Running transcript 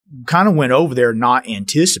kind of went over there not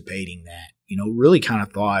anticipating that, really kind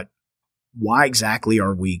of thought, why exactly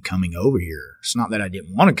are we coming over here? It's not that I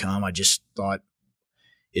didn't want to come. I just thought,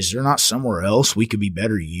 is there not somewhere else we could be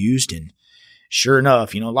better used? And sure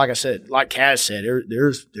enough, like I said, like Kaz said,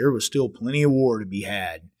 there was still plenty of war to be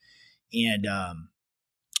had. And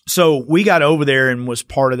so we got over there and was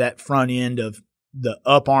part of that front end of the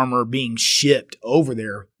up armor being shipped over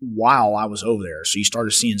there while I was over there. So you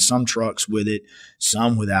started seeing some trucks with it,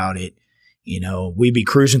 some without it. We'd be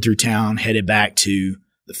cruising through town, headed back to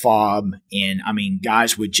the fob. And I mean,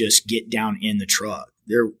 guys would just get down in the truck.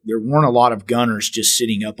 There weren't a lot of gunners just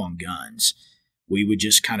sitting up on guns. We would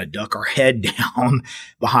just kind of duck our head down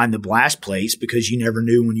behind the blast plates because you never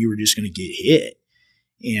knew when you were just going to get hit.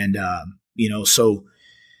 And, so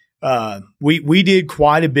we did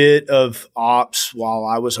quite a bit of ops while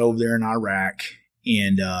I was over there in Iraq.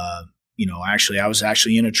 And, actually, I was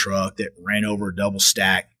actually in a truck that ran over a double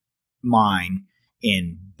stack mine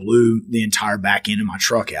and blew the entire back end of my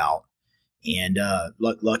truck out. And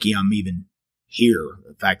lucky I'm even here.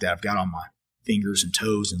 The fact that I've got all my fingers and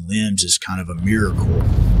toes and limbs is kind of a miracle.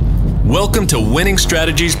 Welcome to Winning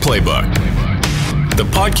Strategies Playbook, the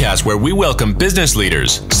podcast where we welcome business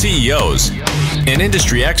leaders, CEOs, and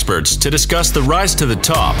industry experts to discuss the rise to the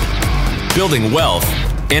top, building wealth,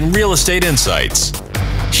 and real estate insights.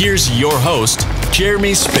 Here's your host,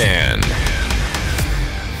 Jeremy Spann.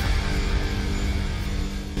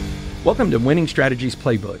 Welcome to Winning Strategies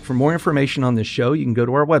Playbook. For more information on this show, you can go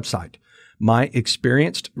to our website,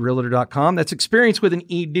 myexperiencedrealtor.com. That's experience with an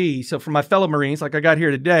ED. So for my fellow Marines, like I got here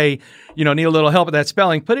today, need a little help with that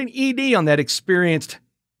spelling, put an ED on that experienced.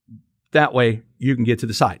 That way you can get to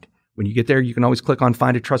the site. When you get there, you can always click on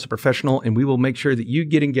Find a Trusted Professional, and we will make sure that you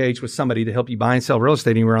get engaged with somebody to help you buy and sell real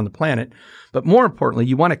estate anywhere on the planet. But more importantly,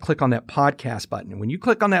 you want to click on that podcast button. And when you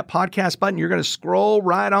click on that podcast button, you're going to scroll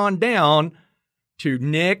right on down to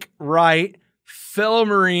Nick Wright, fellow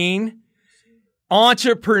Marine,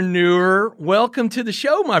 entrepreneur. Welcome to the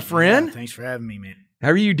show, my friend. Yeah, thanks for having me, man. How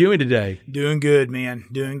are you doing today? Doing good, man.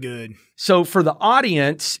 Doing good. So for the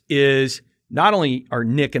audience is not only are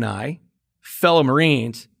Nick and I fellow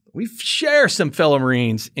Marines, we share some fellow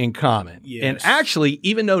Marines in common. Yes. And actually,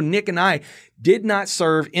 even though Nick and I did not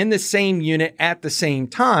serve in the same unit at the same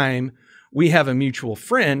time, we have a mutual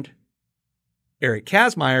friend, Eric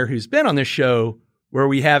Kazmaier, who's been on this show where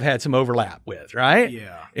we have had some overlap with, right?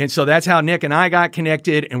 Yeah. And so that's how Nick and I got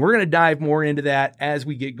connected. And we're going to dive more into that as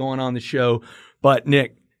we get going on the show. But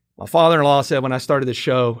Nick, my father-in-law said when I started the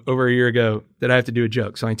show over a year ago that I have to do a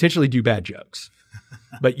joke. So I intentionally do bad jokes.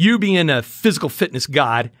 But you being a physical fitness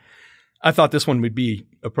god, I thought this one would be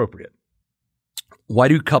appropriate. Why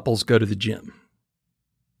do couples go to the gym?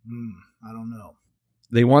 I don't know.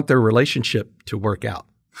 They want their relationship to work out.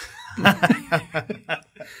 I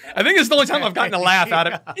think it's the only time I've gotten a laugh out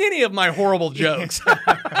of any of my horrible jokes. Well,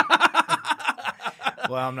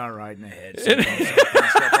 I'm not right in the head. Stuff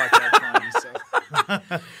like that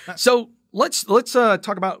funny, so let's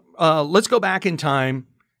talk about let's go back in time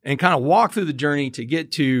and kind of walk through the journey to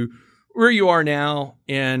get to where you are now,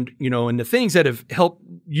 and and the things that have helped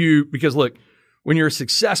you. Because look, when you're a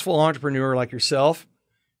successful entrepreneur like yourself,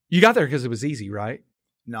 you got there because it was easy, right?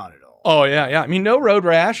 Not at all. Oh, yeah. I mean, no road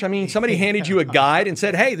rash. I mean, somebody handed you a guide and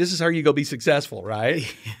said, hey, this is how you go be successful,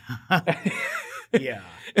 right? Yeah.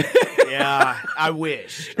 Yeah, I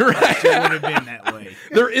wish. Right. It would have been that way.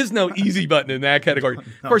 There is no easy button in that category. Of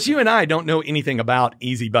course, you and I don't know anything about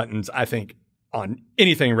easy buttons, I think, on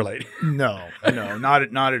anything related. No, not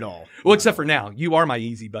at all. Well, except for now. You are my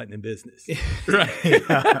easy button in business. Right.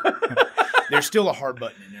 Yeah. There's still a hard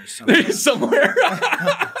button in there somewhere. There's somewhere.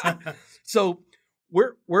 So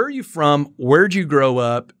where are you from? Where'd you grow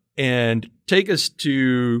up? And take us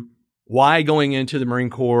to why going into the Marine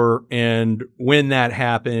Corps and when that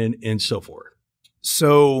happened and so forth.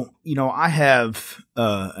 So, I have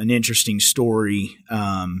an interesting story.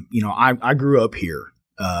 I grew up here,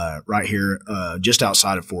 right here, just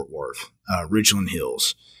outside of Fort Worth, Richland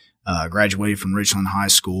Hills. Graduated from Richland High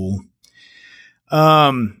School.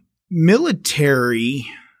 Military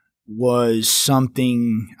was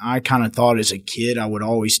something I kind of thought as a kid I would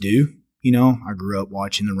always do. I grew up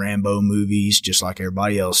watching the Rambo movies just like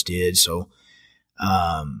everybody else did. So,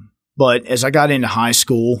 but as I got into high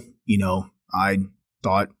school, I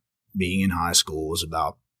thought being in high school was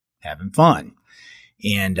about having fun.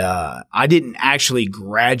 And I didn't actually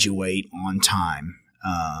graduate on time.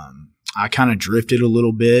 I kind of drifted a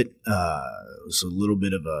little bit. It was a little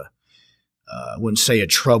bit of I wouldn't say a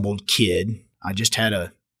troubled kid. I just had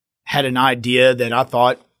an idea that I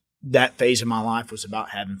thought that phase of my life was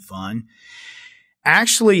about having fun.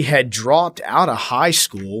 actually had dropped out of high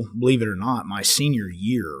school, believe it or not, my senior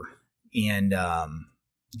year, and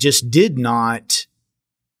just did not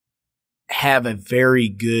have a very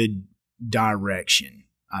good direction.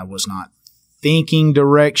 I was not thinking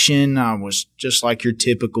direction. I was just like your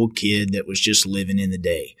typical kid that was just living in the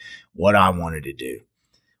day, what I wanted to do.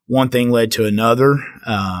 One thing led to another.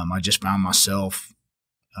 I just found myself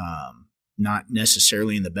not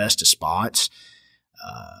necessarily in the best of spots.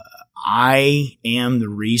 I am the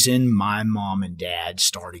reason my mom and dad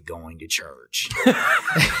started going to church.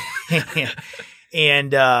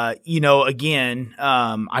 And, again,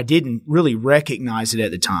 I didn't really recognize it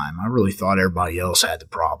at the time. I really thought everybody else had the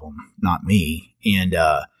problem, not me. And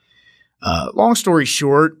long story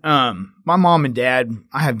short, my mom and dad,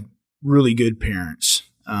 I have really good parents.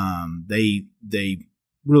 They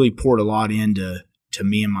really poured a lot into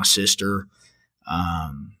me and my sister,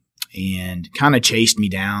 and kind of chased me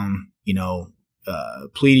down,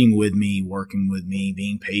 pleading with me, working with me,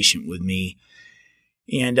 being patient with me.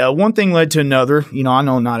 And one thing led to another. I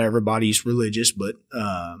know not everybody's religious, but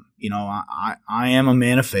I am a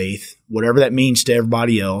man of faith. Whatever that means to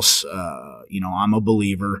everybody else, I'm a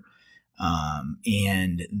believer,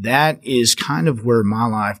 and that is kind of where my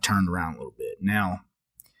life turned around a little bit. Now,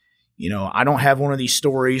 I don't have one of these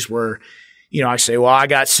stories where, I say, well, I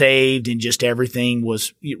got saved and just everything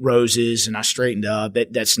was roses and I straightened up.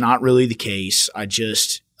 That's not really the case. I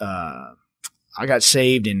just I got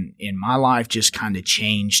saved and my life just kind of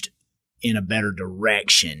changed in a better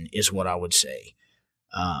direction is what I would say.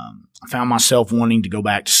 I found myself wanting to go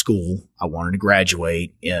back to school. I wanted to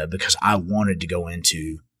graduate because I wanted to go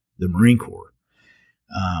into the Marine Corps.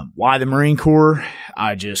 Why the Marine Corps?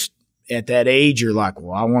 At that age, you're like,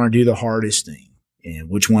 well, I want to do the hardest thing. And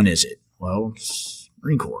which one is it? Well, it's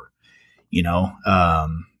Marine Corps,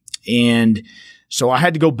 and so I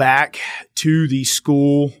had to go back to the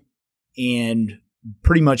school and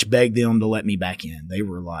pretty much beg them to let me back in. They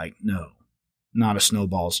were like, no, not a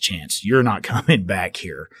snowball's chance. You're not coming back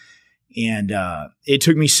here. And it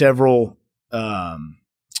took me several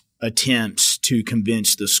attempts to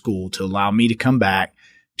convince the school to allow me to come back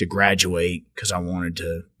to graduate because I wanted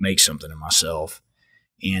to make something of myself.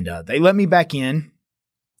 And they let me back in.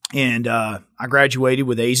 And I graduated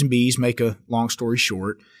with A's and B's, make a long story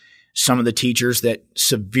short. Some of the teachers that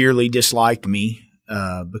severely disliked me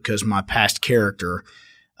because my past character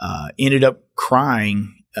ended up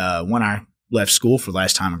crying when I left school for the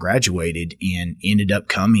last time I graduated and ended up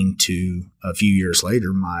coming to, a few years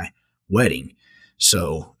later, my wedding.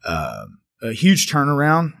 So a huge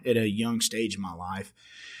turnaround at a young stage in my life.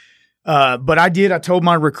 But I told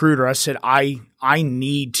my recruiter, I said, I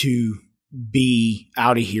need to be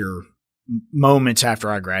out of here moments after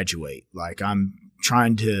I graduate. Like I'm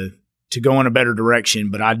trying to go in a better direction,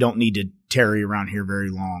 but I don't need to tarry around here very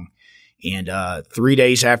long. And 3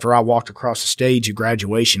 days after I walked across the stage of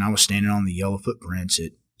graduation, I was standing on the yellow footprints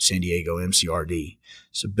at San Diego MCRD.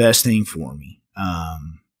 It's the best thing for me.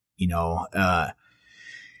 And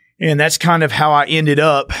that's kind of how I ended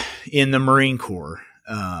up in the Marine Corps.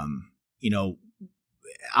 I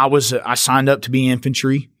signed up to be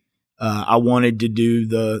infantry. I wanted to do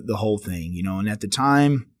the whole thing, and at the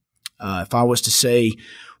time, if I was to say,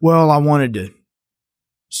 well, I wanted to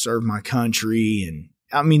serve my country, and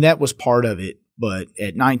I mean, that was part of it. But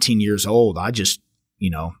at 19 years old, I just,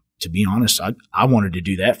 to be honest, I wanted to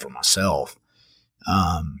do that for myself.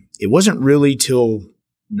 It wasn't really till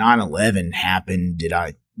 9/11 happened did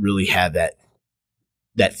I really have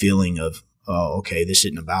that feeling of, oh, okay, this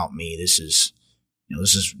isn't about me. This is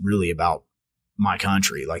really about my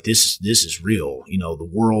country. Like this is real. The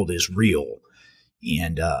world is real.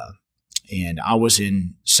 And I was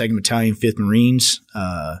in 2nd Battalion, 5th Marines.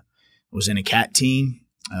 Was in a CAT team,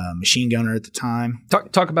 machine gunner at the time.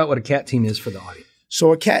 Talk about what a CAT team is for the audience.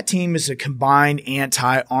 So a CAT team is a combined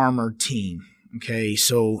anti-armor team. Okay.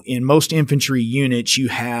 So in most infantry units, you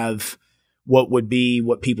have what would be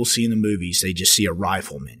what people see in the movies. They just see a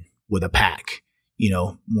rifleman with a pack,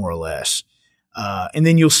 more or less. And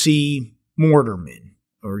then you'll see mortarmen,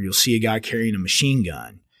 or you'll see a guy carrying a machine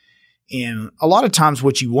gun. And a lot of times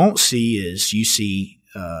what you won't see is you see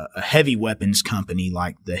a heavy weapons company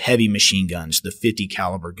like the heavy machine guns, the 50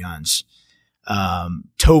 caliber guns,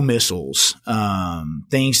 tow missiles,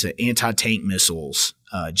 things that anti-tank missiles,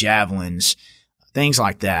 javelins, things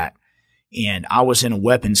like that. And I was in a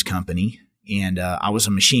weapons company and I was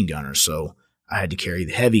a machine gunner. So I had to carry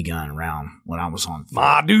the heavy gun around when I was on foot.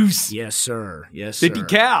 My deuce. Yes, sir. Yes, sir. 50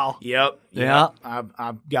 cal. Yep. Yeah.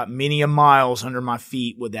 I've got many a miles under my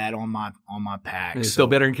feet with that on my pack. It's still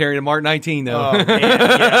better than carrying a Mark 19 though. Oh, man.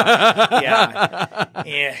 Yeah.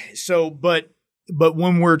 Yeah. So, but but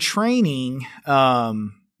when we're training,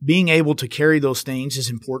 being able to carry those things is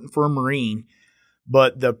important for a Marine,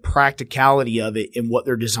 but the practicality of it and what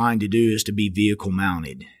they're designed to do is to be vehicle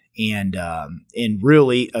mounted. And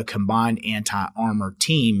really a combined anti-armor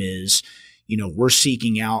team is, we're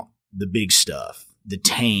seeking out the big stuff, the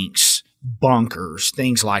tanks, bunkers,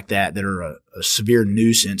 things like that are a severe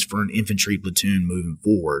nuisance for an infantry platoon moving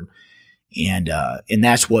forward. And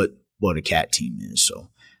that's what a CAT team is. So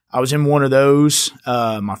I was in one of those,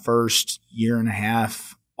 my first year and a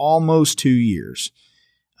half, almost 2 years.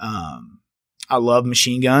 I love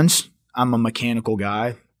machine guns. I'm a mechanical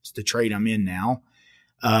guy. It's the trade I'm in now.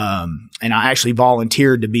 And I actually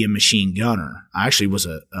volunteered to be a machine gunner. I actually was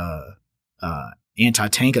a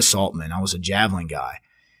anti-tank assaultman. I was a javelin guy,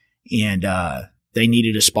 and they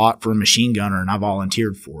needed a spot for a machine gunner, and I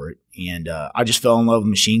volunteered for it. And I just fell in love with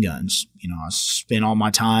machine guns. I spent all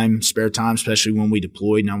my spare time, especially when we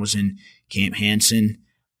deployed and I was in Camp Hansen,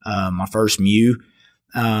 my first MEU.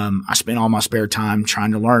 I spent all my spare time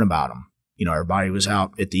trying to learn about them. Everybody was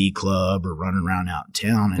out at the E-Club or running around out in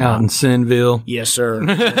town. And out in Sinville. Yes, sir.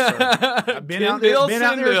 Yes, sir. I've been out there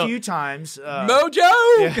a few times.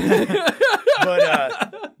 Mojo! Yeah.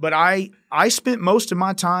 But I spent most of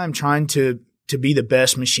my time trying to be the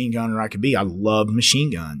best machine gunner I could be. I love machine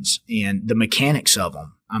guns and the mechanics of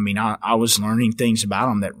them. I was learning things about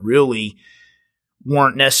them that really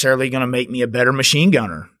weren't necessarily going to make me a better machine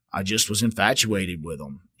gunner. I just was infatuated with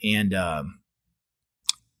them. And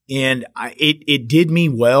it did me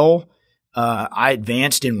well. I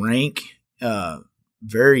advanced in rank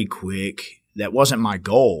very quick. That wasn't my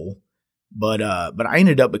goal, but I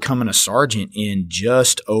ended up becoming a sergeant in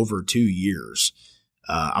just over 2 years.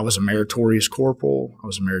 I was a meritorious corporal. I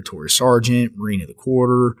was a meritorious sergeant, Marine of the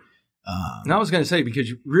Quarter. And I was going to say,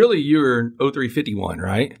 because really you were 0351,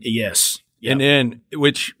 right? Yes. Yep. And then,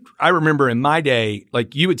 which I remember in my day,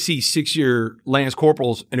 like you would see 6-year Lance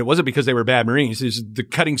Corporals, and it wasn't because they were bad Marines. The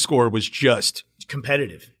cutting score was just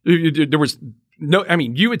competitive. There was no,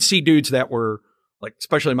 you would see dudes that were like,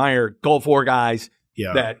 especially in my era, Gold 4 guys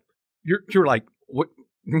that you're like,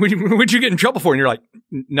 what'd you get in trouble for? And you're like,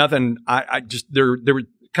 nothing. I just, their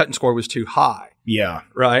cutting score was too high. Yeah.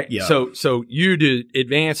 Right. Yeah. So you to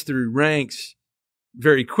advance through ranks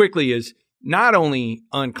very quickly is not only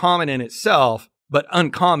uncommon in itself, but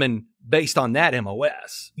uncommon based on that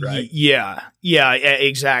MOS, right? Yeah,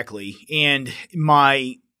 exactly. And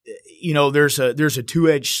there's a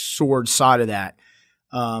two-edged sword side of that.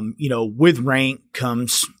 With rank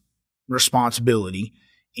comes responsibility.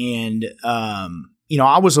 And,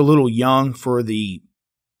 I was a little young for the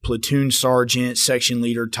platoon sergeant, section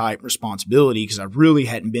leader type responsibility because I really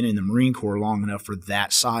hadn't been in the Marine Corps long enough for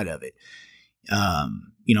that side of it.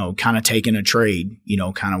 Kind of taking a trade,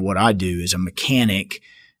 kind of what I do as a mechanic.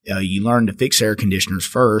 You learn to fix air conditioners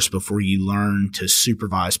first before you learn to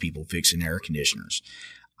supervise people fixing air conditioners.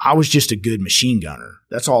 I was just a good machine gunner.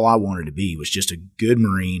 That's all I wanted to be, was just a good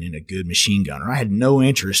Marine and a good machine gunner. I had no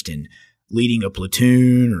interest in leading a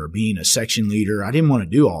platoon or being a section leader. I didn't want to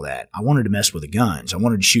do all that. I wanted to mess with the guns. I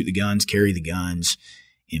wanted to shoot the guns, carry the guns,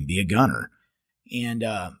 and be a gunner. And,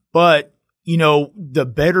 but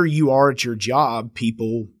the better you are at your job,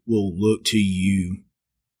 people will look to you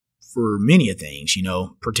for many of things,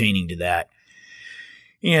 pertaining to that.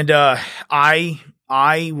 And I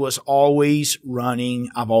was always running.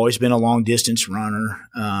 I've always been a long distance runner.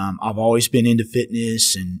 I've always been into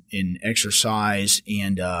fitness and exercise.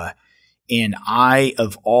 And I,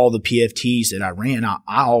 of all the PFTs that I ran, I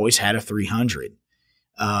always had a 300.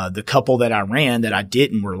 The couple that I ran that I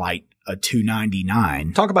didn't were like a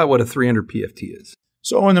 299. Talk about what a 300 PFT is.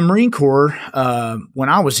 So in the Marine Corps, when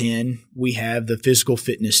I was in, we have the physical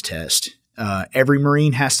fitness test. Every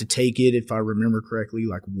Marine has to take it, if I remember correctly,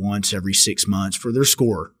 like once every 6 months for their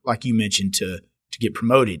score, like you mentioned, to get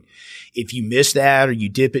promoted. If you miss that or you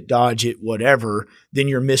dip it, dodge it, whatever, then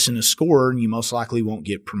you're missing a score and you most likely won't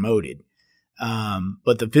get promoted.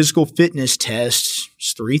 But the physical fitness test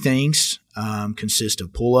is 3 things, consist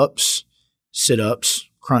of pull-ups, sit-ups,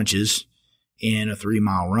 crunches, and a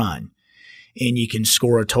 3-mile run. And you can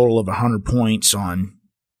score a total of 100 points on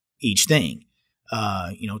each thing.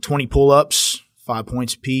 20 pull-ups, 5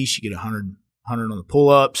 points apiece. You get 100 on the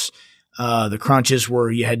pull-ups. The crunches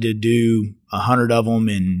were you had to do 100 of them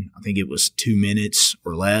in, I think it was 2 minutes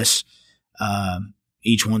or less.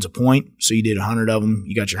 Each one's a point. So you did 100 of them.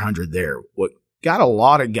 You got your 100 there. What got a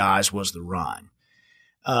lot of guys was the run.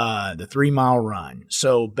 The 3-mile run.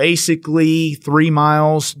 So basically 3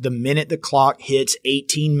 miles, the minute the clock hits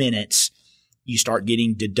 18 minutes, you start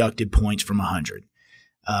getting deducted points from 100.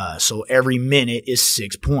 So every minute is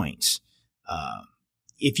 6 points.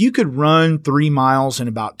 if you could run 3 miles in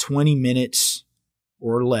about 20 minutes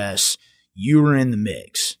or less, you were in the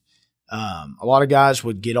mix. A lot of guys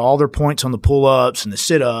would get all their points on the pull-ups and the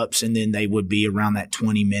sit-ups, and then they would be around that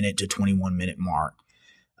 20-minute to 21-minute mark.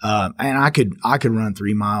 And I could run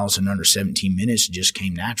 3 miles in under 17 minutes. It just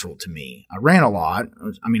came natural to me. I ran a lot.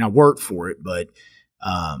 I mean, I worked for it, but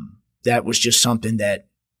that was just something that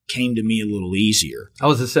came to me a little easier. I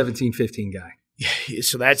was a 17-15 guy.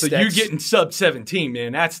 So you're getting sub 17,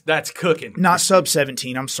 man. That's cooking. Not sub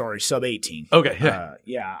 17. I'm sorry, sub 18. Okay.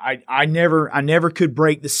 Yeah. I never could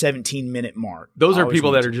break the 17-minute mark. Those are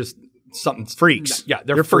people that are just something freaks. Yeah,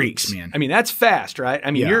 they're freaks, man. I mean, that's fast, right? I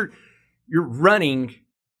mean, you're running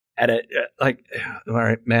at all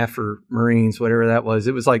right, math for Marines, whatever that was.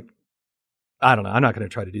 It was like, I don't know. I'm not going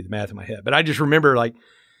to try to do the math in my head, but I just remember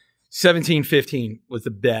 17-15 was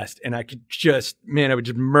the best. And I could I would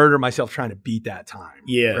just murder myself trying to beat that time.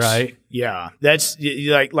 Yes. Right. Yeah. That's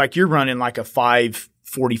like you're running like a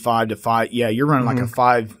 5:45 to 5. Yeah. You're running like a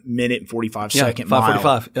 5-minute and 45-second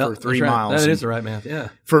mile 5:45 for 3 miles. Right. That is the right math. Yeah.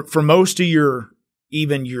 For most of your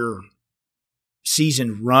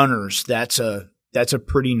seasoned runners, that's a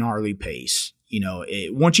pretty gnarly pace.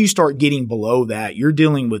 Once you start getting below that, you're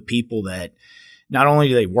dealing with people that not only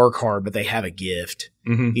do they work hard, but they have a gift,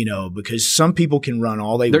 because some people can run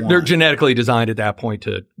all they want. They're genetically designed at that point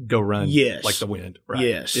to go run like the wind. Right?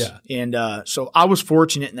 Yes. Yeah. And so I was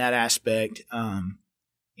fortunate in that aspect,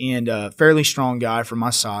 and a fairly strong guy for my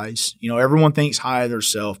size. Everyone thinks high of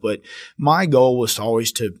themselves, but my goal was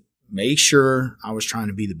always to make sure I was trying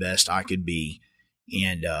to be the best I could be.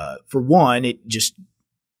 And for one, it just,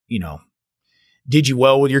 did you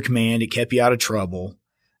well with your command. It kept you out of trouble.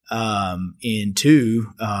 And two,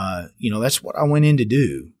 that's what I went in to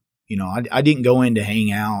do. I didn't go in to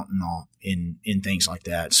hang out and all in things like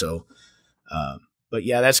that. So, but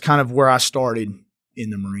yeah, that's kind of where I started in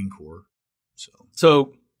the Marine Corps.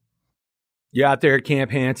 So you're out there at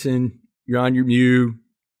Camp Hansen, you're on your Mew,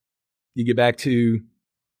 you get back to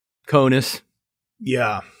CONUS.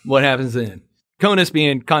 Yeah. What happens then? CONUS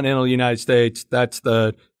being continental United States, that's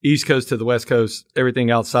the East Coast to the West Coast,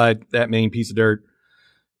 everything outside that main piece of dirt.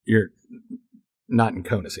 You're not in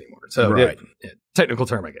CONUS anymore. So right. Technical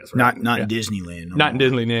term, I guess. Right? Not in Disneyland. No not in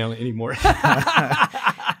Disneyland anymore.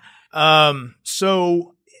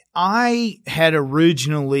 So I had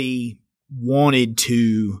originally wanted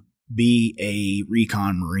to be a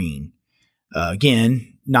recon Marine.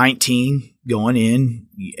 Again, 19 going in,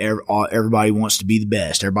 everybody wants to be the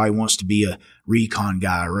best. Everybody wants to be a recon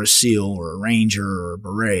guy or a SEAL or a Ranger or a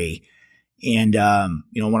Beret. And,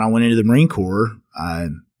 when I went into the Marine Corps, I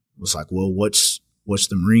was like, well, what's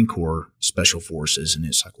the Marine Corps Special Forces? And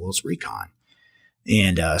it's like, well, it's recon.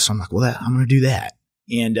 And, so I'm like, well, I'm going to do that.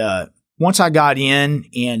 And, once I got in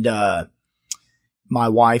and, my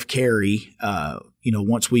wife, Carrie,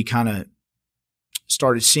 once we kind of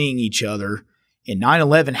started seeing each other, and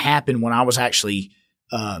 9/11 happened when I was actually,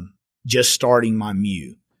 just starting my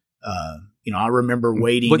Mew. I remember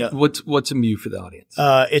waiting. What's a Mew for the audience?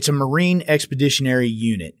 It's a Marine Expeditionary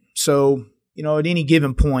Unit. So, at any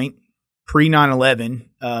given point, pre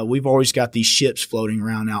 9/11, we've always got these ships floating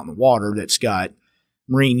around out in the water that's got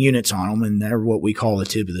Marine units on them, and they're what we call the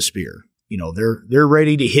tip of the spear. They're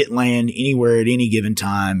ready to hit land anywhere at any given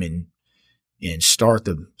time and start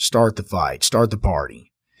the fight, start the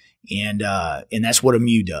party. And that's what a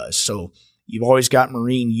Mew does. So you've always got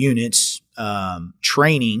Marine units,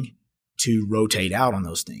 training to rotate out on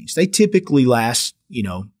those things. They typically last,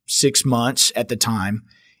 6 months at the time.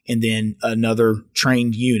 And then another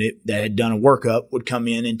trained unit that had done a workup would come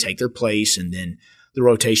in and take their place. And then the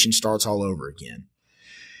rotation starts all over again.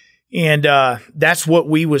 And, that's what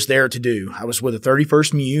we was there to do. I was with the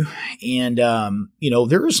 31st Mew and,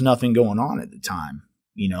 there was nothing going on at the time.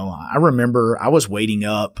 I remember I was waiting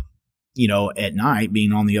up, at night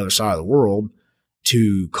being on the other side of the world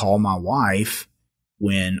to call my wife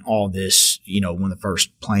when all this, when the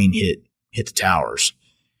first plane hit the towers.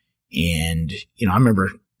 And, I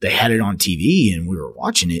remember they had it on TV and we were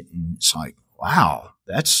watching it and it's like, wow,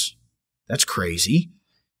 that's crazy.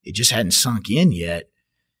 It just hadn't sunk in yet.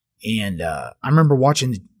 And, I remember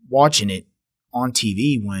watching it on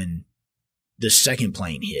TV when the second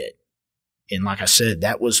plane hit. And like I said,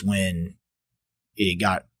 that was when it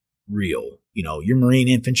got real. You're Marine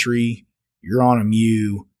infantry, you're on a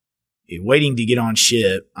Mew, waiting to get on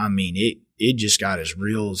ship. I mean, it just got as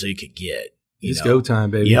real as it could get. It's go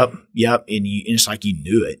time, baby. Yep. And it's like you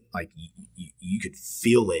knew it. Like you could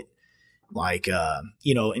feel it. Like,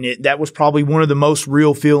 and that was probably one of the most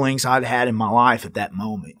real feelings I'd had in my life at that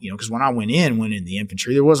moment, because when I went in the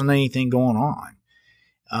infantry, there wasn't anything going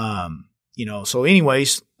on. So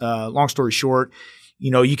anyways, long story short,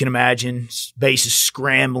 you can imagine base is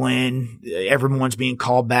scrambling. Everyone's being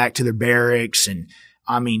called back to their barracks, and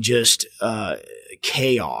just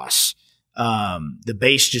chaos. The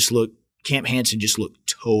base Camp Hansen just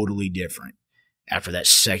looked totally different after that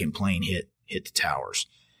second plane hit the towers.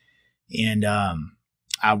 And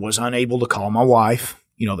I was unable to call my wife.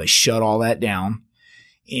 They shut all that down.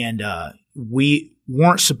 And we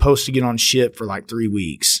weren't supposed to get on ship for like 3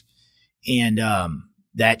 weeks. And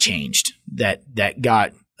that changed. That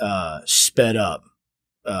got sped up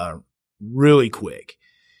really quick.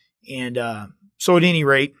 And so at any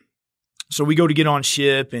rate, so we go to get on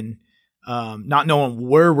ship, and not knowing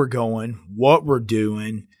where we're going, what we're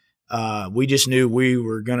doing, we just knew we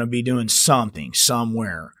were going to be doing something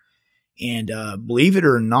somewhere. And believe it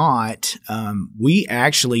or not, we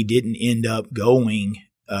actually didn't end up going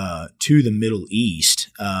to the Middle East.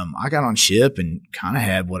 I got on ship and kind of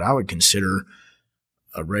had what I would consider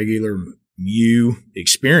a regular MEU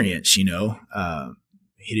experience, hit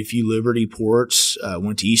a few Liberty ports,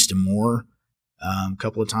 went to East Timor a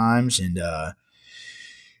couple of times,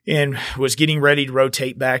 and was getting ready to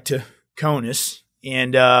rotate back to CONUS.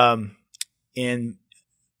 And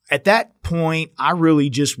at that point, I really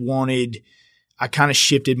just I kind of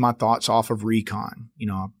shifted my thoughts off of recon.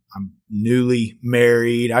 I'm newly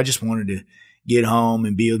married. I just wanted to get home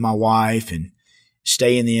and be with my wife and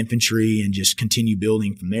stay in the infantry and just continue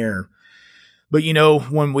building from there. But,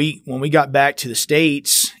 when we got back to the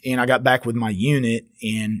States and I got back with my unit,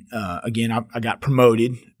 and again, I got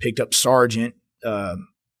promoted, picked up sergeant,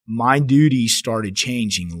 my duties started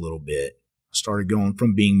changing a little bit. I started going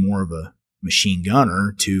from being more of a machine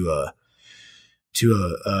gunner to a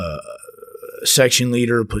section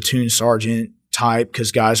leader, platoon sergeant type,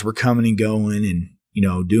 because guys were coming and going and,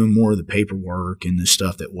 doing more of the paperwork and the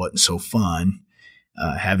stuff that wasn't so fun,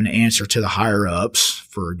 having to answer to the higher ups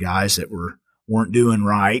for guys that weren't doing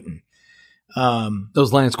right. And,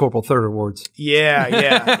 those Lance Corporal Third Awards.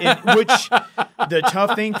 Yeah. Which the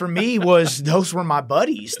tough thing for me was those were my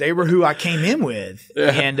buddies. They were who I came in with.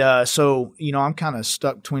 Yeah. And so, I'm kind of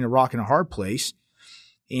stuck between a rock and a hard place.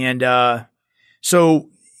 And so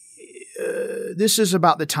this is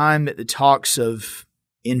about the time that the talks of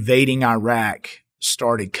invading Iraq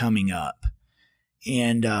started coming up.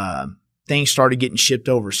 And things started getting shipped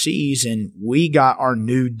overseas, and we got our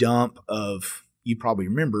new dump of, you probably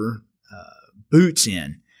remember, boots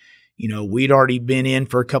in. We'd already been in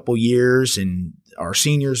for a couple years, and our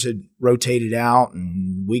seniors had rotated out,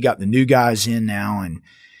 and we got the new guys in now.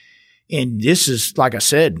 And this is, like I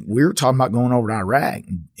said, we were talking about going over to Iraq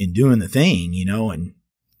and doing the thing, and,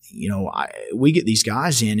 we get these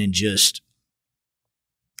guys in and just,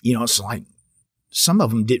 it's like some of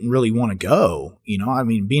them didn't really want to go,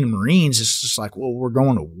 being Marines, it's just like, well, we're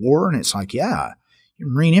going to war. And it's like, yeah, you're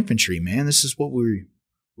Marine infantry, man. This is what we're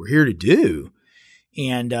here to do.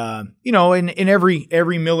 And, in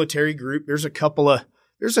every military group, there's a couple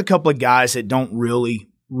of guys that don't really,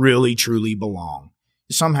 really, truly belong.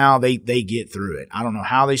 Somehow they get through it. I don't know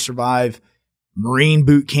how they survive Marine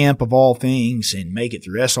boot camp of all things and make it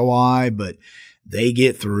through SOI, but they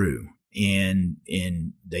get through, and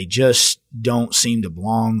they just don't seem to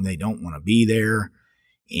belong. They don't want to be there.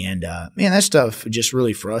 And, man, that stuff just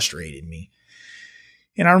really frustrated me.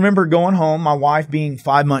 And I remember going home, my wife being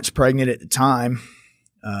 5 months pregnant at the time,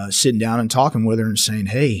 sitting down and talking with her and saying,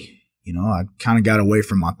 hey, I kind of got away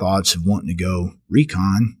from my thoughts of wanting to go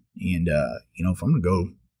recon. And, if I'm going to go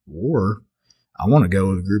war, I want to go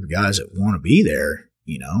with a group of guys that want to be there,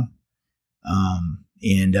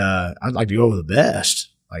 and I'd like to go with the best.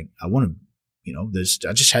 Like, I want to,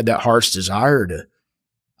 I just had that heart's desire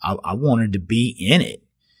I wanted to be in it.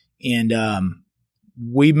 And,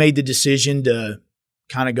 we made the decision to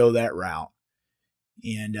kind of go that route.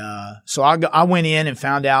 And, so I went in and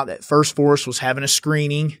found out that First Force was having a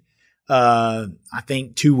screening. I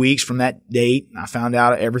think 2 weeks from that date, I found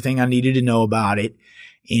out everything I needed to know about it.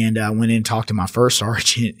 And I went in and talked to my first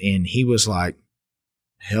sergeant, and he was like,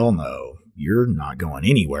 hell no, you're not going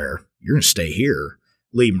anywhere. You're going to stay here,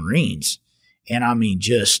 lead Marines. And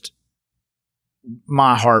just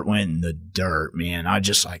my heart went in the dirt, man. I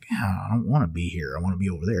just like, I don't want to be here. I want to be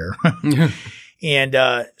over there. And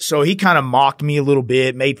so he kind of mocked me a little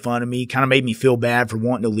bit, made fun of me, kind of made me feel bad for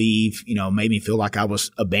wanting to leave, made me feel like I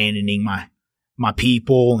was abandoning my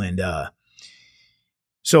people. And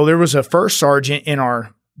so there was a first sergeant in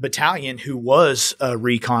our battalion who was a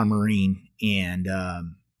recon Marine. And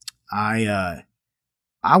I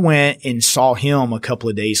went and saw him a couple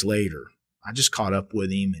of days later. I just caught up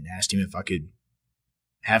with him and asked him if I could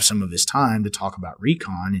have some of his time to talk about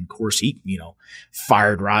recon. And of course he,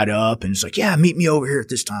 fired right up and was like, yeah, meet me over here at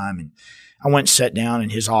this time. And I went and sat down in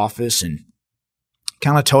his office and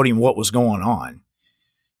kind of told him what was going on.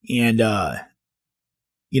 And,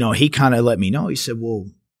 he kind of let me know. He said, well,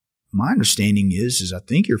 my understanding is I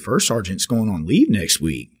think your first sergeant's going on leave next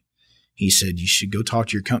week. He said, you should go talk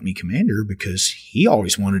to your company commander because he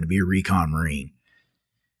always wanted to be a recon Marine.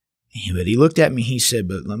 But he looked at me, he said,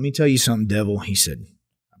 but let me tell you something, Devil. He said,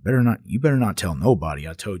 you better not tell nobody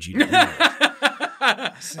I told you to do it.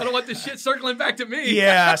 I don't want this shit circling back to me.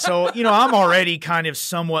 Yeah. So, I'm already kind of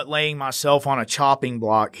somewhat laying myself on a chopping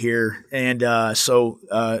block here. And so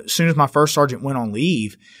as soon as my first sergeant went on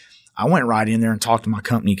leave, I went right in there and talked to my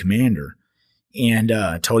company commander and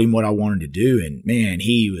told him what I wanted to do. And man,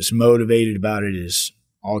 he was motivated about it as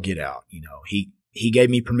all get out. He gave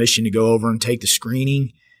me permission to go over and take the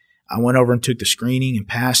screening. I went over and took the screening and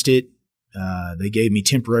passed it. They gave me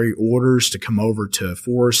temporary orders to come over to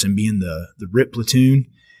force and be in the RIP platoon.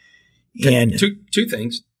 And two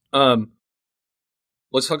things.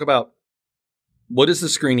 Let's talk about what is the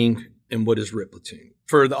screening and what is RIP platoon.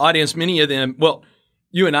 For the audience, many of them, well,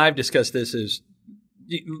 you and I have discussed this, is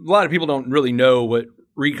a lot of people don't really know what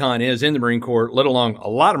recon is in the Marine Corps, let alone a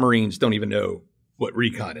lot of Marines don't even know what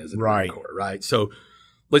recon is in the Marine Corps, right? So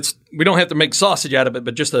we don't have to make sausage out of it,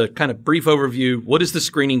 but just a kind of brief overview. What is the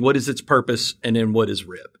screening? What is its purpose? And then what is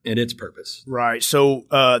RIP and its purpose? Right. So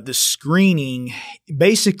the screening,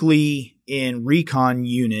 basically in recon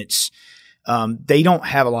units, they don't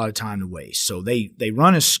have a lot of time to waste. So they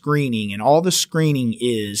run a screening, and all the screening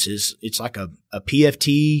is it's like a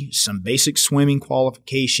PFT, some basic swimming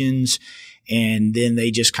qualifications, and then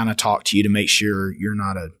they just kind of talk to you to make sure you're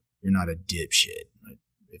not a dipshit.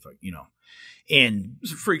 And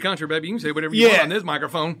it's a free country, baby. You can say whatever you want on this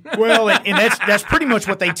microphone. Well, and that's pretty much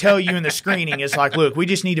what they tell you in the screening is like, look, we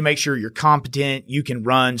just need to make sure you're competent, you can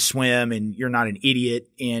run, swim, and you're not an idiot.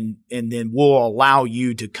 And then we'll allow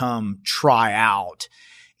you to come try out.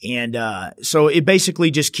 And, so it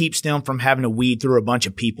basically just keeps them from having to weed through a bunch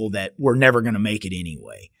of people that were never going to make it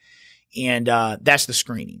anyway. And, that's the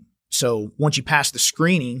screening. So once you pass the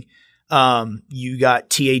screening, you got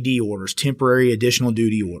TAD orders, temporary additional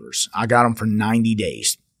duty orders. I got them for 90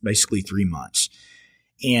 days, basically 3 months.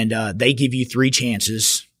 And they give you 3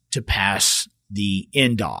 chances to pass the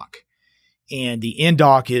NDOC. And the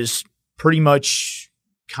NDOC is pretty much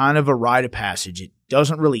kind of a rite of passage. It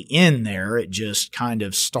doesn't really end there. It just kind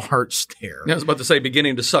of starts there. I was about to say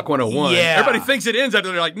beginning to suck 101. Yeah. Everybody thinks it ends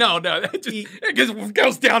after they're like, no, it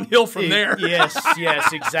goes downhill from there. Yes,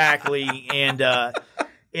 exactly.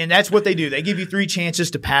 And that's what they do. They give you 3 chances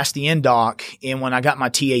to pass the NDOC. And when I got my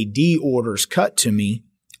TAD orders cut to me,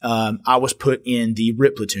 I was put in the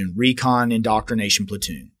RIP platoon, Recon Indoctrination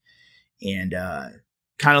Platoon. And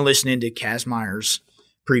kind of listening to Kaz Meyer's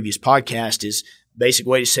previous podcast, is basic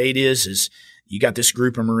way to say it is you got this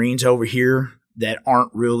group of Marines over here that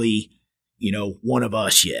aren't really, one of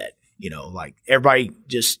us yet. Like everybody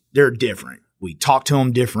they're different. We talk to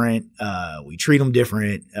them different. We treat them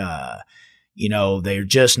different. They're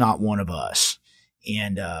just not one of us.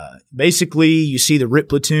 And basically, you see the RIP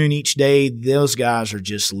platoon each day. Those guys are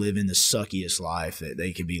just living the suckiest life that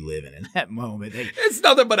they could be living in that moment. It's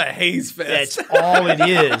nothing but a haze fest. That's all it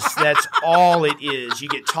is. That's all it is. You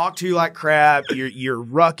get talked to like crap. You're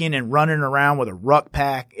rucking and running around with a ruck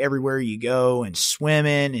pack everywhere you go and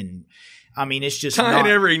swimming. And I mean, it's just tying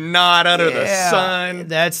every knot under the sun.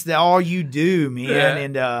 That's all you do,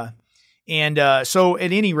 man. Yeah. And so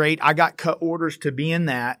at any rate, I got cut orders to be in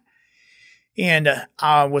that. And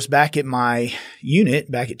I was back at my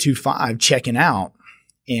unit, back at 2-5, checking out.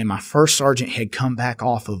 And my first sergeant had come back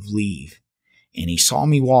off of leave. And he saw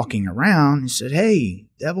me walking around and said, "Hey,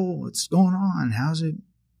 Devil, what's going on? How's it?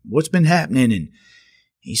 What's been happening?" And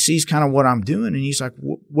he sees kind of what I'm doing. And he's like,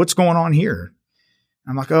 "What's going on here?"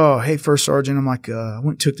 I'm like, "Oh, hey, first sergeant." I'm like, I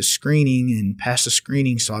went and took the screening and passed the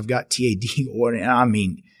screening. So I've got TAD order. And I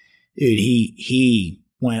mean, dude, he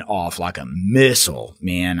went off like a missile,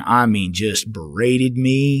 man. I mean, just berated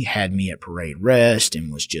me, had me at parade rest,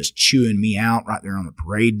 and was just chewing me out right there on the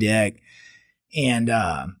parade deck. And,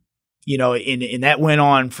 and that went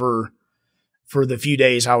on for the few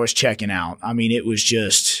days I was checking out. I mean, it was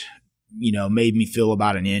just, made me feel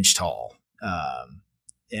about an inch tall.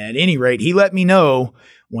 At any rate, he let me know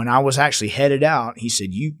when I was actually headed out. He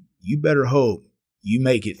said, you better hope you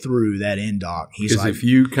make it through that NDOC. He's like, if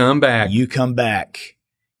you come back,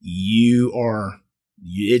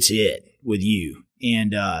 it's it with you.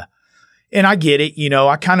 And I get it.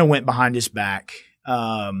 I kind of went behind his back,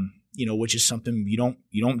 which is something you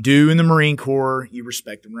don't do in the Marine Corps. You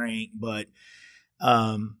respect the rank, but,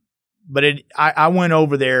 But I went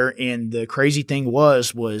over there, and the crazy thing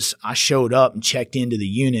was I showed up and checked into the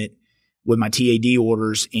unit with my TAD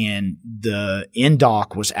orders, and the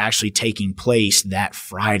in-dock was actually taking place that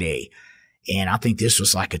Friday. And I think this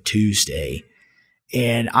was like a Tuesday.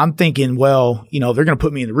 And I'm thinking, well, they're going to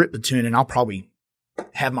put me in the RIT platoon, and I'll probably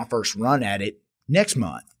have my first run at it next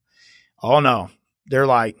month. Oh, no. They're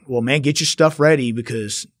like, well, man, get your stuff ready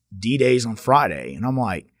because D-Day's on Friday. And I'm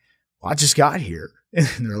like, well, I just got here. And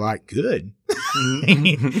they're like, good.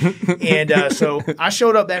 And so I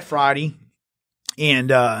showed up that Friday and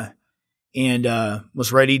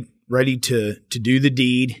was ready to do the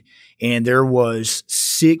deed. And there was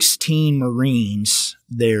 16 Marines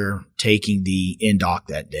there taking the in-dock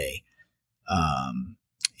that day.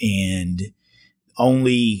 And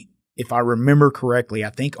only, if I remember correctly, I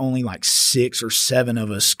think only like 6 or 7 of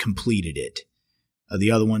us completed it.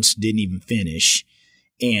 The other ones didn't even finish.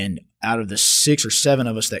 And out of the 6 or 7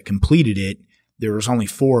 of us that completed it, there was only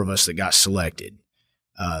 4 of us that got selected.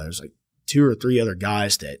 There's like 2 or 3 other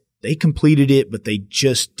guys that they completed it, but they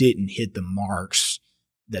just didn't hit the marks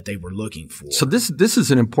that they were looking for. So this is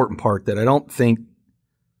an important part that I don't think,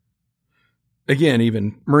 again,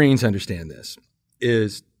 even Marines understand this,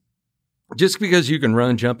 is just because you can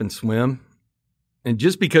run, jump, and swim, and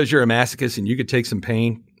just because you're a masochist and you could take some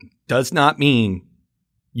pain, does not mean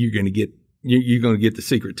you're going to get the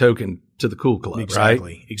secret token to the cool club,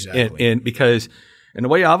 exactly, right? Exactly. And because the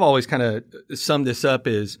way I've always kind of summed this up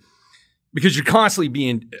is because you're constantly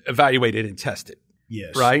being evaluated and tested.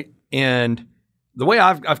 Yes. Right. And the way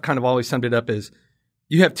I've kind of always summed it up is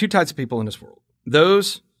you have 2 types of people in this world.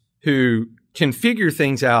 Those who can figure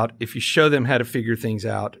things out if you show them how to figure things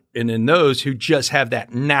out, and then those who just have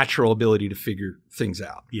that natural ability to figure things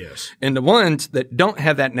out. Yes. And the ones that don't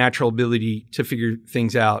have that natural ability to figure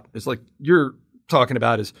things out, is like you're talking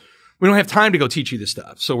about, is we don't have time to go teach you this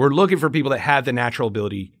stuff. So we're looking for people that have the natural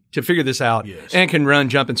ability to figure this out. Yes. And can run,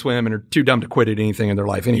 jump, and swim, and are too dumb to quit at anything in their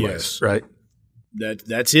life anyways. Yes. Right?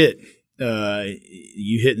 That's it.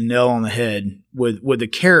 You hit the nail on the head with the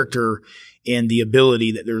character and the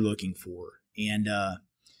ability that they're looking for. And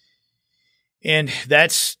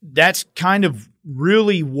that's kind of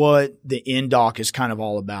really what the in-dock is kind of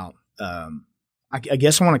all about. I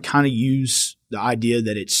guess I want to kind of use the idea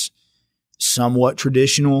that it's somewhat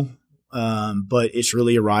traditional, but it's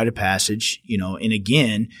really a rite of passage, and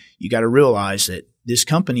again, you got to realize that this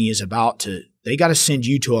company is they got to send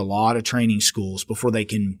you to a lot of training schools before they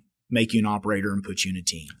can make you an operator and put you in a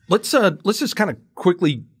team. Let's just kind of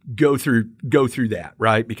quickly go through that,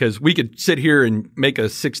 right? Because we could sit here and make a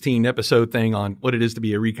 16 episode thing on what it is to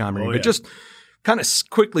be a recon Marine, but just kind of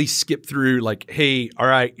quickly skip through like, hey, all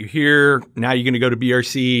right, you're here. Now you're going to go to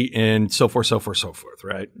BRC and so forth,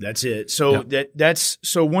 right? That's it. So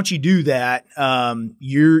so once you do that,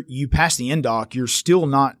 you pass the in-dock, you're still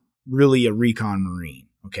not really a recon Marine.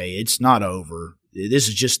 Okay. It's not over. This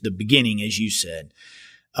is just the beginning, as you said.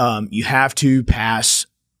 You have to pass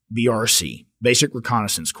BRC, Basic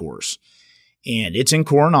Reconnaissance Course, and it's in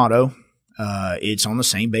Coronado. It's on the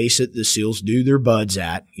same base that the SEALs do their buds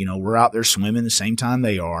at. We're out there swimming the same time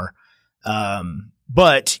they are.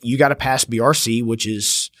 But you got to pass BRC, which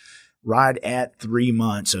is right at 3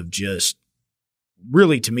 months of just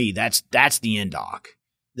really, to me, that's the in-dock.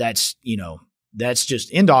 That's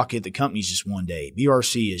just in-dock at the company's just one day.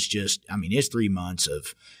 BRC is just, it's 3 months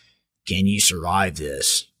of, can you survive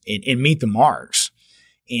this and meet the marks?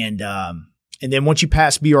 And then once you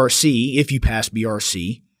pass BRC, if you pass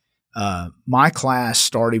BRC, my class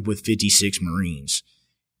started with 56 Marines,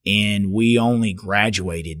 and we only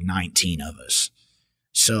graduated 19 of us.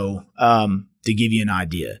 So, to give you an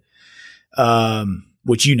idea,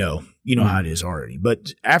 which you know how it is already.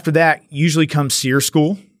 But after that, usually comes SEER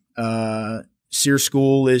school. SEER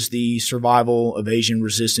school is the Survival, Evasion,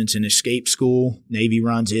 Resistance, and Escape School. Navy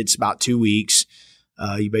runs it. It's about 2 weeks.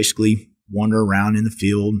 You basically wander around in the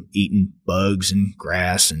field eating bugs and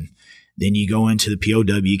grass, and then you go into the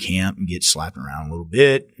POW camp and get slapped around a little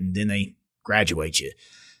bit, and then they graduate you.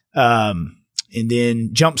 And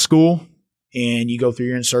then jump school, and you go through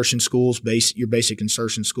your insertion schools, your basic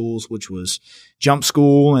insertion schools, which was jump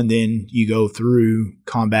school, and then you go through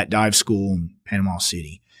combat dive school in Panama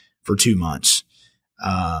City for 2 months.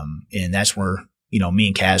 And that's where, me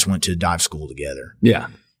and Kaz went to dive school together. Yeah.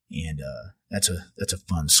 And, that's a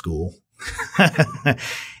fun school.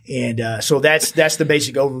 And, so that's the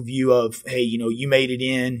basic overview of, hey, you made it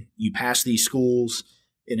in, you passed these schools.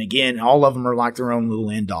 And again, all of them are like their own little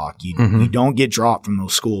in-dock. You don't get dropped from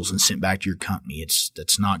those schools and sent back to your company.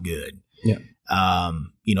 That's not good. Yeah.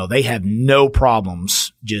 They have no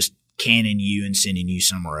problems just canning you and sending you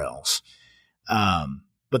somewhere else.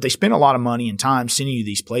 But they spend a lot of money and time sending you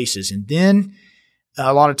these places. And then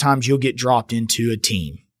a lot of times you'll get dropped into a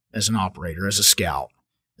team as an operator, as a scout,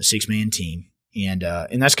 a 6-man team. And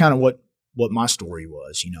that's kind of what my story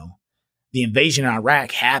was, The invasion of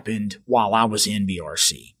Iraq happened while I was in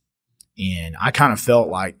BRC. And I kind of felt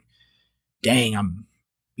like, dang,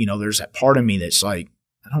 there's that part of me that's like,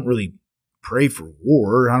 I don't really pray for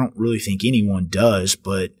war. I don't really think anyone does,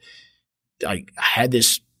 but I had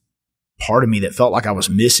this part of me that felt like I was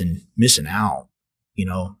missing out. We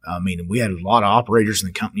had a lot of operators in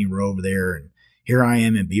the company were over there, and here I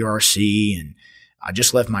am in BRC, and I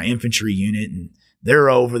just left my infantry unit, and they're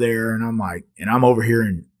over there, and I'm like, and I'm over here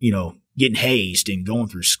and, getting hazed and going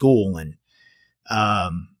through school. And,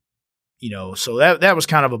 so that was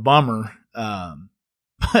kind of a bummer.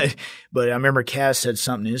 But I remember Kaz said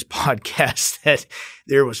something in his podcast that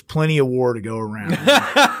there was plenty of war to go around. And,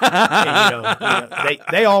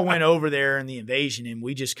 they all went over there in the invasion, and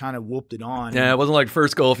we just kind of whooped it on. Yeah, it wasn't like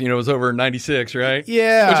first Gulf, it was over in 96, right?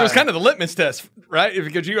 Yeah. Which was kind of the litmus test, right?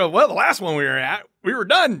 Because you go, well, the last one we were at, we were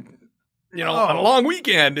done, on a long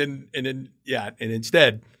weekend. And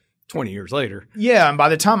instead, 20 years later. Yeah, and by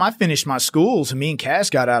the time I finished my schools and me and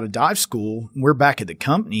Kaz got out of dive school, we're back at the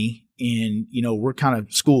company. And, we're kind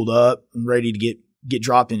of schooled up and ready to get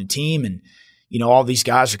dropped in a team. And, all these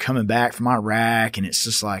guys are coming back from Iraq. And it's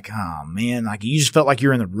just like, oh, man, like you just felt like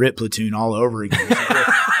you're in the RIP platoon all over again.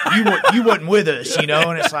 You wasn't with us, and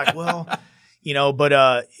it's like, well,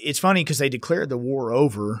 but it's funny because they declared the war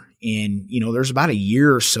over. And, there's about a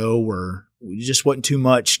year or so where we just wasn't too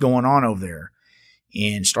much going on over there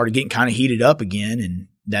and started getting kind of heated up again. And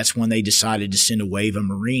that's when they decided to send a wave of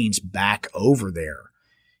Marines back over there.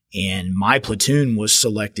 And my platoon was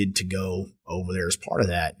selected to go over there as part of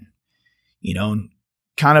that.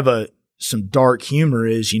 Kind of some dark humor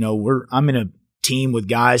is, I'm in a team with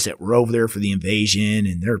guys that were over there for the invasion,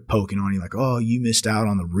 and they're poking on you like, oh, you missed out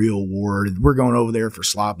on the real war. We're going over there for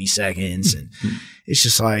sloppy seconds. And it's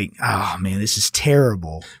just like, oh man, this is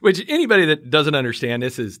terrible. Which anybody that doesn't understand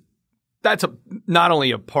that's not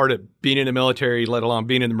only a part of being in the military, let alone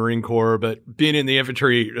being in the Marine Corps, but being in the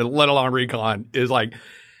infantry, let alone recon, is like,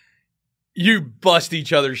 you bust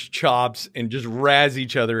each other's chops and just razz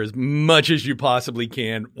each other as much as you possibly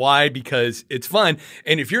can. Why? Because it's fun.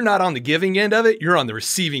 And if you're not on the giving end of it, you're on the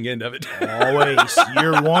receiving end of it. Always.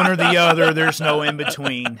 You're one or the other. There's no in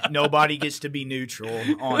between. Nobody gets to be neutral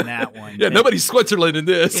on that one. Yeah, nobody's Switzerland in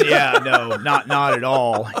this. Yeah, no, not at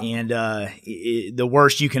all. And the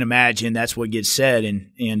worst you can imagine, that's what gets said.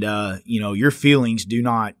 And your feelings do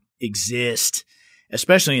not exist,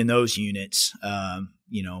 especially in those units.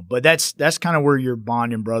 But that's kind of where your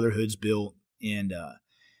bond and brotherhood's built. And,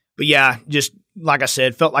 but yeah, just like I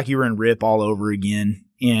said, felt like you were in RIP all over again.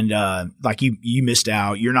 And, like you missed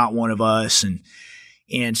out. You're not one of us.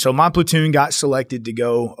 And so my platoon got selected to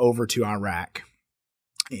go over to Iraq.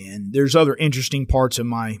 And there's other interesting parts of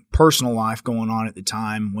my personal life going on at the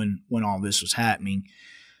time when all this was happening.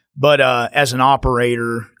 But, as an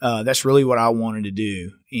operator, that's really what I wanted to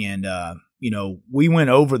do. And, we went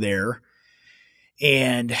over there.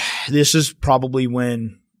 And this is probably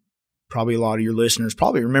when a lot of your listeners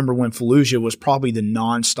probably remember when Fallujah was probably the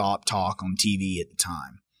nonstop talk on TV at the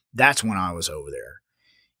time. That's when I was over there.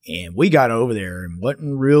 And we got over there and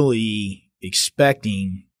wasn't really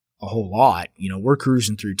expecting a whole lot. We're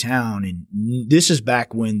cruising through town, and this is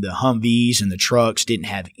back when the Humvees and the trucks didn't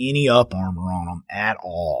have any up armor on them at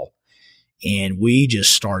all. And we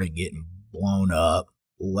just started getting blown up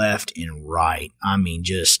left and right. I mean,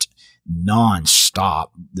 just nonstop.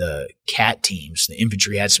 The CAT teams, the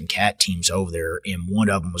infantry had some CAT teams over there, and one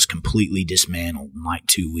of them was completely dismantled in like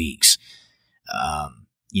 2 weeks.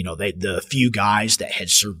 The few guys that had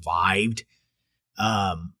survived,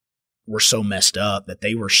 were so messed up that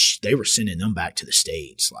they were sending them back to the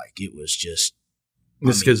States. Like it was just,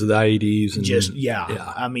 because of the IEDs and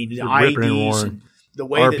I mean, the IEDs and the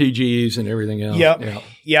way RPGs and everything else.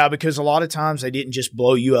 Yeah. Because a lot of times they didn't just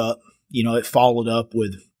blow you up. It followed up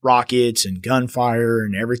with rockets and gunfire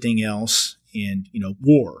and everything else, and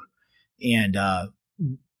war. And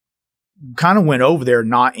kind of went over there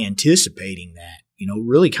not anticipating that.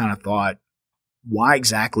 Really kind of thought, why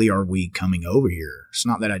exactly are we coming over here? It's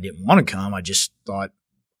not that I didn't want to come. I just thought,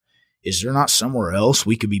 is there not somewhere else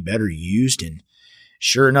we could be better used? And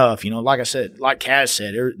sure enough, like I said, like Kaz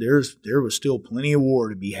said, there was still plenty of war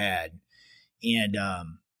to be had. And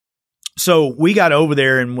so we got over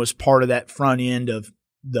there and was part of that front end of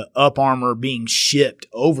the up armor being shipped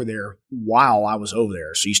over there while I was over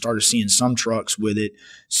there. So you started seeing some trucks with it,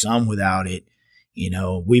 some without it.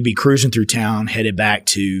 We'd be cruising through town, headed back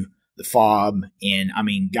to the fob. And I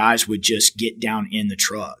mean, guys would just get down in the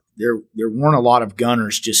truck. There weren't a lot of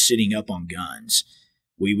gunners just sitting up on guns.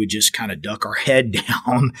 We would just kind of duck our head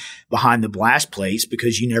down behind the blast plates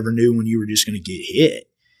because you never knew when you were just going to get hit.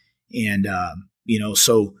 And,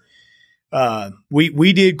 so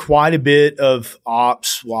we did quite a bit of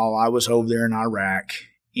ops while I was over there in Iraq.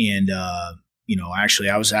 And, actually,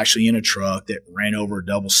 I was actually in a truck that ran over a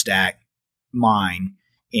double stack mine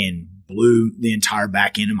and blew the entire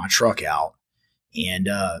back end of my truck out. And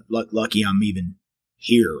lucky I'm even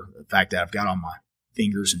here. The fact that I've got all my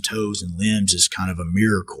fingers and toes and limbs is kind of a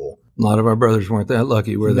miracle. A lot of our brothers weren't that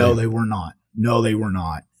lucky, were they? No, they were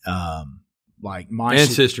not. And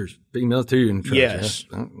sisters, females too. In trucks, yes.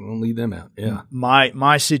 Yeah. Don't leave them out. Yeah.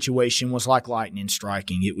 My situation was like lightning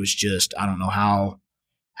striking. It was just, I don't know how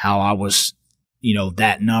I was,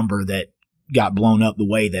 that number that got blown up the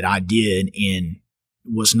way that I did and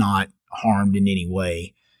was not harmed in any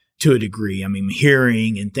way to a degree. I mean,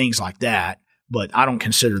 hearing and things like that, but I don't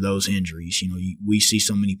consider those injuries. We see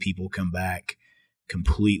so many people come back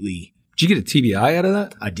completely. Did you get a TBI out of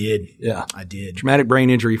that? I did. Yeah. I did. Traumatic brain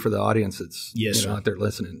injury for the audience that's out there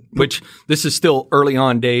listening, which this is still early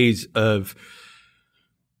on days of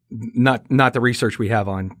not the research we have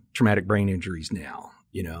on traumatic brain injuries now.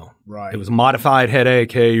 Right. It was a modified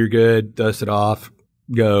headache. Hey, you're good. Dust it off.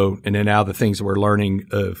 Go. And then now the things that we're learning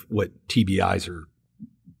of what TBIs are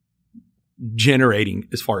generating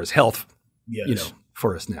as far as health,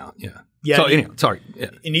 for us now. Yeah. Yeah. So anyway, sorry. Yeah.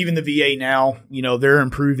 And even the VA now, they're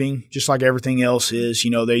improving just like everything else is.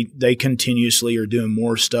 They continuously are doing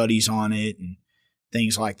more studies on it and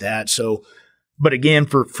things like that. So, but again,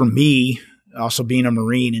 for me, also being a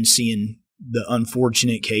Marine and seeing the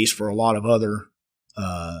unfortunate case for a lot of other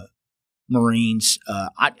Marines,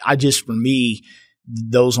 I just, for me,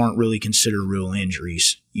 those aren't really considered real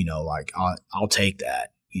injuries. I'll take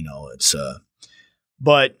that.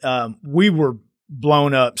 But we were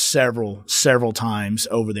blown up several times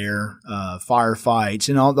over there, firefights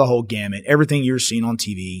and all the whole gamut, everything you're seeing on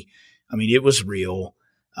TV. I mean, it was real.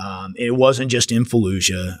 It wasn't just in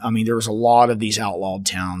Fallujah. I mean, there was a lot of these outlawed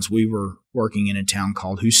towns. We were working in a town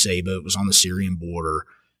called Husayba. It was on the Syrian border.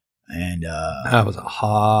 And that was a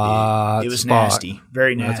hot it was spot. Nasty,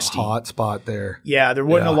 very nasty. That's a hot spot there. Yeah, there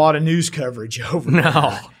wasn't a lot of news coverage over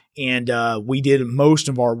there. And we did most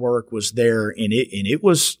of our work was there, and it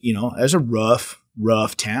was, as a rough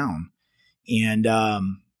town. And a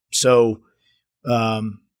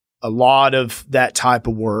lot of that type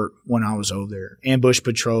of work when I was over there, ambush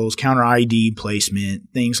patrols, counter IED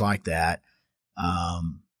placement, things like that.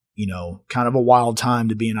 Kind of a wild time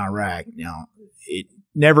to be in Iraq. Now, it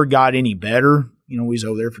never got any better. We was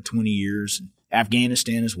over there for 20 years,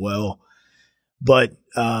 Afghanistan as well. But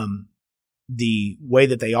the way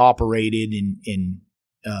that they operated and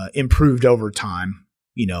improved over time,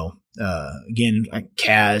 again, like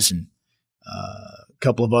Kaz and a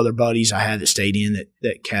couple of other buddies I had that stayed in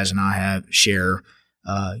that Kaz and I share.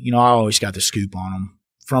 I always got the scoop on them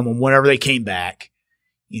from them whenever they came back.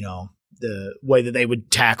 The way that they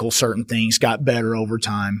would tackle certain things got better over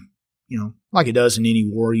time. Like it does in any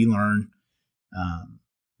war, you learn.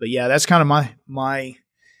 But yeah, that's kind of my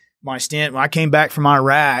stint. When I came back from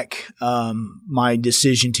Iraq, my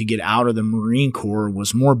decision to get out of the Marine Corps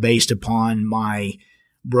was more based upon my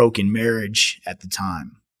broken marriage at the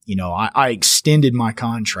time. I extended my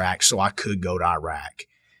contract so I could go to Iraq.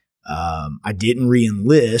 I didn't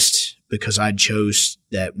re-enlist because I chose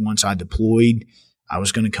that once I deployed, I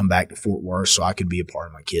was going to come back to Fort Worth so I could be a part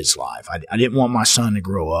of my kid's life. I didn't want my son to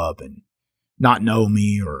grow up and not know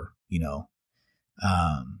me or,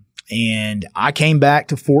 and I came back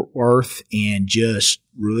to Fort Worth and just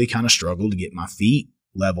really kind of struggled to get my feet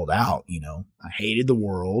leveled out. I hated the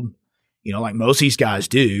world, like most of these guys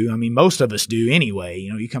do. I mean, most of us do anyway.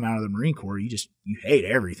 You come out of the Marine Corps, you hate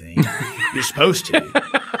everything. You're supposed to.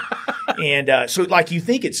 And so like you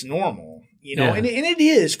think it's normal, and it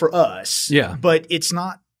is for us. Yeah. But it's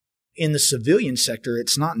not in the civilian sector.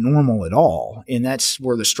 It's not normal at all. And that's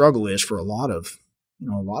where the struggle is for a lot of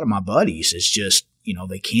my buddies. It's just,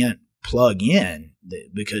 they can't plug in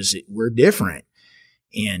because we're different.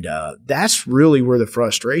 And that's really where the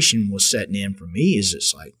frustration was setting in for me is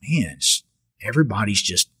it's like, man, everybody's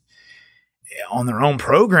just on their own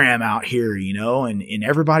program out here, and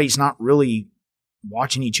everybody's not really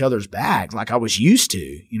watching each other's back like I was used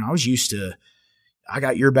to. I was used to, I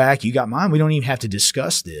got your back, you got mine. We don't even have to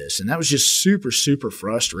discuss this. And that was just super, super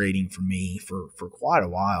frustrating for me for quite a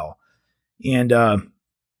while. And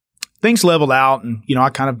things leveled out and, I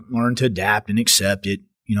kind of learned to adapt and accept it.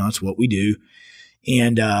 It's what we do.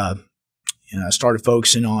 And I started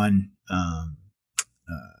focusing on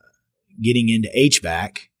getting into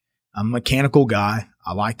HVAC. I'm a mechanical guy.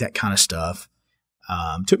 I like that kind of stuff.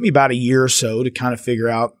 Took me about a year or so to kind of figure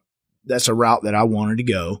out that's a route that I wanted to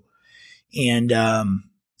go. And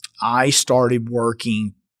I started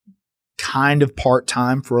working kind of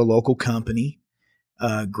part-time for a local company.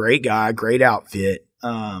 Great guy, great outfit.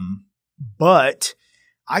 But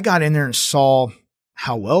I got in there and saw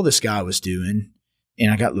how well this guy was doing.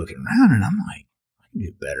 And I got looking around and I'm like, I can do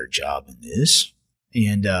a better job than this.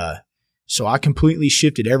 And so I completely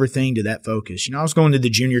shifted everything to that focus. I was going to the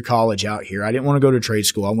junior college out here. I didn't want to go to trade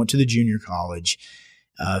school. I went to the junior college,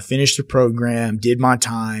 finished the program, did my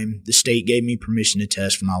time. The state gave me permission to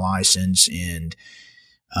test for my license. And,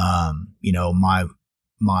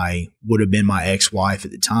 my would have been my ex-wife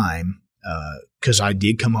at the time, because I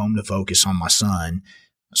did come home to focus on my son.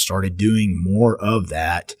 I started doing more of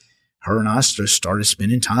that. Her and I just started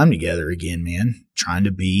spending time together again, man, trying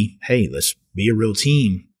to be, hey, let's be a real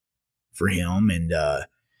team for him. And,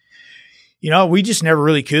 we just never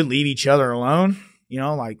really could leave each other alone.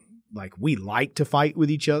 Like we like to fight with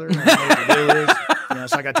each other. I don't know what the deal is.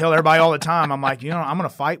 It's like I tell everybody all the time, I'm like, I'm going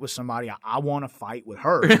to fight with somebody. I want to fight with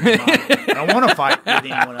her. I don't want to fight with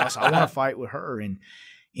anyone else. I want to fight with her. And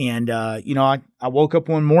I woke up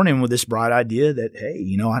one morning with this bright idea that,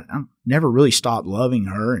 hey, I never really stopped loving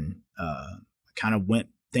her. And kind of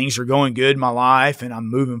things are going good in my life and I'm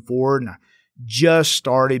moving forward. And I just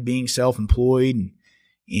started being self-employed.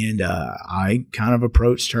 And I kind of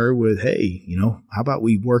approached her with, hey, how about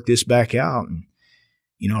we work this back out? And,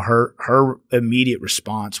 her immediate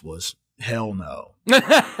response was, hell no.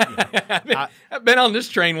 I've been on this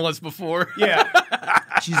train once before. Yeah.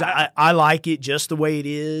 She's, I like it just the way it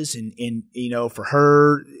is. And for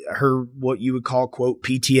her, what you would call, quote,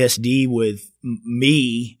 PTSD with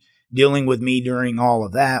me, dealing with me during all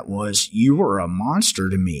of that was, you were a monster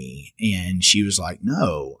to me. And she was like,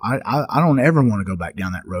 no, I don't ever want to go back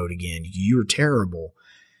down that road again. You were terrible.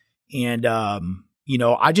 And,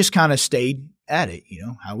 I just kind of stayed at it,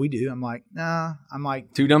 how we do. I'm like, nah,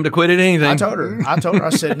 too dumb to quit at anything. I told her, I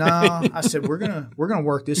said, no, I said, we're going to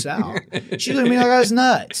work this out. She looked at me like I was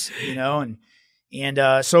nuts,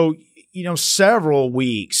 so, several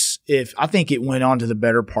weeks, I think it went on to the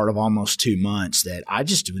better part of almost 2 months that I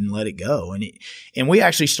just didn't let it go. And we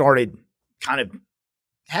actually started kind of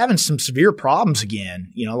having some severe problems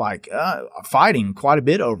again, fighting quite a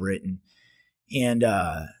bit over it. And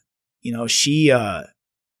she,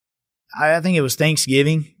 I think it was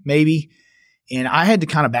Thanksgiving maybe. And I had to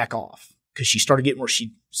kind of back off because she started getting where she's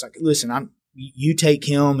like, listen, you take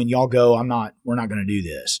him and y'all go. We're not going to do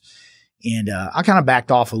this. And, I kind of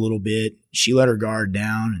backed off a little bit. She let her guard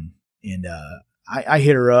down and I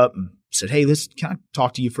hit her up and said, hey, let's kind of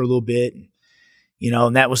talk to you for a little bit.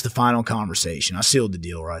 And that was the final conversation. I sealed the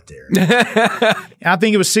deal right there. And I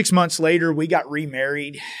think it was 6 months later, we got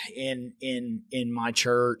remarried in my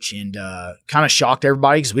church and, kind of shocked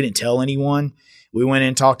everybody because we didn't tell anyone. We went in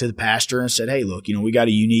and talked to the pastor and said, hey, look, we got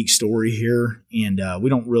a unique story here and,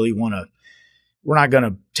 we don't really we're not going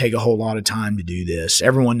to take a whole lot of time to do this.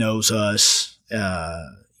 Everyone knows us,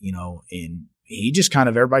 and he just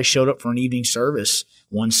everybody showed up for an evening service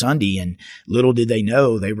one Sunday and little did they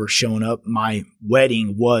know they were showing up. My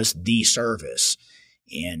wedding was the service.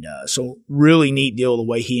 And, so really neat deal the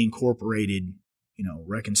way he incorporated,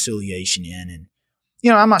 reconciliation in.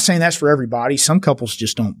 And, I'm not saying that's for everybody. Some couples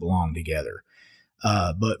just don't belong together.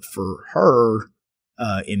 But for her,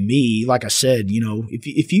 and me, like I said,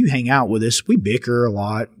 if you hang out with us, we bicker a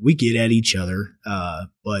lot. We get at each other.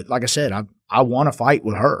 But like I said, I want to fight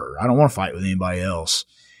with her. I don't want to fight with anybody else.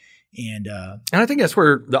 And I think that's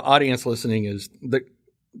where the audience listening is.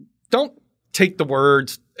 Don't take the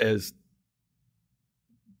words as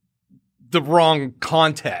the wrong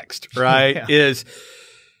context, right? Yeah. Is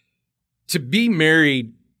to be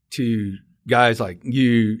married to guys like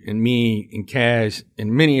you and me and Kaz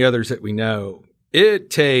and many others that we know. It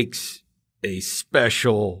takes a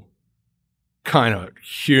special kind of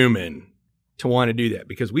human to want to do that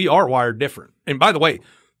because we are wired different. And by the way,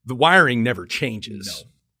 the wiring never changes. No.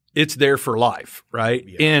 It's there for life, right?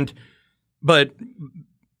 Yeah. But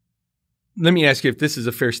let me ask you if this is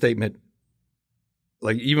a fair statement.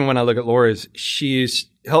 Like even when I look at Laura's, she's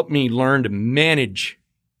helped me learn to manage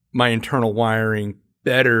my internal wiring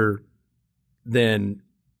better than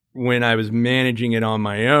when I was managing it on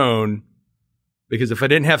my own. Because if I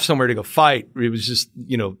didn't have somewhere to go fight, it was just,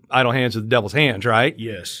 idle hands are the devil's hands, right?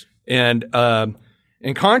 Yes. And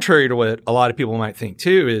contrary to what a lot of people might think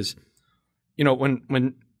too is,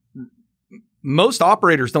 when most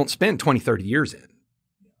operators don't spend 20, 30 years in.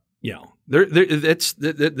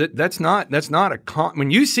 that's not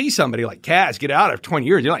when you see somebody like Kaz get out after 20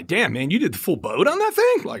 years, you're like, damn, man, you did the full boat on that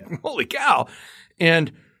thing? Like, holy cow.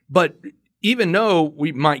 But even though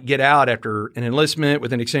we might get out after an enlistment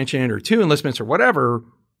with an extension or 2 enlistments or whatever,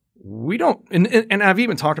 we don't, and I've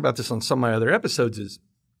even talked about this on some of my other episodes is,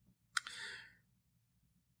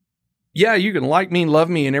 yeah, you can like me and love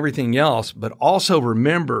me and everything else, but also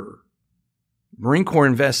remember, Marine Corps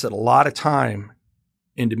invested a lot of time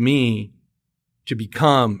into me to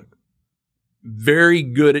become very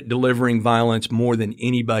good at delivering violence more than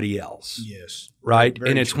anybody else. Yes. Right? Very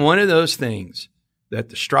and it's true. one of those things that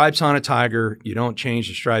the stripes on a tiger, you don't change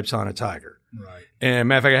the stripes on a tiger. Right. And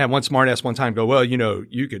matter of fact, I had one smart ass one time go, well,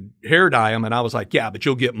 you could hair dye them. And I was like, yeah, but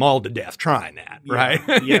you'll get mauled to death trying that. Yeah.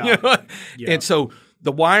 Right. Yeah. Yeah. And so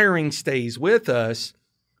the wiring stays with us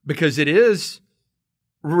because it is,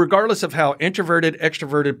 regardless of how introverted,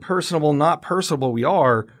 extroverted, personable, not personable we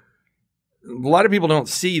are, a lot of people don't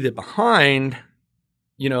see that behind,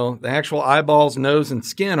 the actual eyeballs, nose, and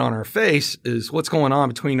skin on our face is what's going on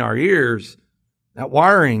between our ears. That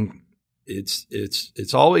wiring,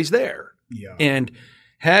 it's always there. Yeah. And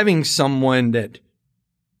having someone that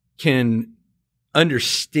can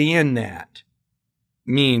understand that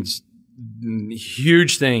means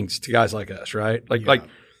huge things to guys like us, right? Like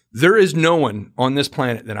there is no one on this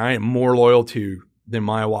planet that I am more loyal to than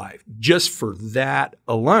my wife, just for that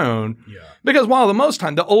alone. Yeah. Because while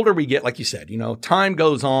the older we get, like you said, time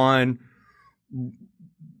goes on,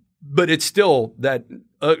 but it's still that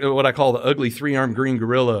what I call the ugly 3-armed green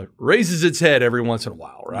gorilla raises its head every once in a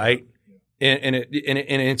while, right? Yeah. And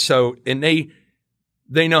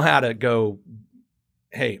they know how to go,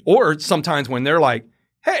 hey, or sometimes when they're like,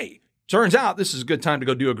 hey, turns out this is a good time to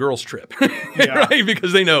go do a girls trip, right?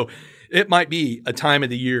 Because they know it might be a time of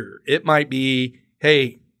the year. It might be,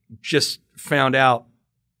 hey, just found out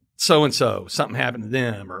so-and-so, something happened to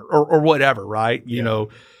them or whatever, right?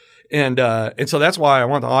 And so that's why I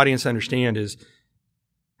want the audience to understand is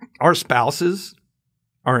our spouses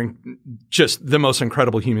are just the most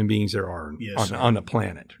incredible human beings there are on the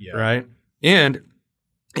planet, right? And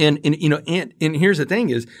here's the thing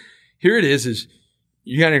is, here it is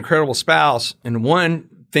you got an incredible spouse, and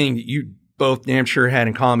one thing that you both damn sure had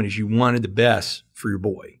in common is you wanted the best for your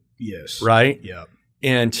boy. Yes. Right? Yeah.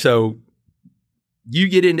 And so you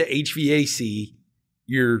get into HVAC,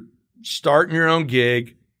 you're starting your own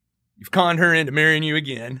gig, you've conned her into marrying you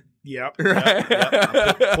again. Yep. Right?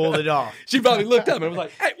 Yep. Pulled it off. She probably looked up and was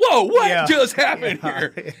like, hey, whoa, what just happened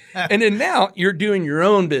here? And then now you're doing your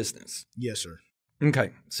own business. Yes, sir. Okay.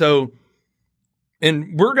 So,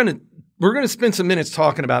 and we're going to spend some minutes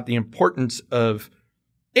talking about the importance of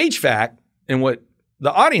HVAC and what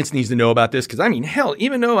the audience needs to know about this. Because I mean, hell,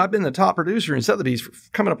 even though I've been the top producer in Sotheby's for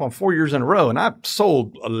coming up on 4 years in a row, and I've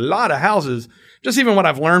sold a lot of houses, just even what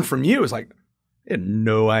I've learned from you is like, I had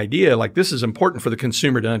no idea. Like, this is important for the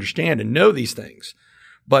consumer to understand and know these things.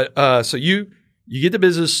 But so you get the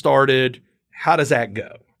business started. How does that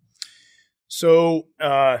go? So,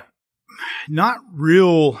 not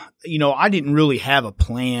real, I didn't really have a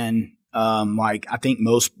plan. Like I think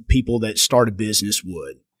most people that start a business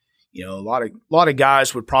would, a lot of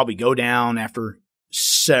guys would probably go down after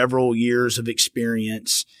several years of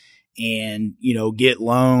experience and, get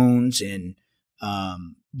loans and,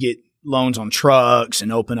 get loans on trucks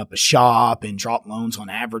and open up a shop and drop loans on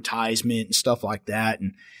advertisement and stuff like that.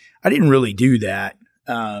 And I didn't really do that.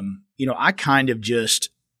 I kind of just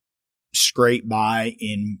scraped by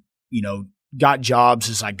and, got jobs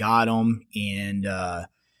as I got them and,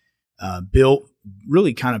 built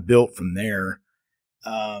from there.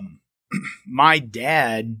 My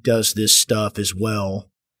dad does this stuff as well.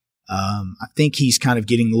 I think he's kind of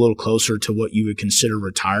getting a little closer to what you would consider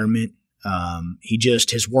retirement. He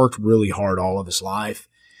just has worked really hard all of his life,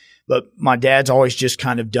 but my dad's always just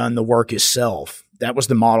kind of done the work himself. That was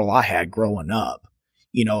the model I had growing up.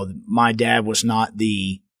 My dad was not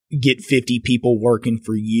the get 50 people working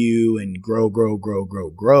for you and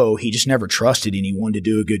grow. He just never trusted anyone to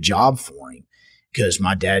do a good job for him because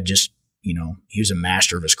my dad just, he was a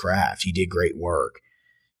master of his craft. He did great work.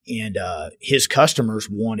 And his customers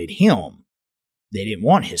wanted him. They didn't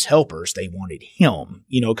want his helpers. They wanted him,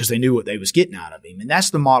 because they knew what they was getting out of him. And that's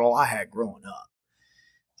the model I had growing up.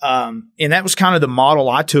 And that was kind of the model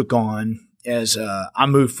I took on as I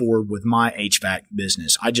moved forward with my HVAC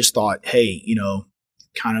business. I just thought, hey,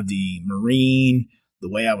 kind of the Marine, the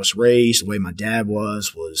way I was raised, the way my dad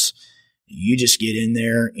was you just get in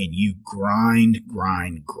there and you grind.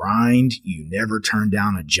 You never turn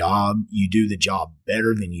down a job. You do the job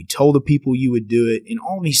better than you told the people you would do it. And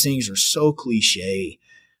all these things are so cliche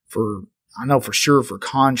for I know for sure for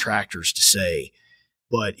contractors to say,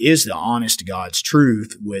 but is the honest to God's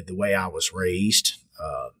truth with the way I was raised,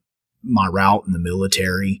 my route in the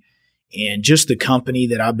military, and just the company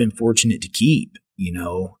that I've been fortunate to keep.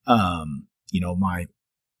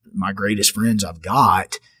 My greatest friends I've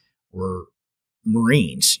got were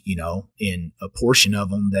Marines, and a portion of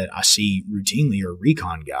them that I see routinely are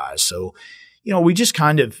recon guys. So, we just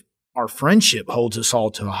our friendship holds us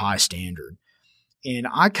all to a high standard. And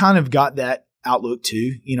I kind of got that outlook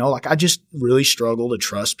too, I just really struggle to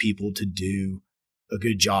trust people to do a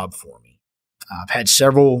good job for me. I've had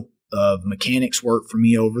several of mechanics work for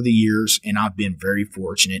me over the years, and I've been very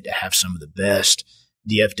fortunate to have some of the best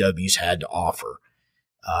DFWs had to offer.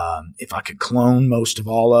 If I could clone most of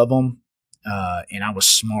all of them, and I was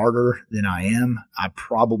smarter than I am, I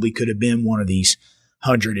probably could have been one of these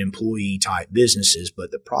 100 employee type businesses.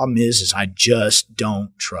 But the problem is I just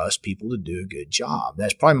don't trust people to do a good job.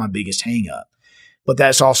 That's probably my biggest hang up. But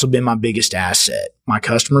that's also been my biggest asset. My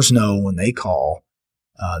customers know when they call,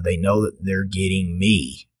 they know that they're getting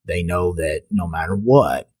me. They know that no matter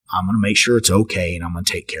what, I'm going to make sure it's okay, and I'm going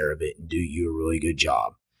to take care of it and do you a really good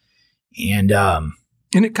job. And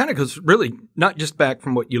it kind of goes really not just back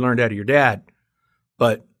from what you learned out of your dad,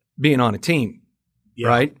 but being on a team,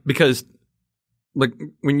 right? Because like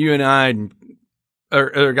when you and I and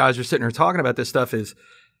other guys are sitting here talking about this stuff,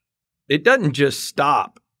 it doesn't just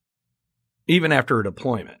stop even after a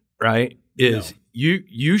deployment, right?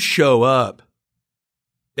 You show up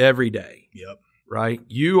every day. Yep. Right?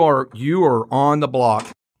 You are on the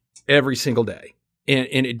block every single day.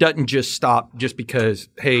 And it doesn't just stop just because,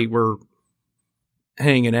 hey, we're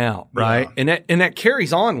hanging out, right? Yeah. And that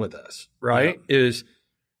carries on with us, right? Yeah.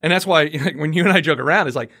 And that's why when you and I joke around,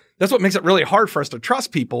 it's like, that's what makes it really hard for us to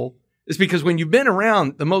trust people, is because when you've been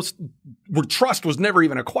around where trust was never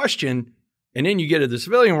even a question, and then you get to the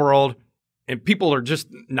civilian world and people are just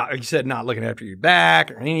not, like you said, not looking after your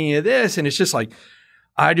back or any of this. And it's just like,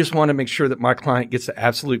 I just want to make sure that my client gets the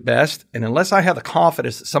absolute best. And unless I have the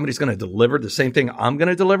confidence that somebody's going to deliver the same thing I'm going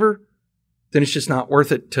to deliver, then it's just not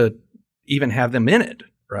worth it to even have them in it.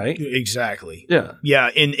 Right? Exactly. Yeah. Yeah.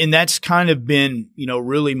 And that's kind of been,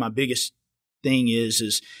 really my biggest thing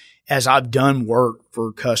is as I've done work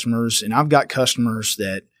for customers, and I've got customers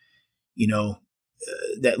that,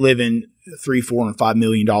 that live in $3, $4, and $5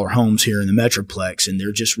 million homes here in the Metroplex, and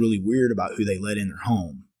they're just really weird about who they let in their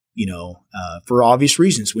home. For obvious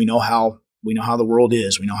reasons. We know how the world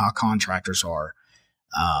is. We know how contractors are.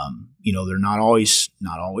 They're not always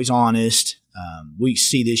honest. We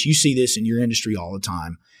see this, you see this in your industry all the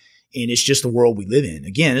time. And it's just the world we live in.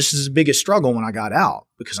 Again, this is the biggest struggle when I got out,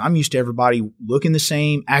 because I'm used to everybody looking the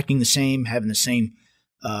same, acting the same, having the same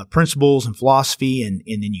principles and philosophy. And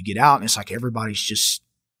then you get out and it's like everybody's just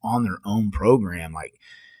on their own program.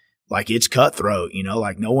 Like it's cutthroat,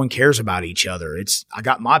 like no one cares about each other. It's, I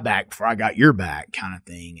got my back before I got your back kind of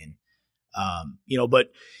thing. And,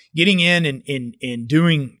 but getting in and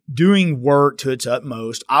doing work to its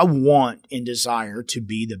utmost, I want and desire to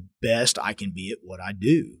be the best I can be at what I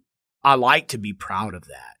do. I like to be proud of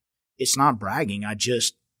that. It's not bragging.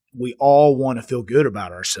 We all want to feel good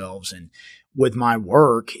about ourselves. And with my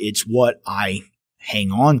work, it's what I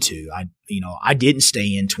hang on to. I didn't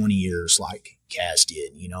stay in 20 years like Kaz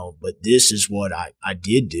did, but this is what I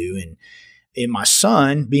did do. And my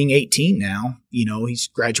son, being 18 now, he's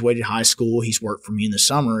graduated high school. He's worked for me in the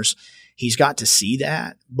summers. He's got to see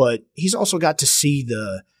that, but he's also got to see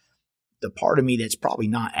the part of me that's probably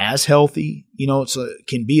not as healthy.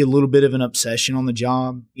 Can be a little bit of an obsession on the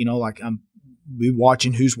job. Like I'm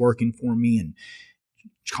watching who's working for me and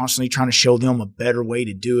constantly trying to show them a better way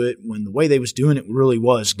to do it when the way they was doing it really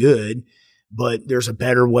was good. But there's a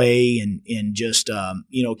better way and just,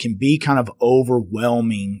 can be kind of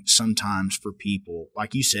overwhelming sometimes for people.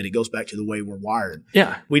 Like you said, it goes back to the way we're wired.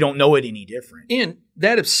 Yeah. We don't know it any different. And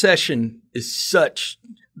that obsession is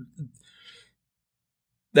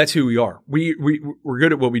that's who we are. We're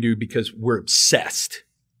good at what we do because we're obsessed.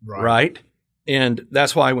 Right? And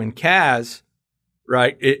that's why when Kaz,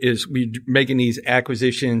 right, we making these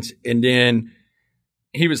acquisitions, and then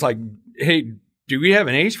he was like, hey, do we have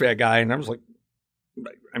an HVAC guy? And I was like,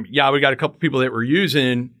 yeah, we got a couple people that we're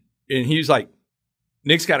using. And he was like,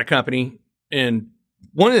 Nick's got a company. And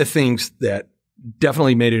one of the things that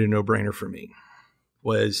definitely made it a no-brainer for me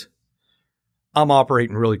was I'm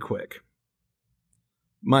operating really quick.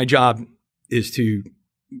 My job is to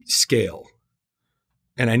scale.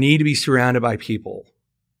 And I need to be surrounded by people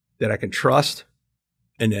that I can trust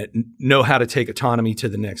and that know how to take autonomy to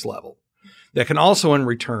the next level. That can also, in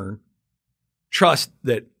return, trust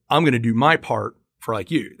that I'm going to do my part for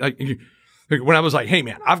like you. Like, Like when I was like, hey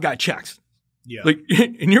man, I've got checks. Yeah. Like,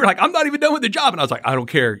 and you're like, I'm not even done with the job. And I was like, I don't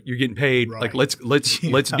care. You're getting paid. Right. Like, let's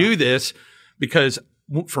do this, because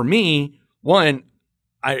for me, one,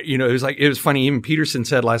 it was funny. Even Peterson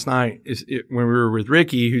said last night when we were with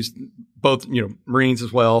Ricky, who's both, Marines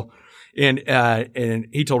as well. And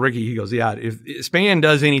he told Ricky, he goes, yeah, if Spann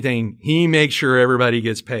does anything, he makes sure everybody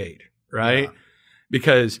gets paid. Right. Yeah.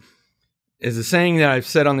 Because as a saying that I've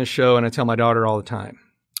said on this show, and I tell my daughter all the time,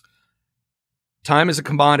 time is a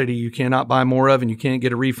commodity you cannot buy more of, and you can't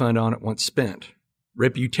get a refund on it once spent.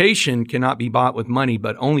 Reputation cannot be bought with money,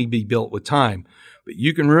 but only be built with time. But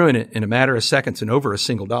you can ruin it in a matter of seconds and over a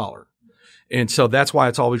single dollar. And so that's why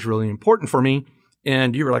it's always really important for me.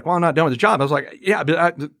 And you were like, well, I'm not done with the job. I was like, yeah,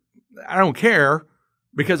 but I don't care,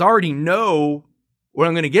 because I already know what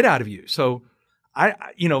I'm going to get out of you. So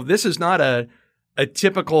this is not a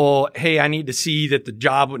typical, hey, I need to see that the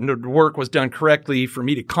job and the work was done correctly for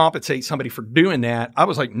me to compensate somebody for doing that. I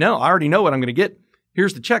was like, no, I already know what I'm going to get.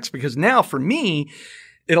 Here's the checks. Because now for me,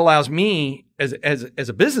 it allows me as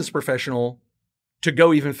a business professional to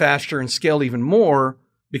go even faster and scale even more,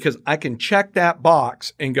 because I can check that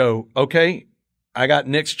box and go, okay, I got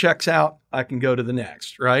Nick's checks out. I can go to the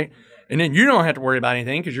next, right? And then you don't have to worry about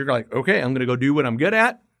anything, because you're like, okay, I'm going to go do what I'm good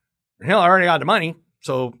at. Hell, I already got the money,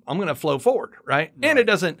 so I'm going to flow forward, right? And it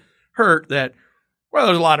doesn't hurt that, well,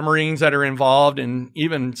 there's a lot of Marines that are involved, and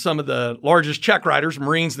even some of the largest check writers,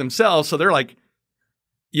 Marines themselves. So they're like,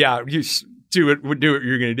 yeah, you do what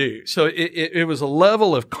you're going to do. So it was a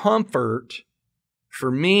level of comfort for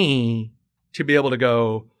me to be able to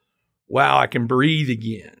go, wow, I can breathe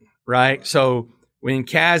again, right? So when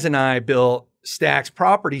Kaz and I built Stacks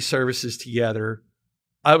Property Services together,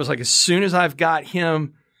 I was like, as soon as I've got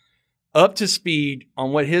him up to speed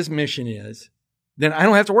on what his mission is, then I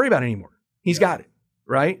don't have to worry about it anymore. He's got it,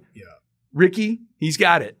 right? Yeah. Ricky, he's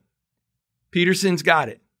got it. Peterson's got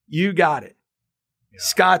it. You got it. Yeah.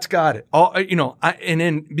 Scott's got it. All, and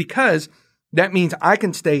then because that means I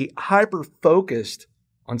can stay hyper focused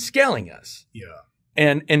on scaling us. Yeah.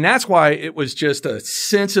 And that's why it was just a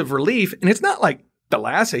sense of relief. And it's not like the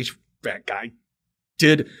last HVAC guy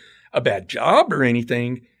did a bad job or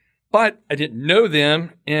anything, but I didn't know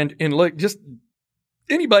them. And look, just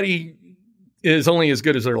anybody is only as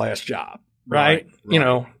good as their last job, right?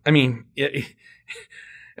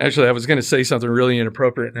 Actually, I was going to say something really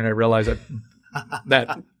inappropriate, and then I realized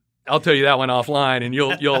that I'll tell you that one offline, and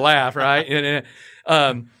you'll laugh, right?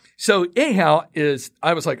 And so anyhow,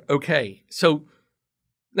 I was like, okay, so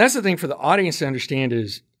that's the thing for the audience to understand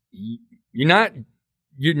is you're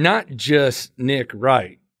not just Nick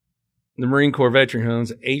Wright, the Marine Corps veteran who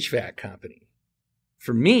owns an HVAC company.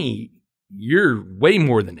 For me, you're way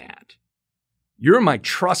more than that. You're my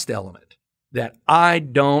trust element, that I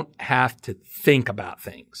don't have to think about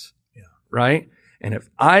things, right? And if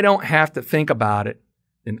I don't have to think about it,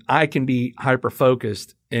 then I can be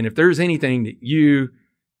hyper-focused. And if there's anything that you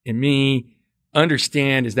and me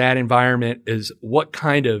understand is that environment is what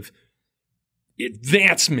kind of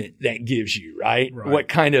advancement that gives you, right? What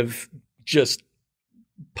kind of just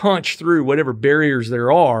punch through whatever barriers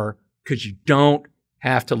there are, because you don't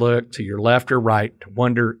have to look to your left or right to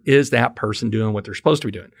wonder, is that person doing what they're supposed to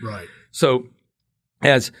be doing? Right. So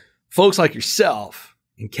as folks like yourself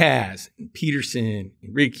and Kaz and Peterson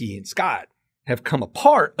and Ricky and Scott have come a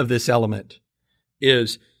part of this element,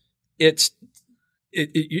 it's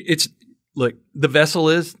look, the vessel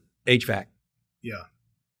is HVAC. Yeah.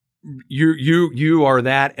 You are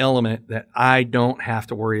that element that I don't have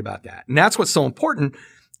to worry about that. And that's what's so important.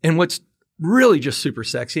 And what's really just super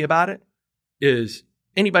sexy about it is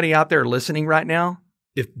anybody out there listening right now,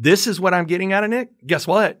 if this is what I'm getting out of Nick, guess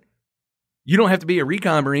what? You don't have to be a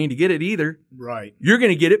recon Marine to get it either. Right. You're going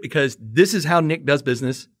to get it because this is how Nick does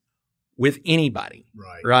business with anybody.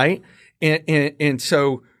 Right. And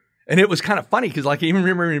so, and it was kind of funny because like, I even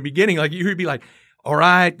remember in the beginning, like you would be like, all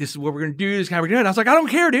right, this is what we're going to do. This is how we're doing it. I was like, I don't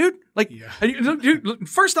care, dude. Like, dude,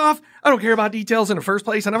 first off, I don't care about details in the first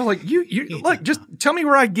place. And I was like, look, just tell me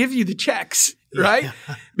where I give you the checks, right?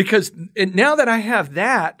 Because now that I have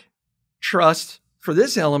that trust for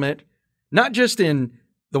this element, not just in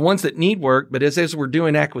the ones that need work, but as we're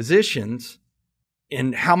doing acquisitions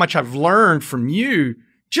and how much I've learned from you,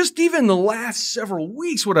 just even the last several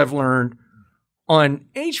weeks, what I've learned on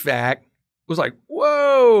HVAC was like,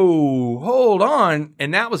 whoa, hold on.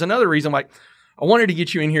 And that was another reason, like, I wanted to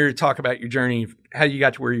get you in here to talk about your journey, how you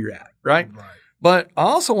got to where you're at, right? But I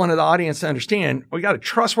also wanted the audience to understand we got a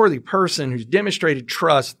trustworthy person who's demonstrated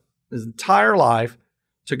trust his entire life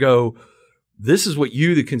to go, this is what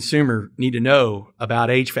you, the consumer, need to know about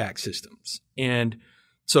HVAC systems. And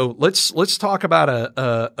So let's talk about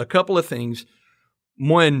a couple of things.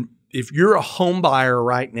 One, if you're a home buyer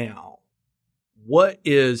right now, what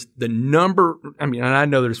is the number? I mean, and I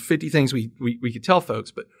know there's 50 things we could tell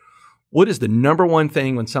folks, but what is the number one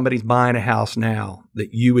thing when somebody's buying a house now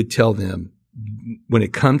that you would tell them when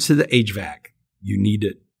it comes to the HVAC? You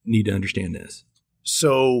need to understand this.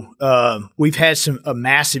 So we've had a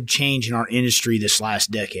massive change in our industry this last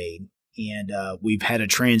decade, and we've had a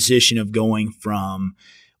transition of going from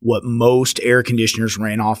what most air conditioners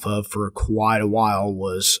ran off of for quite a while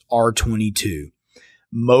was R22.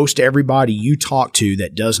 Most everybody you talk to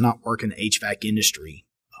that does not work in the HVAC industry,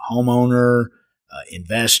 a homeowner,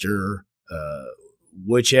 investor,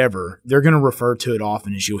 whichever, they're going to refer to it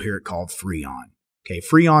often as you'll hear it called Freon. Okay,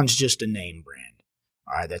 Freon's just a name brand.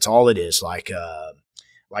 All right, that's all it is. Like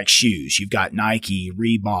shoes, you've got Nike,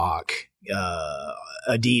 Reebok,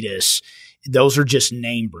 Adidas. Those are just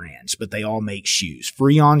name brands, but they all make shoes.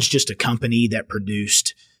 Freon's just a company that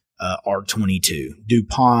produced R22.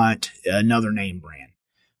 DuPont, another name brand,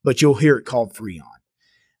 but you'll hear it called Freon.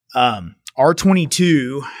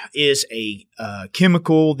 R22 is a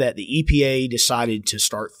chemical that the EPA decided to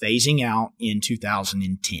start phasing out in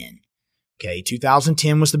 2010. Okay,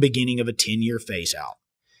 2010 was the beginning of a 10-year phase out.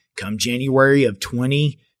 Come January of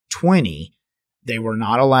 2020, they were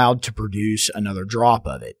not allowed to produce another drop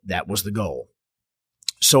of it. That was the goal.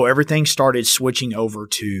 So everything started switching over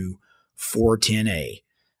to 410A.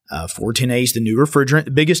 410A is the new refrigerant.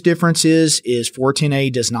 The biggest difference is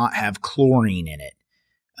 410A does not have chlorine in it.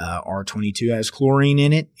 R22 has chlorine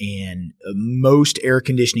in it, and most air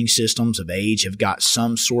conditioning systems of age have got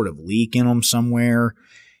some sort of leak in them somewhere.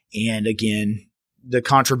 And again, the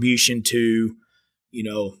contribution to,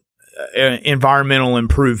 environmental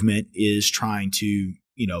improvement is trying to,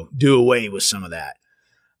 do away with some of that.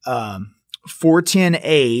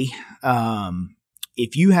 410A,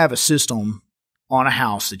 if you have a system on a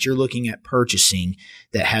house that you're looking at purchasing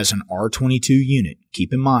that has an R22 unit,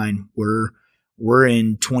 keep in mind, we're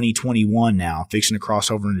in 2021 now, fixing to cross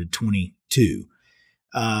over into 22.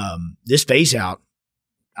 This phase out,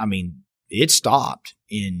 it stopped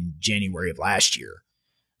in January of last year.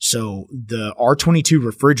 So the R22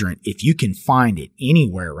 refrigerant, if you can find it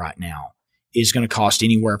anywhere right now, is going to cost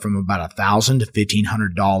anywhere from about $1,000 to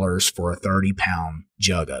 $1,500 for a 30-pound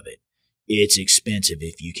jug of it. It's expensive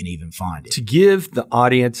if you can even find it. To give the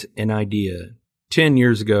audience an idea, 10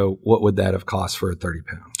 years ago, what would that have cost for a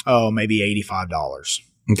 30-pound? Oh, maybe $85.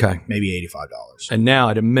 Okay. Maybe $85. And now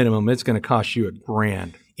at a minimum, it's going to cost you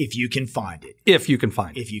 $1,000. If you can find it. If you can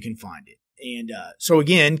find it. And so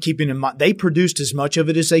again, keeping in mind, they produced as much of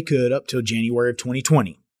it as they could up till January of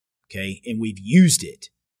 2020. Okay. And we've used it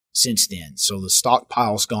since then. So the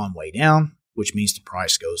stockpile's gone way down, which means the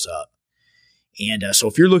price goes up. And so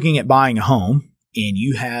if you're looking at buying a home and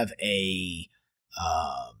you have a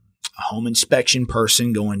home inspection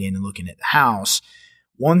person going in and looking at the house,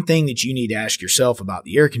 one thing that you need to ask yourself about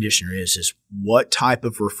the air conditioner is what type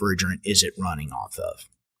of refrigerant is it running off of?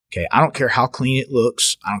 Okay, I don't care how clean it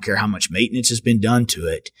looks. I don't care how much maintenance has been done to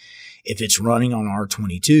it. If it's running on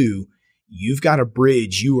R22, you've got a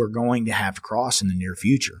bridge you are going to have to cross in the near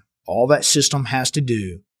future. All that system has to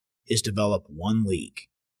do is develop one leak.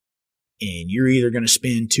 And you're either going to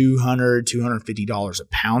spend $200, $250 a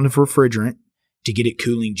pound of refrigerant to get it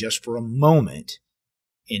cooling just for a moment,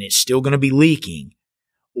 and it's still going to be leaking,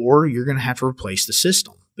 or you're going to have to replace the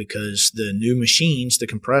system because the new machines, the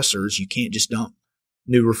compressors, you can't just dump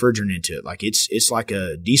new refrigerant into it. Like it's like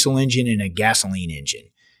a diesel engine and a gasoline engine.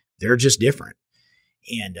 They're just different.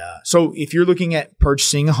 And so if you're looking at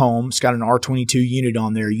purchasing a home, it's got an R22 unit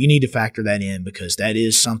on there, you need to factor that in because that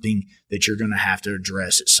is something that you're going to have to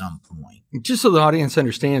address at some point. Just so the audience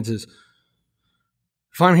understands is,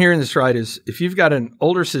 if I'm hearing this right, is if you've got an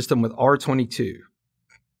older system with R22,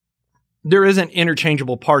 there isn't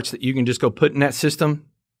interchangeable parts that you can just go put in that system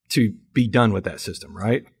to be done with that system,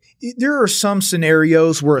 right? There are some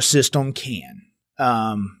scenarios where a system can.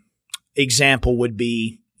 Example would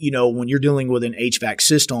be, when you're dealing with an HVAC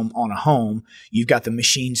system on a home, you've got the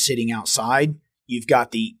machine sitting outside. You've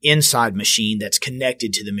got the inside machine that's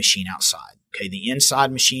connected to the machine outside. Okay, the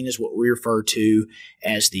inside machine is what we refer to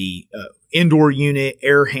as the indoor unit,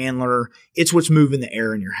 air handler. It's what's moving the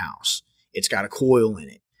air in your house. It's got a coil in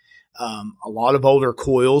it. A lot of older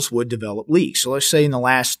coils would develop leaks. So let's say in the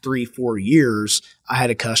last 3-4 years, I had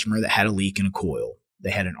a customer that had a leak in a coil. They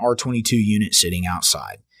had an R22 unit sitting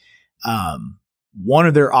outside. One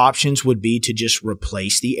of their options would be to just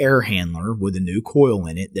replace the air handler with a new coil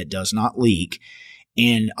in it that does not leak.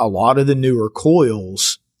 And a lot of the newer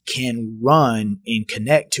coils can run and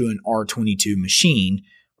connect to an R22 machine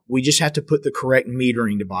We just have to put the correct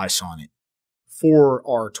metering device on it for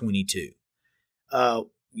R22.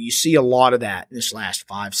 You see a lot of that in this last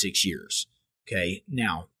 5-6 years. Okay.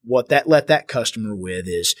 Now, what that let that customer with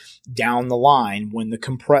is down the line when the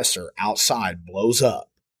compressor outside blows up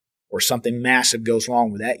or something massive goes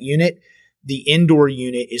wrong with that unit, the indoor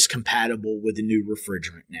unit is compatible with the new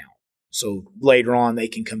refrigerant now. So later on, they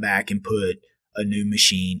can come back and put a new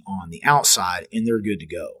machine on the outside and they're good to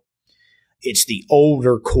go. It's the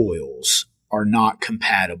older coils are not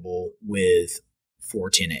compatible with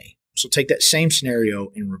 410A. So take that same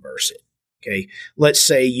scenario and reverse it. Okay. Let's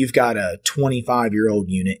say you've got a 25-year-old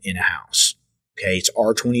unit in a house. Okay. It's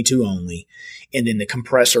R22 only. And then the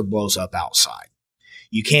compressor blows up outside.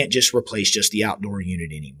 You can't just replace just the outdoor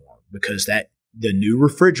unit anymore because the new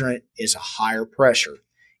refrigerant is a higher pressure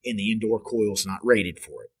and the indoor coil is not rated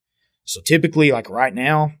for it. So typically, like right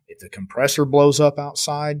now, if the compressor blows up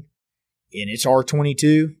outside and it's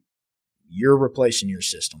R22, you're replacing your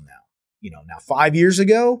system now. Now 5 years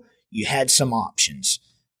ago, you had some options,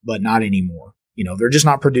 but not anymore. They're just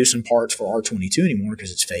not producing parts for R22 anymore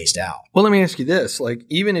because it's phased out. Well, let me ask you this. Like,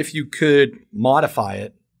 even if you could modify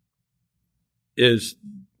it, is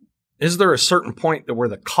there a certain point to where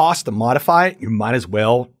the cost to modify it, you might as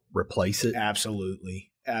well replace it? Absolutely.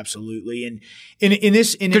 And in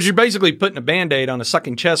this, because you're basically putting a Band-Aid on a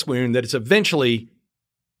sucking chest wound that it's eventually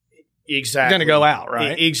going to go out,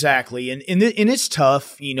 right? Exactly. And it's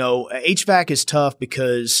tough. HVAC is tough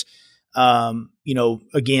because,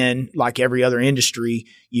 again, like every other industry,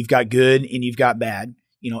 you've got good and you've got bad.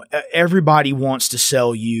 Everybody wants to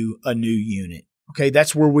sell you a new unit. Okay.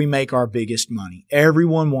 That's where we make our biggest money.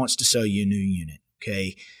 Everyone wants to sell you a new unit.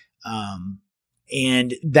 Okay.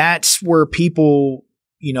 And that's where people,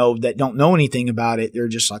 that don't know anything about it, they're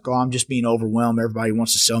just like, oh, I'm just being overwhelmed. Everybody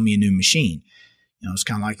wants to sell me a new machine. It's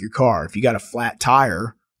kind of like your car. If you got a flat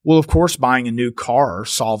tire, well, of course, buying a new car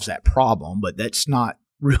solves that problem, but that's not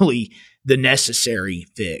really the necessary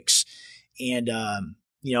fix. And,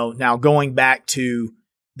 now going back to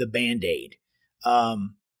the Band-Aid,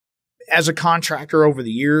 as a contractor over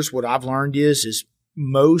the years, what I've learned is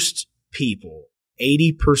most people,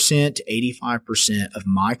 80% to 85% of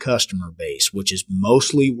my customer base, which is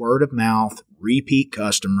mostly word of mouth, repeat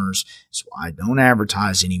customers, so I don't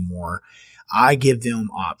advertise anymore. I give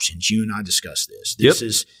them options. You and I discussed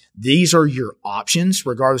this. These are your options,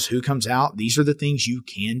 regardless of who comes out. These are the things you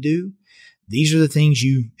can do. These are the things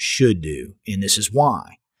you should do. And this is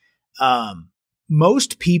why.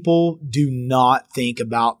 Most people do not think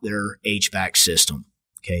about their HVAC system.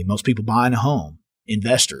 Okay. Most people buying a home,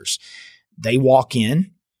 investors, they walk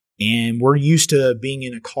in and we're used to being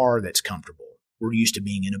in a car that's comfortable. We're used to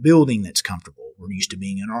being in a building that's comfortable. We're used to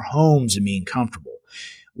being in our homes and being comfortable.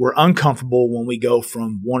 We're uncomfortable when we go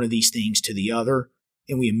from one of these things to the other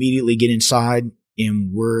and we immediately get inside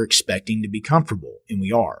and we're expecting to be comfortable, and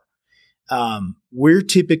we are. We're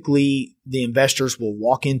typically, the investors will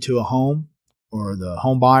walk into a home or the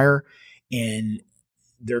home buyer and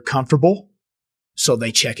they're comfortable, so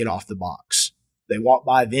they check it off the box. They walk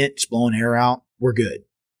by a vent, it's blowing air out, we're good.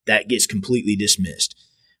 That gets completely dismissed.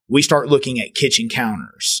 We start looking at kitchen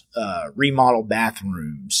counters, remodel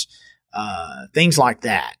bathrooms, things like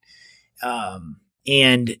that.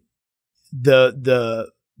 And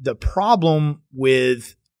the problem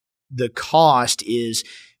with the cost is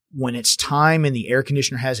when it's time and the air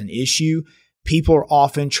conditioner has an issue, people are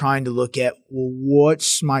often trying to look at, well,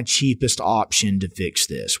 what's my cheapest option to fix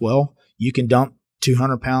this? Well, you can dump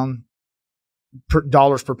 $200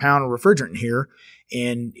 dollars per pound of refrigerant in here,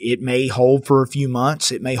 and it may hold for a few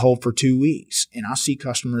months. It may hold for 2 weeks. And I see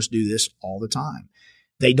customers do this all the time.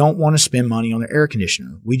 They don't want to spend money on their air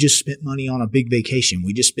conditioner. We just spent money on a big vacation.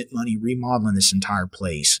 We just spent money remodeling this entire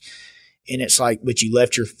place. And it's like, but you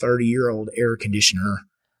left your 30-year-old air conditioner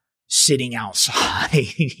sitting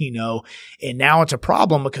outside, and now it's a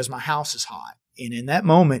problem because my house is hot. And in that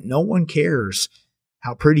moment, no one cares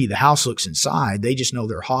how pretty the house looks inside. They just know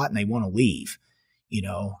they're hot and they want to leave.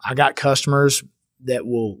 I got customers that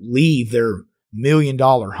will leave their $1 million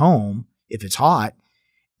home if it's hot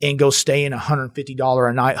and go stay in a $150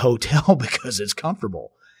 a night hotel because it's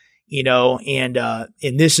comfortable, and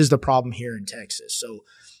this is the problem here in Texas. So,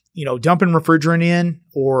 dumping refrigerant in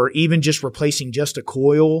or even just replacing just a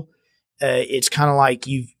coil, it's kind of like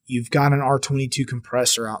you've got an R22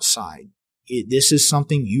 compressor outside. This is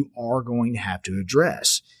something you are going to have to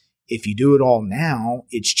address. If you do it all now,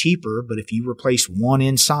 it's cheaper, but if you replace one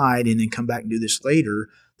inside and then come back and do this later,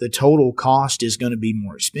 the total cost is going to be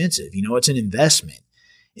more expensive. It's an investment.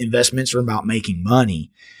 Investments are about making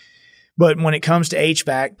money. But when it comes to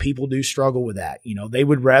HVAC, people do struggle with that. They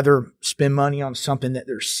would rather spend money on something that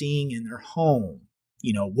they're seeing in their home.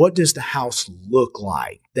 What does the house look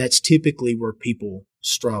like? That's typically where people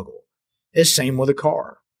struggle. It's same with a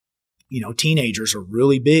car. Teenagers are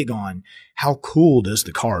really big on how cool does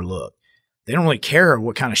the car look. They don't really care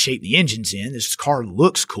what kind of shape the engine's in. This car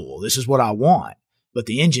looks cool. This is what I want. But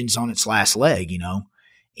the engine's on its last leg,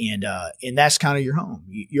 and that's kind of your home.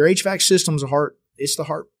 Your HVAC system's it's the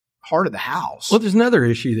heart of the house. Well, there's another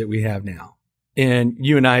issue that we have now, and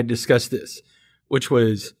you and I had discussed this, which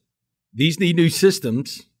was these need new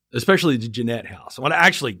systems, especially the Jeanette house. Well,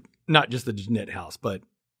 actually, not just the Jeanette house, but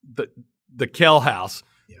the Kell house.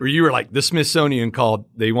 Where you were like, the Smithsonian called,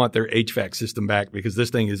 they want their HVAC system back because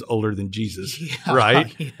this thing is older than Jesus,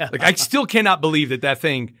 right? Yeah. Like, I still cannot believe that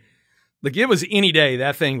thing, like, it was any day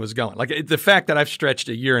that thing was going. Like, the fact that I've stretched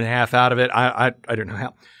a year and a half out of it, I don't know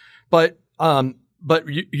how. But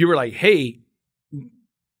you were like, hey,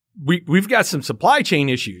 we've got some supply chain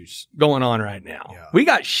issues going on right now. Yeah. We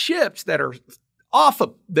got ships that are off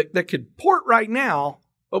of, that could port right now,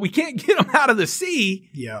 but we can't get them out of the sea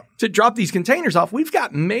to drop these containers off. We've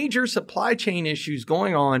got major supply chain issues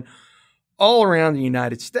going on all around the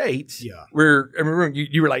United States. Yeah. Where, I remember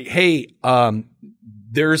you were like, hey,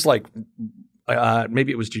 there's like,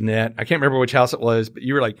 maybe it was Jeanette. I can't remember which house it was, but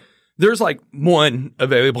you were like, there's like one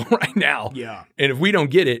available right now. Yeah. And if we don't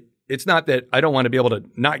get it, it's not that I don't want to be able to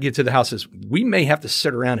not get to the houses. We may have to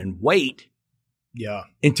sit around and wait. Yeah.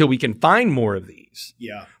 Until we can find more of these.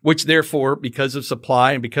 Yeah. Which therefore, because of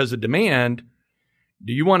supply and because of demand,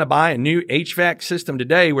 do you want to buy a new HVAC system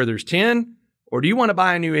today where there's 10? Or do you want to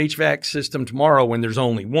buy a new HVAC system tomorrow when there's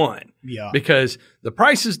only one? Yeah. Because the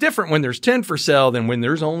price is different when there's 10 for sale than when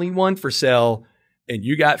there's only one for sale and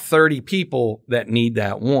you got 30 people that need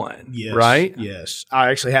that one. Yes. Right? Yes.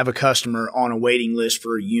 I actually have a customer on a waiting list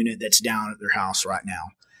for a unit that's down at their house right now.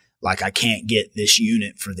 Like, I can't get this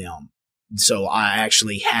unit for them. So I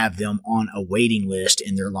actually have them on a waiting list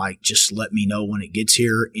and they're like, just let me know when it gets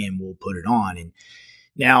here and we'll put it on. And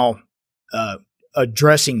now,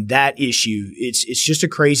 addressing that issue, it's just a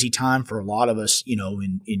crazy time for a lot of us,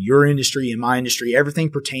 in your industry, in my industry, everything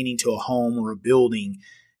pertaining to a home or a building,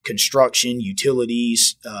 construction,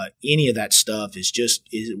 utilities, any of that stuff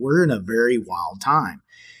we're in a very wild time.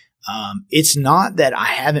 It's not that I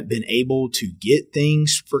haven't been able to get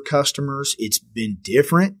things for customers. It's been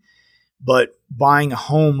different. But buying a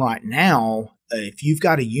home right now, if you've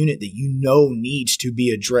got a unit that needs to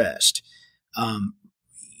be addressed,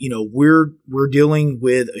 we're dealing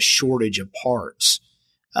with a shortage of parts,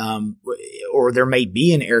 or there may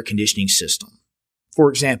be an air conditioning system.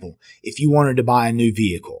 For example, if you wanted to buy a new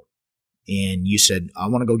vehicle and you said, I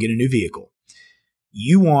want to go get a new vehicle,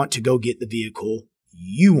 you want to go get the vehicle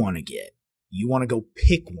you want to get. You want to go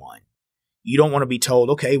pick one. You don't want to be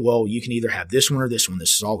told, okay, well, you can either have this one or this one.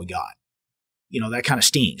 This is all we got. That kind of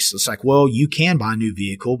stinks. It's like, well, you can buy a new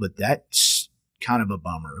vehicle, but that's kind of a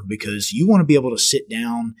bummer because you want to be able to sit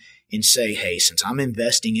down and say, hey, since I'm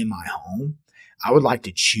investing in my home, I would like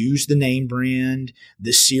to choose the name brand,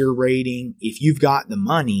 the SEER rating. If you've got the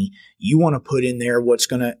money, you want to put in there what's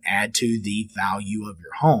going to add to the value of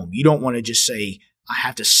your home. You don't want to just say, I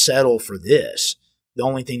have to settle for this. The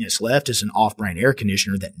only thing that's left is an off-brand air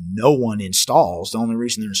conditioner that no one installs. The only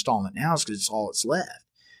reason they're installing it now is because it's all that's left.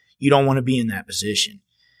 You don't want to be in that position.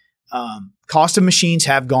 Cost of machines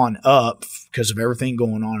have gone up because of everything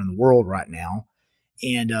going on in the world right now.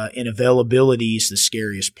 And availability is the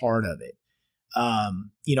scariest part of it.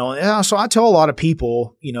 So I tell a lot of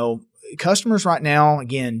people, customers right now,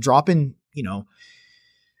 again, dropping,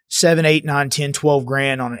 7, 8, 9, 10, 12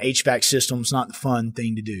 grand on an HVAC system is not the fun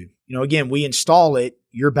thing to do. Again, we install it.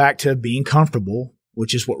 You're back to being comfortable,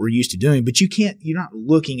 which is what we're used to doing, but you're not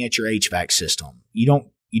looking at your HVAC system. You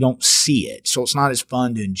don't see it. So it's not as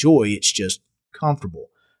fun to enjoy. It's just comfortable,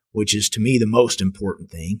 which is to me the most important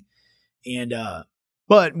thing. And,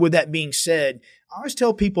 but with that being said, I always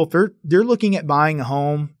tell people if they're looking at buying a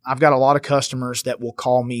home, I've got a lot of customers that will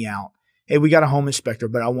call me out. Hey, we got a home inspector,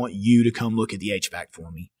 but I want you to come look at the HVAC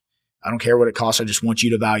for me. I don't care what it costs. I just want you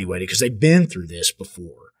to evaluate it because they've been through this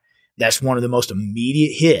before. That's one of the most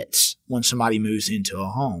immediate hits when somebody moves into a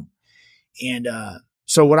home. And,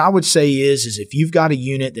 so what I would say is if you've got a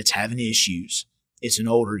unit that's having issues, it's an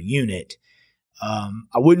older unit, I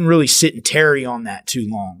wouldn't really sit and tarry on that too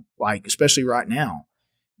long, like especially right now,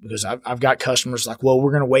 because I've got customers like, well,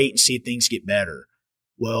 we're going to wait and see if things get better.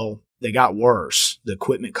 Well, they got worse. The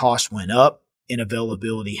equipment cost went up and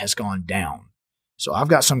availability has gone down. So I've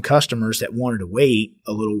got some customers that wanted to wait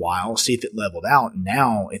a little while, see if it leveled out. And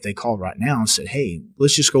now if they called right now and said, hey,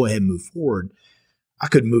 let's just go ahead and move forward, I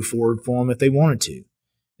could move forward for them if they wanted to.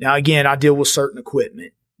 Now, again, I deal with certain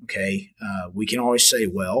equipment. Okay. We can always say,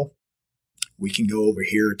 well, we can go over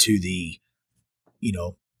here to the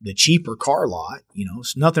cheaper car lot.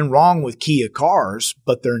 It's nothing wrong with Kia cars,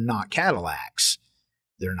 but they're not Cadillacs.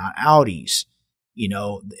 They're not Audis.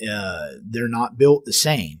 They're not built the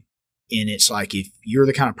same. And it's like, if you're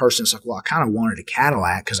the kind of person that's like, well, I kind of wanted a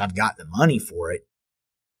Cadillac because I've got the money for it.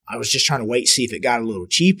 I was just trying to wait, see if it got a little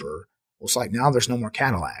cheaper. Well, it's like, now there's no more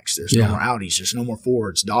Cadillacs. There's no more Audis. There's no more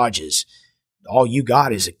Fords, Dodges. All you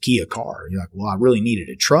got is a Kia car. You're like, well, I really needed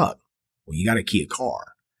a truck. Well, you got a Kia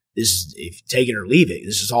car. This is, if you take it or leave it,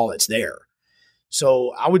 this is all that's there.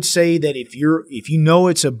 So I would say that if you know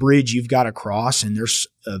it's a bridge you've got to cross and there's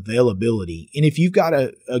availability, and if you've got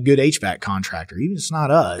a good HVAC contractor, even if it's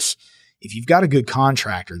not us, if you've got a good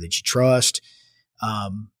contractor that you trust,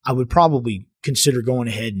 I would probably consider going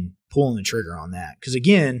ahead and pulling the trigger on that. Because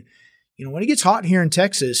again, when it gets hot here in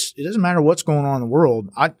Texas, it doesn't matter what's going on in the world.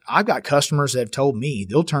 I've got customers that have told me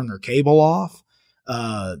they'll turn their cable off.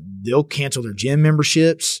 They'll cancel their gym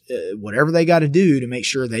memberships, whatever they got to do to make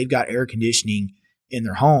sure they've got air conditioning in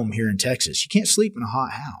their home here in Texas. You can't sleep in a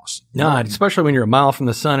hot house. No, especially when you're a mile from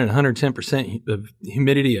the sun and 110% of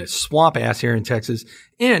humidity, a swamp ass here in Texas.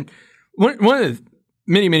 And one of the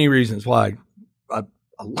many, many reasons why I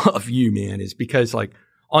love you, man, is because like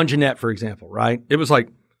on Jeanette, for example, right? It was like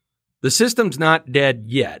the system's not dead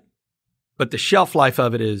yet, but the shelf life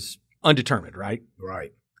of it is undetermined, right?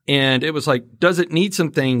 Right. And it was like, does it need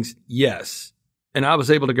some things? Yes. And I was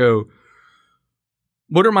able to go,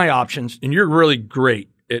 what are my options? And you're really great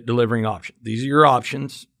at delivering options. These are your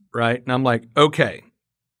options, right? And I'm like, okay,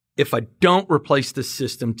 if I don't replace the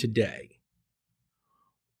system today,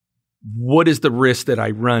 what is the risk that I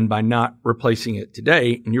run by not replacing it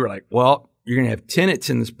today? And you were like, well, you're going to have tenants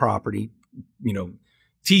in this property,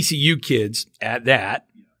 TCU kids at that,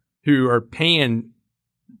 who are paying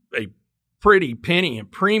a pretty penny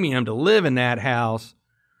and premium to live in that house.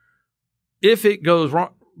 If it goes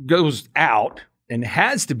wrong, goes out and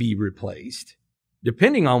has to be replaced,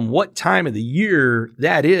 depending on what time of the year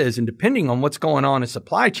that is, and depending on what's going on in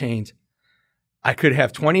supply chains, I could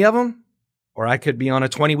have 20 of them, or I could be on a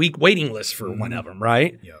 20-week waiting list for one of them,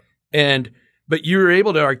 right? Yeah. But you were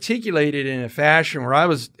able to articulate it in a fashion where I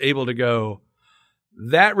was able to go,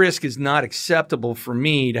 that risk is not acceptable for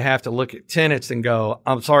me to have to look at tenants and go,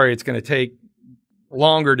 I'm sorry, it's going to take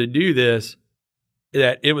longer to do this,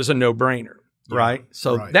 that it was a no-brainer. Yeah, right.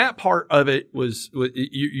 So that part of it was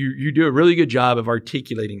you do a really good job of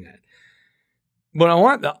articulating that. What I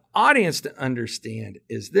want the audience to understand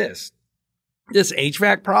is this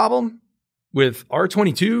HVAC problem with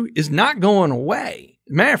R22 is not going away.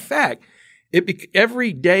 Matter of fact,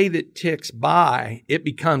 every day that ticks by, it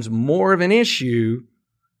becomes more of an issue,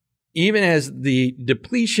 even as the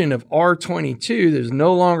depletion of R22 that is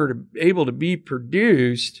no longer able to be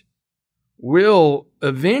produced will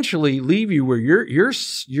eventually leave you where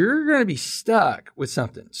you're going to be stuck with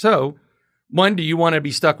something. So, one, do you want to be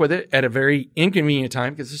stuck with it at a very inconvenient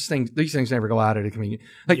time? Because these things never go out at a convenient.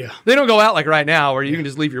 They don't go out like right now, where you can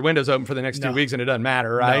just leave your windows open for the next 2 weeks and it doesn't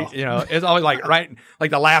matter, right? No. It's always like like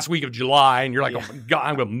the last week of July, and you're like, oh my God,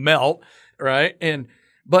 I'm going to melt, right?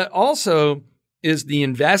 But also is the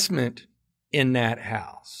investment in that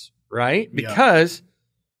house, right? Because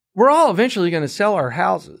we're all eventually going to sell our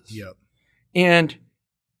houses. Yep. And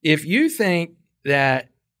if you think that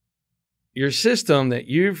your system that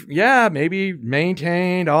you've, maybe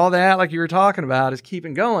maintained all that, like you were talking about, is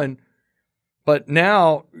keeping going, but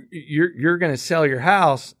now you're going to sell your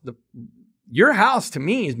house, your house to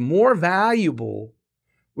me is more valuable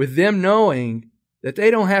with them knowing that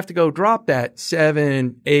they don't have to go drop that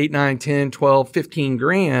 7, 8, 9, 10, 12, 15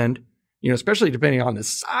 grand, especially depending on the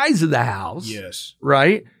size of the house. Yes.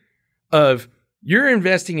 Right? You're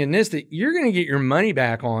investing in this, that you're going to get your money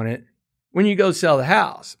back on it when you go sell the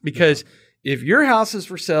house. Because if your house is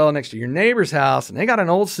for sale next to your neighbor's house and they got an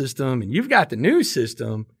old system and you've got the new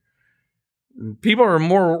system, people are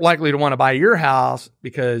more likely to want to buy your house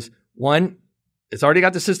because, one, it's already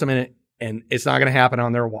got the system in it and it's not going to happen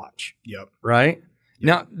on their watch. Yep. Right? Yep.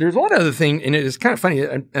 Now, there's one other thing, and it's kind of funny.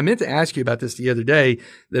 I meant to ask you about this the other day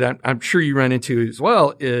that I'm sure you run into as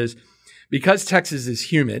well, is because Texas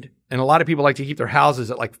is humid, and a lot of people like to keep their houses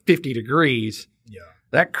at like 50 degrees. Yeah.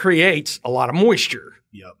 That creates a lot of moisture.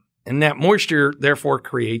 Yep. And that moisture, therefore,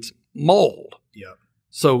 creates mold. Yep.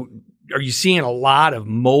 So are you seeing a lot of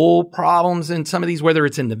mold problems in some of these, whether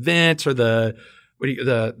it's in the vents or the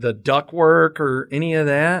the duct work or any of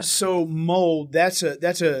that? So mold, that's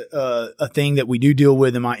a thing that we do deal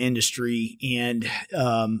with in my industry. And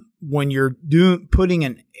when you're putting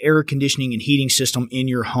an air conditioning and heating system in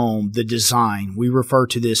your home, the design, we refer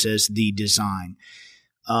to this as the design.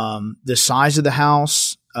 The size of the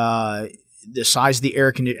house, the size of the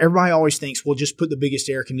air conditioner. Everybody always thinks, well, just put the biggest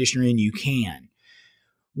air conditioner in you can.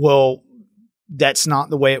 Well, that's not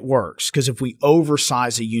the way it works, because if we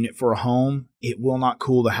oversize a unit for a home, it will not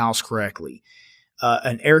cool the house correctly.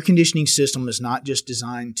 An air conditioning system is not just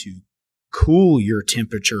designed to cool your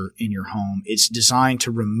temperature in your home. It's designed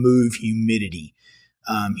to remove humidity.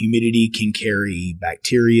 Humidity can carry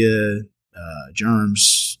bacteria,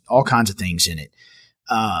 germs, all kinds of things in it.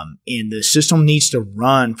 And the system needs to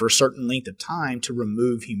run for a certain length of time to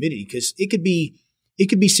remove humidity, because it could be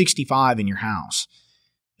 65 in your house,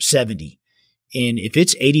 70. And if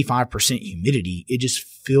it's 85% humidity, it just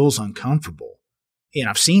feels uncomfortable. And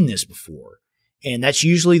I've seen this before. And that's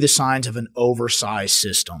usually the signs of an oversized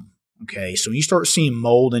system. Okay. So when you start seeing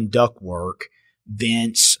mold and ductwork,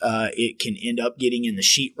 vents, it can end up getting in the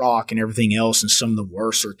sheetrock and everything else in some of the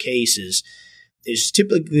worser cases. Is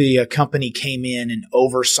typically a company came in and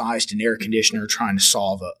oversized an air conditioner trying to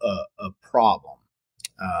solve a problem.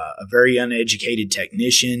 A very uneducated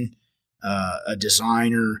technician, a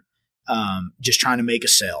designer, just trying to make a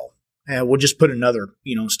sale. And we'll just put another,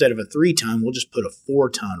 instead of a 3-ton, we'll just put a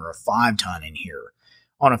 4-ton or a 5-ton in here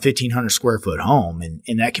on a 1,500 square foot home.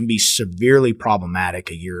 And that can be severely problematic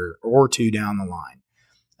a year or two down the line.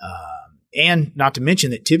 And not to mention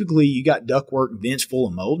that typically you got ductwork and vents full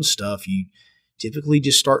of mold and stuff. You typically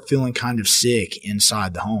just start feeling kind of sick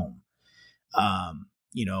inside the home.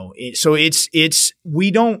 So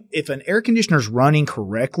if an air conditioner is running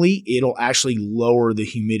correctly, it'll actually lower the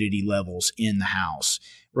humidity levels in the house,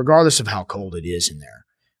 regardless of how cold it is in there.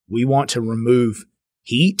 We want to remove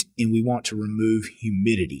heat and we want to remove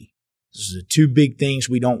humidity. These are the two big things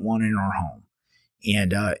we don't want in our home.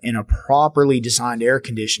 And in a properly designed air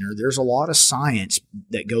conditioner, there's a lot of science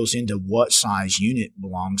that goes into what size unit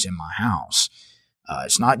belongs in my house.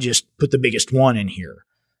 It's not just put the biggest one in here.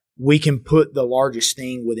 We can put the largest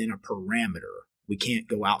thing within a parameter. We can't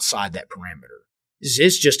go outside that parameter.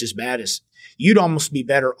 It's just as bad as you'd almost be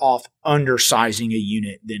better off undersizing a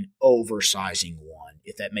unit than oversizing one,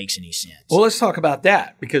 if that makes any sense. Well, let's talk about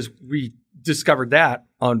that, because we discovered that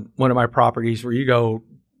on one of my properties where you go,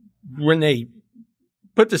 when they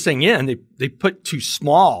put this thing in, they put too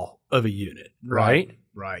small of a unit, right?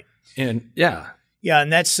 Right. And yeah. Yeah,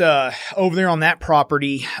 and that's over there on that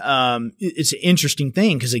property. It's an interesting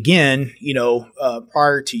thing because, again,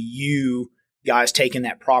 prior to you guys taking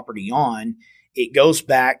that property on, it goes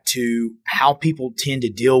back to how people tend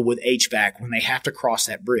to deal with HVAC when they have to cross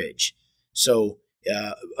that bridge. So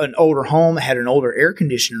an older home had an older air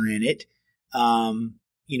conditioner in it.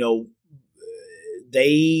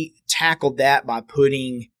 They tackled that by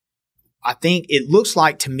putting, I think it looks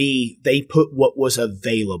like to me, they put what was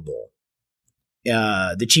available.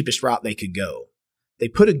 The cheapest route they could go. They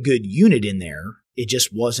put a good unit in there. It just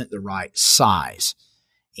wasn't the right size.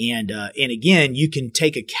 And again, you can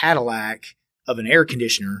take a Cadillac of an air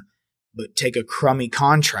conditioner, but take a crummy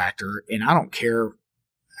contractor. And I don't care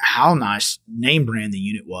how nice name brand the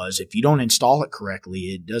unit was. If you don't install it correctly,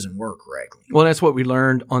 it doesn't work correctly. Well, that's what we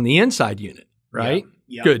learned on the inside unit, right?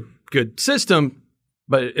 Yeah. Good system.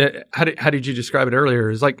 But how did you describe it earlier?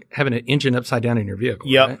 It's like having an engine upside down in your vehicle.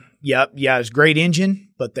 Yep. Right? Yep. Yeah. It's a great engine,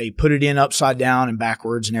 but they put it in upside down and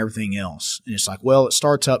backwards and everything else. And it's like, well, it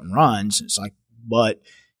starts up and runs. It's like, but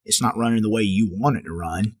it's not running the way you want it to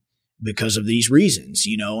run because of these reasons,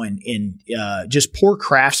 and just poor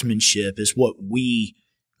craftsmanship is what we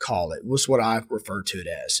call it. What's what I refer to it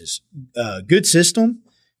as is a good system,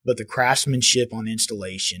 but the craftsmanship on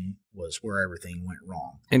installation was where everything went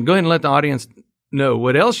wrong. And go ahead and let the audience know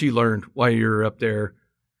what else you learned while you were up there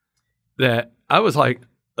that I was like,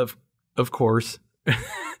 of course.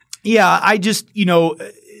 Yeah. I just,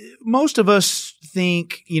 most of us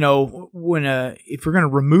think, when if we're going to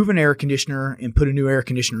remove an air conditioner and put a new air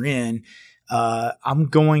conditioner in, I'm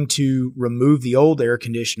going to remove the old air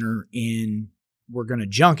conditioner and we're going to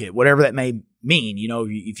junk it, whatever that may mean.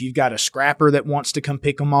 If you've got a scrapper that wants to come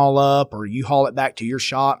pick them all up, or you haul it back to your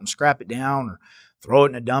shop and scrap it down, or throw it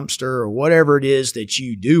in a dumpster, or whatever it is that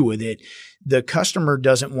you do with it, the customer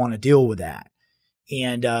doesn't want to deal with that.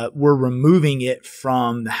 And we're removing it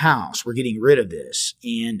from the house. We're getting rid of this.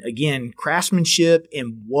 And again, craftsmanship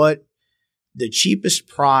and what the cheapest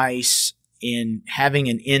price in having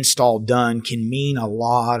an install done can mean a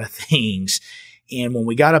lot of things. And when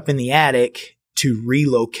we got up in the attic to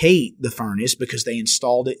relocate the furnace because they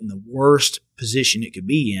installed it in the worst position it could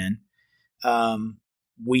be in.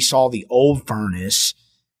 We saw the old furnace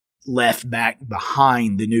left back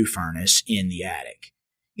behind the new furnace in the attic.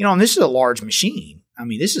 And this is a large machine. I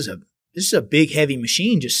mean, this is a big, heavy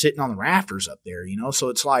machine just sitting on the rafters up there, So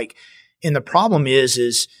it's like, and the problem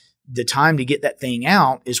is the time to get that thing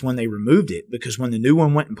out is when they removed it, because when the new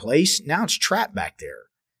one went in place, now it's trapped back there.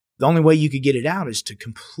 The only way you could get it out is to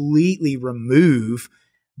completely remove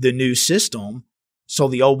the new system so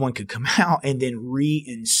the old one could come out and then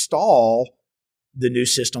reinstall the new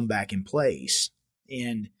system back in place.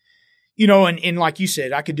 And, and like you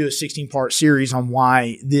said, I could do a 16-part series on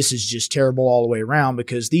why this is just terrible all the way around,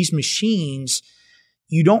 because these machines,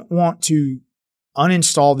 you don't want to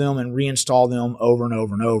uninstall them and reinstall them over and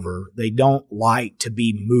over and over. They don't like to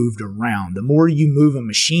be moved around. The more you move a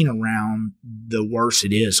machine around, the worse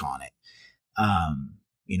it is on it.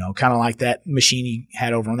 Kind of like that machine you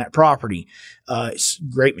had over on that property. It's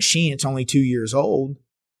a great machine. It's only 2 years old.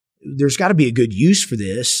 There's got to be a good use for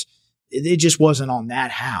this. It just wasn't on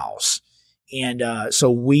that house. And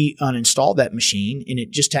so we uninstalled that machine, and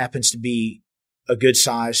it just happens to be a good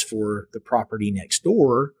size for the property next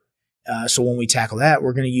door. So when we tackle that,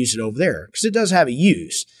 we're going to use it over there because it does have a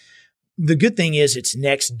use. The good thing is it's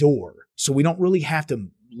next door. So we don't really have to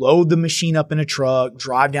load the machine up in a truck,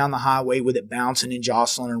 drive down the highway with it bouncing and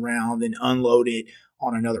jostling around, and unload it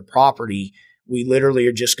on another property. We literally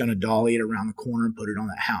are just going to dolly it around the corner and put it on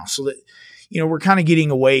that house. So that, we're kind of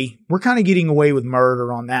getting away. We're kind of getting away with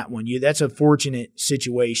murder on that one. That's a fortunate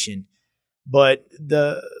situation. But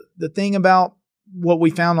the thing about what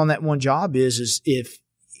we found on that one job is if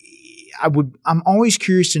I'm always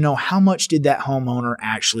curious to know how much did that homeowner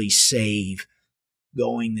actually save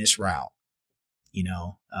going this route?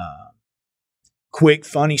 Quick,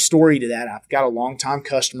 funny story to that. I've got a longtime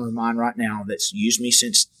customer of mine right now that's used me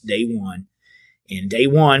since day one. And day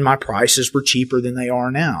one, my prices were cheaper than they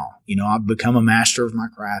are now. I've become a master of my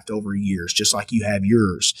craft over years, just like you have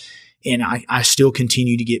yours. And I still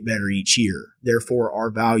continue to get better each year. Therefore,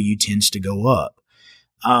 our value tends to go up.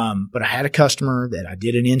 But I had a customer that I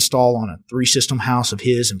did an install on a 3-system house of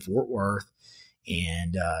his in Fort Worth,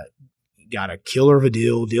 and got a killer of a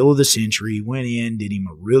deal of the century, went in, did him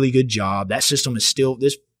a really good job. That system is still,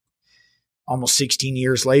 this almost 16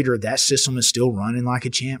 years later, that system is still running like a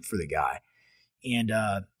champ for the guy. And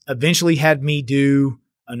eventually had me do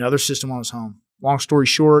another system on his home. Long story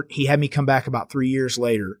short, he had me come back about 3 years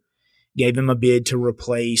later, gave him a bid to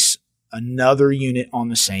replace another unit on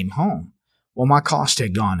the same home. Well, my cost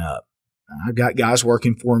had gone up. I've got guys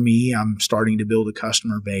working for me. I'm starting to build a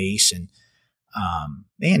customer base. And,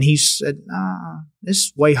 he said, this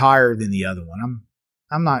is way higher than the other one.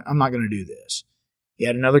 I'm not going to do this. He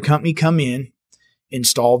had another company come in,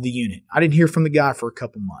 installed the unit. I didn't hear from the guy for a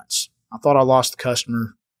couple months. I thought I lost the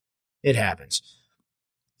customer. It happens.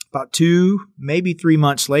 About 2, maybe 3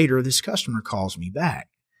 months later, this customer calls me back.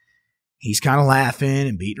 He's kind of laughing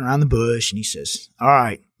and beating around the bush. And he says, all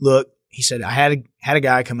right, look, he said, I had a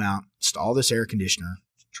guy come out, install this air conditioner,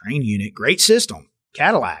 train unit, great system,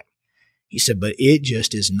 Cadillac. He said, but it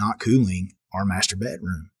just is not cooling our master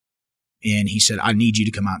bedroom. And he said, I need you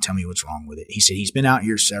to come out and tell me what's wrong with it. He said, he's been out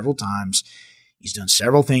here several times. He's done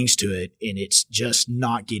several things to it, and it's just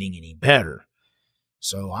not getting any better.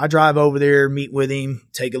 So I drive over there, meet with him,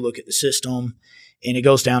 take a look at the system, and it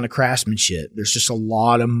goes down to craftsmanship. There's just a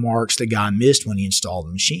lot of marks the guy missed when he installed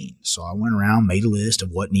the machine. So I went around, made a list of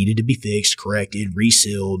what needed to be fixed, corrected,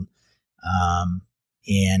 resealed,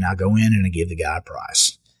 and I go in and I give the guy a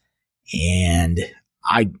price. And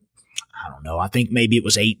I don't know, I think maybe it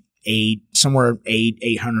was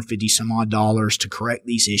 $850 some odd dollars to correct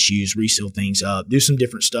these issues, reseal things up, do some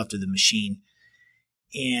different stuff to the machine.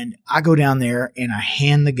 And I go down there and I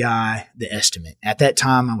hand the guy the estimate. At that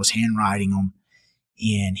time, I was handwriting them,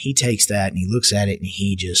 and he takes that and he looks at it and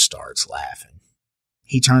he just starts laughing.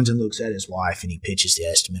 He turns and looks at his wife and he pitches the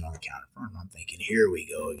estimate on the counter for him. I'm thinking, here we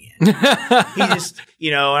go again. He just,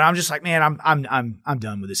 and I'm just like, man, I'm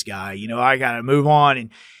done with this guy. I got to move on. And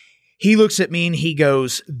he looks at me and he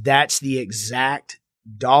goes, that's the exact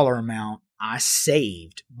dollar amount I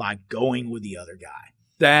saved by going with the other guy.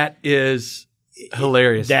 That is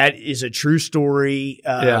hilarious. That is a true story.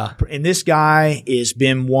 And this guy has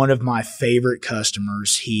been one of my favorite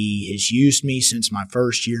customers. He has used me since my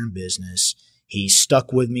first year in business. He's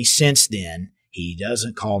stuck with me since then. He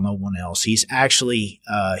doesn't call no one else. He's actually,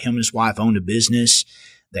 him and his wife owned a business.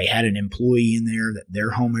 They had an employee in there that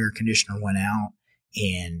their home air conditioner went out,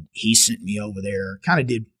 and he sent me over there. Kind of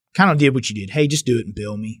did what you did. Hey, just do it and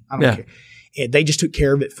bill me. I don't care. And they just took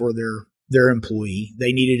care of it for their their employee.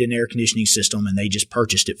 They needed an air conditioning system and they just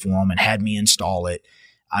purchased it for him and had me install it.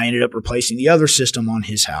 I ended up replacing the other system on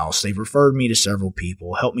his house. They've referred me to several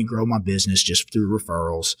people, helped me grow my business just through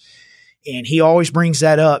referrals. And he always brings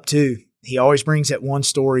that up too. He always brings that one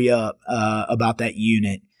story up about that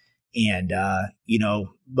unit. And,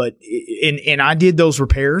 and I did those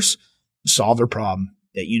repairs, solved their problem.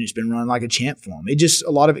 That unit's been running like a champ for him.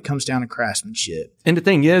 A lot of it comes down to craftsmanship. And the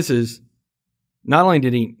thing is not only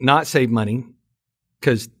did he not save money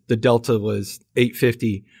because the delta was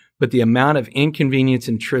 $850, but the amount of inconvenience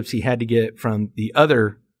and trips he had to get from the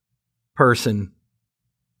other person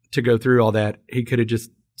to go through all that, he could have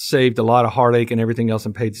just saved a lot of heartache and everything else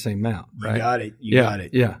and paid the same amount. Right? You got it. You got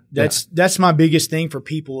it. Yeah. That's my biggest thing for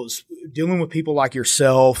people is dealing with people like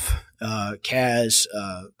yourself, Kaz,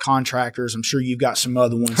 contractors. I'm sure you've got some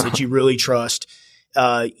other ones that you really trust.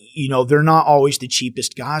 They're not always the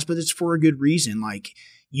cheapest guys, but it's for a good reason. Like,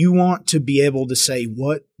 you want to be able to say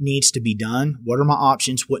what needs to be done. What are my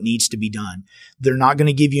options? What needs to be done? They're not going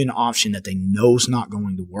to give you an option that they know is not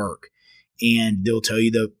going to work. And they'll tell you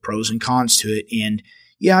the pros and cons to it. And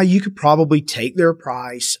yeah, you could probably take their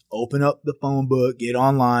price, open up the phone book, get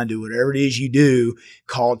online, do whatever it is you do,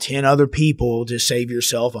 call 10 other people to save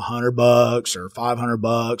yourself $100 or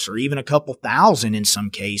 $500 or even a couple thousand in some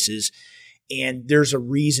cases. And there's a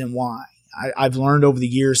reason why. I've learned over the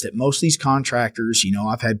years that most of these contractors,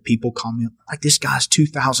 I've had people call me up like, this guy's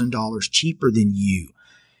 $2,000 cheaper than you.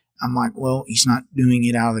 I'm like, well, he's not doing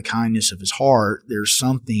it out of the kindness of his heart. There's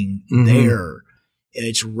something there.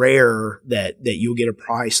 It's rare that you'll get a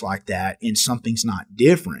price like that and something's not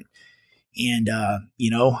different. And,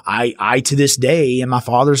 I to this day, and my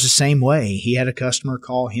father's the same way. He had a customer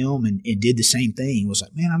call him and did the same thing. He was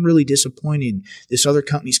like, man, I'm really disappointed. This other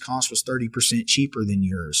company's cost was 30% cheaper than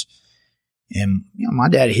yours. And, my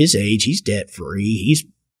dad at his age, he's debt free. He's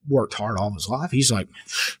worked hard all of his life. He's like,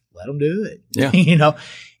 let him do it. Yeah.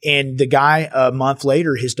 And the guy, a month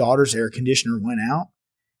later, his daughter's air conditioner went out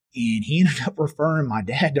and he ended up referring my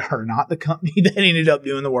dad to her, not the company that ended up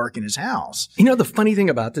doing the work in his house. The funny thing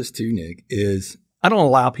about this too, Nick, is I don't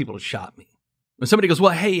allow people to shop me. When somebody goes,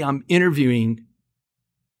 well, hey, I'm interviewing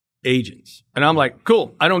agents. And I'm like,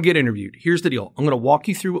 cool, I don't get interviewed. Here's the deal. I'm going to walk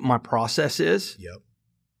you through what my process is. Yep.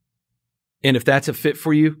 And if that's a fit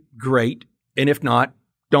for you, great. And if not,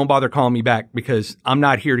 don't bother calling me back because I'm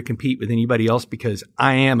not here to compete with anybody else because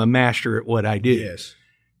I am a master at what I do. Yes.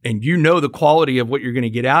 And you know the quality of what you're going to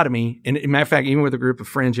get out of me. And as a matter of fact, even with a group of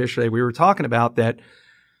friends yesterday, we were talking about that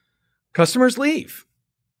customers leave.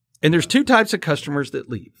 And there's two types of customers that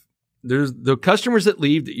leave. There's the customers that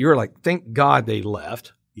leave that you're like, thank God they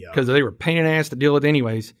left because they were a pain in the ass to deal with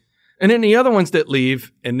anyways. And then the other ones that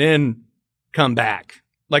leave and then come back.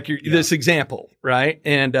 Like this example, right?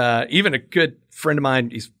 And even a good friend of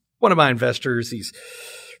mine, he's one of my investors. He's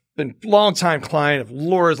been a long-time client of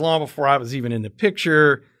Laura's long before I was even in the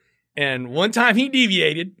picture. And one time he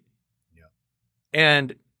deviated,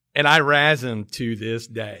 and I razz him to this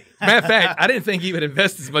day. Matter of fact, I didn't think he would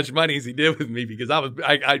invest as much money as he did with me because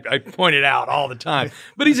I pointed out all the time.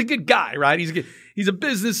 But he's a good guy, right? He's a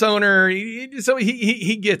business owner, so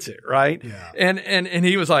he gets it, right? Yeah. And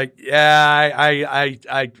he was like, yeah,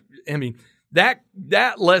 I mean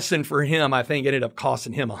that lesson for him, I think, ended up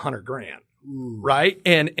costing him $100,000, right?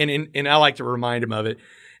 And I like to remind him of it.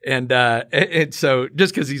 And so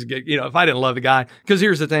just because he's good, if I didn't love the guy, because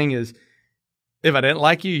here's the thing is, if I didn't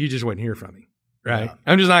like you, you just wouldn't hear from me, right? Yeah.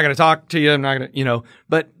 I'm just not going to talk to you. I'm not going to,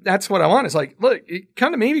 but that's what I want. It's like, look,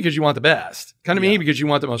 come to me because you want the best. Come to me because you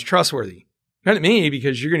want the most trustworthy. Come to me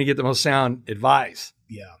because you're going to get the most sound advice.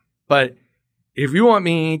 Yeah. But if you want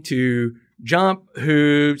me to jump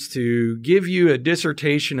hoops, to give you a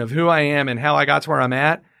dissertation of who I am and how I got to where I'm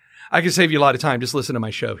at, I can save you a lot of time. Just listen to my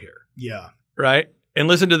show here. Yeah. Right? And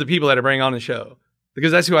listen to the people that I bring on the show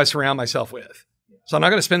because that's who I surround myself with. So I'm not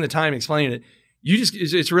going to spend the time explaining it.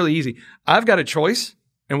 It's really easy. I've got a choice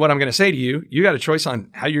in what I'm going to say to you. You got a choice on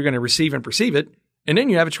how you're going to receive and perceive it. And then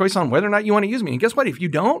you have a choice on whether or not you want to use me. And guess what? If you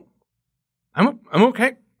don't, I'm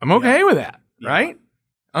okay. I'm okay with that. Yeah. Right?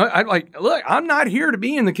 Look, I'm not here to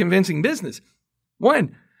be in the convincing business.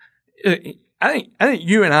 One, I think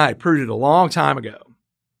you and I proved it a long time ago.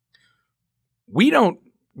 We don't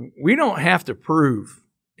have to prove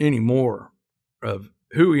any more of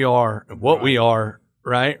who we are and what we are.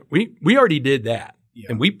 Right? We already did that. Yeah.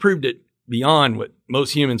 And we proved it beyond what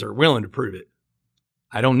most humans are willing to prove it.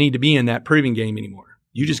 I don't need to be in that proving game anymore.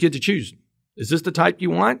 You just get to choose. Is this the type you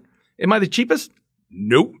want? Am I the cheapest?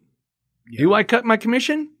 Nope. Yeah. Do I cut my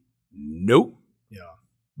commission? Nope. Yeah.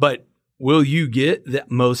 But will you get the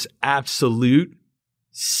most absolute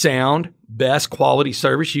sound, best quality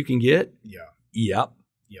service you can get? Yep.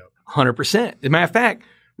 100%. As a matter of fact,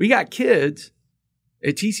 we got kids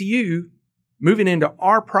at TCU moving into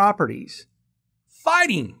our properties,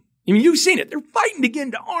 fighting. I mean, you've seen it. They're fighting to get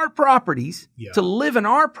into our properties, to live in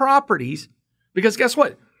our properties, because guess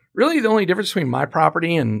what? Really, the only difference between my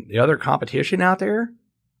property and the other competition out there,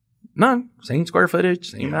 none. Same square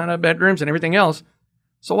footage, same amount of bedrooms and everything else.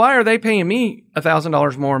 So why are they paying me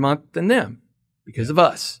 $1,000 more a month than them? Because of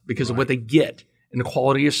us, because of what they get and the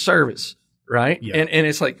quality of service, right? Yeah. And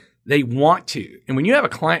it's like they want to. And when you have a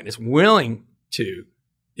client that's willing to,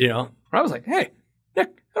 I was like, hey, Nick,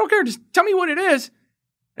 I don't care. Just tell me what it is.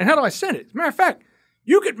 And how do I send it? As a matter of fact,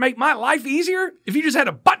 you could make my life easier if you just had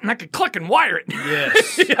a button I could click and wire it.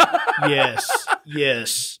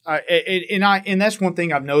 Yes. And that's one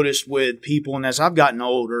thing I've noticed with people. And as I've gotten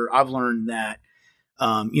older, I've learned that,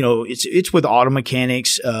 it's with auto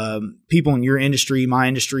mechanics, people in your industry, my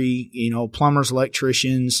industry, plumbers,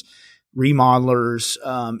 electricians, remodelers.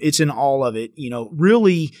 It's in all of it,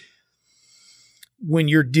 really. When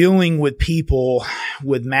you're dealing with people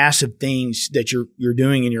with massive things that you're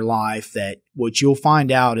doing in your life, that what you'll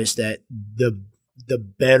find out is that the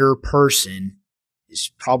better person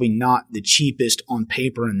is probably not the cheapest on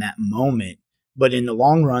paper in that moment, but in the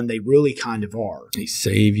long run, they really kind of are. They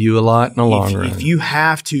save you a lot in the long run. If you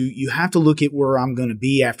have to look at where I'm going to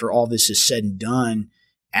be after all this is said and done.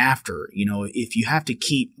 If you have to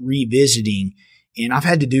keep revisiting. And I've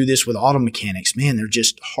had to do this with auto mechanics. Man, they're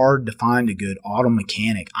just hard to find a good auto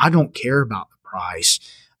mechanic. I don't care about the price.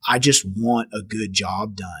 I just want a good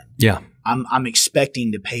job done. Yeah. I'm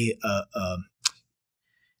expecting to pay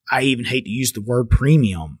I even hate to use the word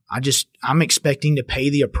premium. I'm expecting to pay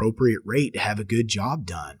the appropriate rate to have a good job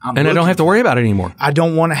done. I don't have to worry about it anymore. I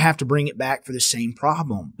don't want to have to bring it back for the same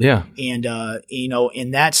problem. Yeah. And,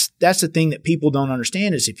 and that's the thing that people don't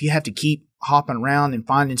understand is if you have to keep hopping around and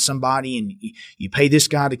finding somebody and you pay this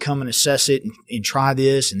guy to come and assess it and try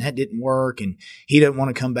this and that didn't work and he doesn't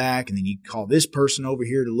want to come back and then you call this person over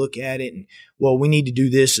here to look at it and well, we need to do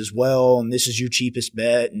this as well and this is your cheapest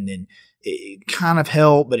bet and then it kind of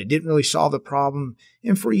helped, but it didn't really solve the problem.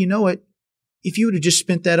 And before you know it, if you would have just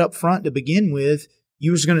spent that up front to begin with,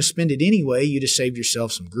 you was going to spend it anyway. You'd have saved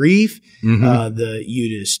yourself some grief. Mm-hmm. In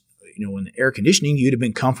the air conditioning, you'd have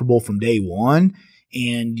been comfortable from day one.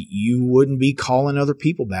 And you wouldn't be calling other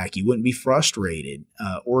people back. You wouldn't be frustrated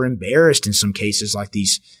or embarrassed in some cases like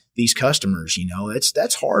these customers.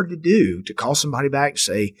 That's hard to do, to call somebody back and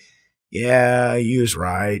say, yeah, you was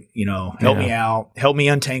right. Help me out. Help me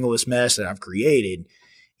untangle this mess that I've created.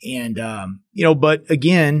 And, but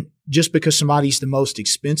again, just because somebody's the most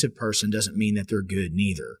expensive person doesn't mean that they're good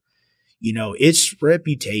neither. It's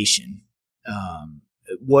reputation.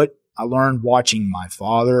 What I learned watching my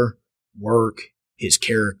father work, his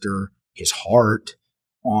character, his heart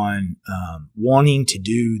on wanting to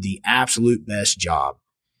do the absolute best job.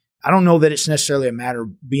 I don't know that it's necessarily a matter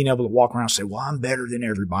of being able to walk around and say, well, I'm better than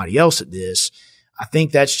everybody else at this. I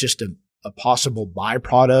think that's just a possible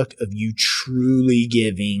byproduct of you truly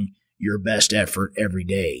giving your best effort every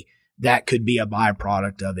day. That could be a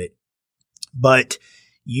byproduct of it. But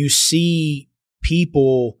you see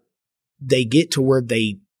people, they get to where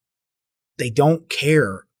they don't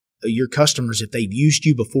care. Your customers, if they've used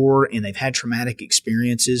you before and they've had traumatic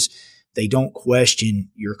experiences, they don't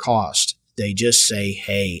question your cost. They just say,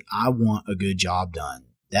 hey, I want a good job done.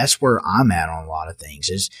 That's where I'm at on a lot of things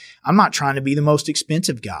is I'm not trying to be the most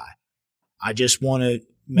expensive guy. I just want to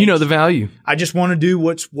the value. I just want to do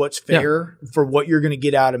what's fair for what you're going to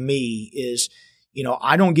get out of me is,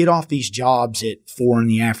 I don't get off these jobs at 4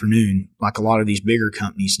 p.m. like a lot of these bigger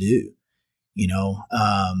companies do.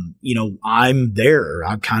 I'm there.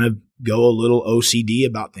 I kind of go a little OCD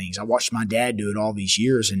about things. I watched my dad do it all these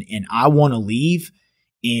years and I want to leave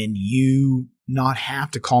and you not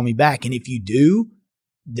have to call me back. And if you do,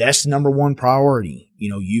 that's the number one priority.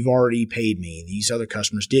 You've already paid me. These other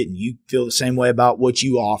customers didn't. You feel the same way about what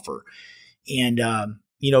you offer. And,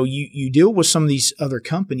 you deal with some of these other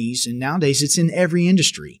companies and nowadays it's in every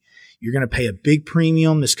industry. You're going to pay a big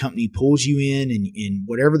premium. This company pulls you in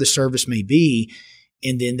whatever the service may be.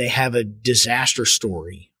 And then they have a disaster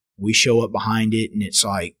story. We show up behind it and it's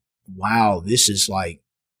like, wow, this is like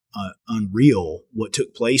unreal what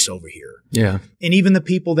took place over here. Yeah. And even the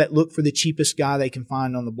people that look for the cheapest guy they can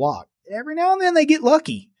find on the block, every now and then they get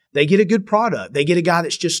lucky. They get a good product. They get a guy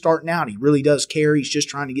that's just starting out. He really does care. He's just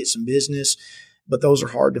trying to get some business. But those are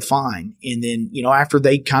hard to find. And then, after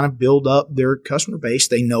they kind of build up their customer base,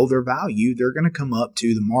 they know their value, they're going to come up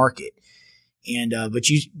to the market. And,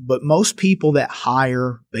 but most people that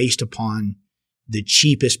hire based upon, the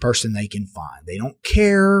cheapest person they can find. They don't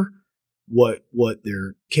care what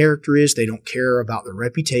their character is. They don't care about their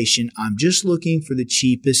reputation. I'm just looking for the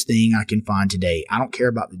cheapest thing I can find today. I don't care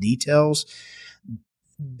about the details.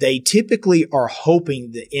 They typically are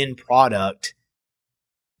hoping the end product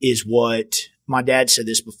is what my dad said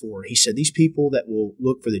this before. He said, these people that will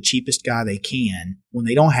look for the cheapest guy they can when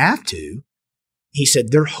they don't have to, he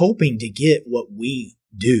said, they're hoping to get what we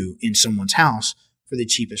do in someone's house for the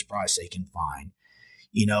cheapest price they can find,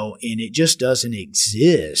 and it just doesn't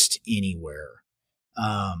exist anywhere.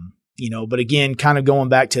 But again, kind of going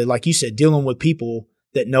back to, like you said, dealing with people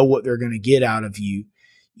that know what they're going to get out of you,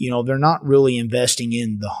 they're not really investing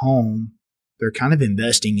in the home. They're kind of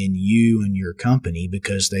investing in you and your company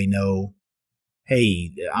because they know,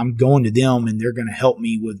 hey, I'm going to them and they're going to help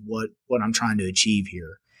me with what I'm trying to achieve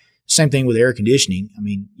here. Same thing with air conditioning. I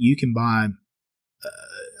mean, you can buy,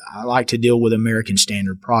 I like to deal with American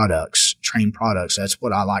Standard products, Trane products. That's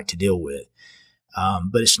what I like to deal with.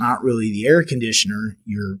 But it's not really the air conditioner.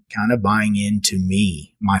 You're kind of buying into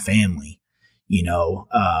me, my family,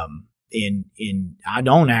 and I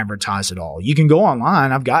don't advertise at all. You can go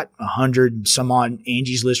online. I've got 100 some odd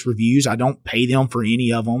Angie's List reviews. I don't pay them for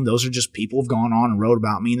any of them. Those are just people who've gone on and wrote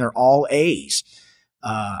about me, and they're all A's.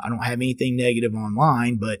 I don't have anything negative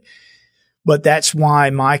online, but that's why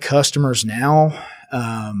my customers now,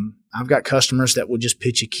 I've got customers that will just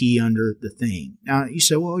pitch a key under the thing. Now you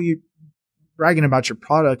say, well, you're bragging about your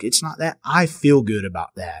product. It's not that. I feel good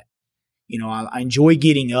about that. I enjoy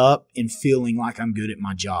getting up and feeling like I'm good at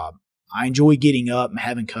my job. I enjoy getting up and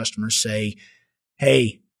having customers say,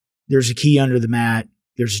 hey, there's a key under the mat.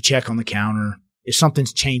 There's a check on the counter. If something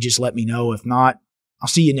changes, let me know. If not, I'll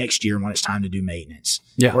see you next year when it's time to do maintenance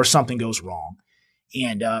or something goes wrong.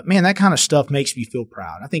 And man, that kind of stuff makes me feel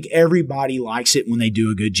proud. I think everybody likes it when they do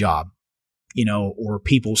a good job, or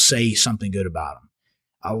people say something good about them.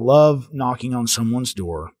 I love knocking on someone's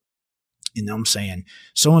door and them saying,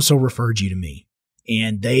 so-and-so referred you to me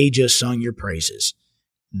and they just sung your praises.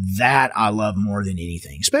 That I love more than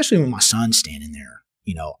anything, especially when my son's standing there.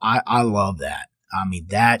 I love that. I mean,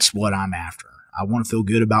 that's what I'm after. I want to feel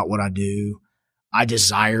good about what I do. I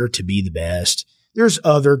desire to be the best. There's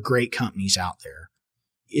other great companies out there.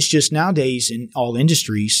 It's just nowadays in all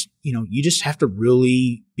industries, you just have to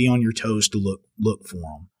really be on your toes to look for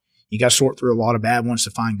them. You got to sort through a lot of bad ones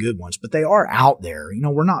to find good ones, but they are out there.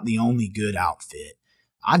 We're not the only good outfit.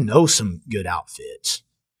 I know some good outfits.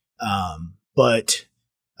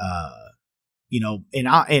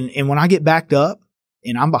 And when I get backed up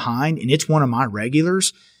and I'm behind and it's one of my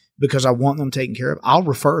regulars because I want them taken care of, I'll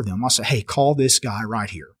refer them. I'll say, hey, call this guy right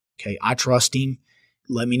here. Okay. I trust him.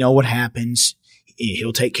 Let me know what happens.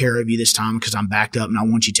 He'll take care of you this time because I'm backed up and I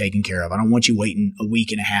want you taken care of. I don't want you waiting a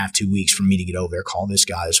week and a half, 2 weeks for me to get over there. Call this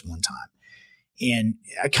guy this one time. And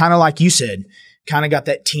I kind of, like you said, kind of got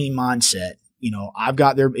that team mindset. I've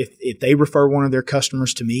got if they refer one of their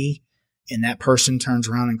customers to me, and that person turns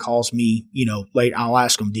around and calls me, late, I'll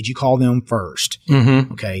ask them, did you call them first?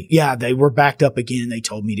 Mm-hmm. Okay. Yeah, they were backed up again. They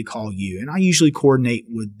told me to call you. And I usually coordinate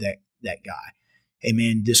with that guy. Hey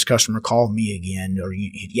man, this customer called me again. Or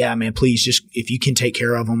yeah, man, please just, if you can take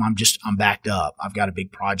care of them, I'm backed up. I've got a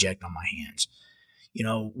big project on my hands.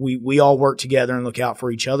 We all work together and look out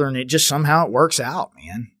for each other, and it just somehow it works out,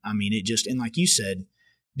 man. I mean, and like you said,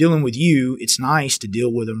 dealing with you, it's nice to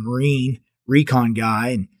deal with a Marine recon guy,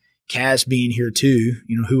 and Kaz being here too.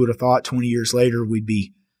 Who would have thought 20 years later we'd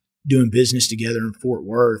be doing business together in Fort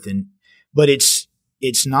Worth? But it's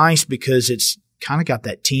nice because it's kind of got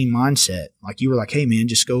that team mindset. Like you were like, hey man,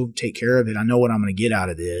 just go take care of it. I know what I'm going to get out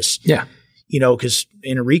of this. Yeah. Because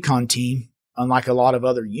in a recon team, unlike a lot of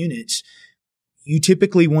other units, you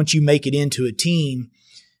typically, once you make it into a team,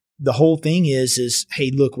 the whole thing is, hey,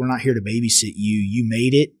 look, we're not here to babysit you. You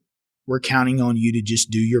made it. We're counting on you to just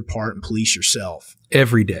do your part and police yourself.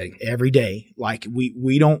 Every day. Like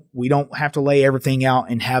we don't have to lay everything out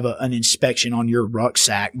and have an inspection on your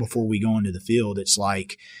rucksack before we go into the field. It's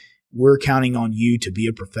like, we're counting on you to be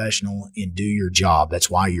a professional and do your job. That's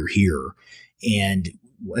why you're here. And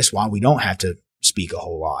that's why we don't have to speak a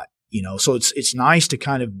whole lot, so it's nice to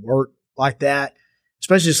kind of work like that,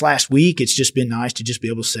 especially this last week. It's just been nice to just be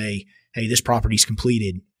able to say, hey, this property's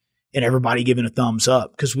completed, and everybody giving a thumbs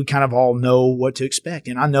up because we kind of all know what to expect.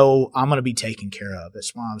 And I know I'm going to be taken care of.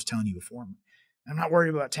 That's why I was telling you before. I'm not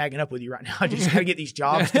worried about tagging up with you right now. I just got to get these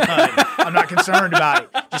jobs done. I'm not concerned about it.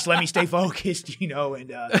 Just let me stay focused, and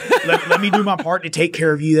let me do my part to take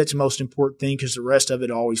care of you. That's the most important thing because the rest of it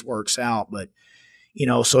always works out. But,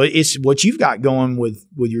 so it's what you've got going with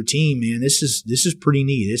your team, man. This is pretty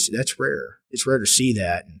neat. That's rare. It's rare to see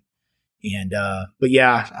that. And, And, but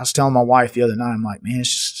yeah, I was telling my wife the other night, I'm like, man, it's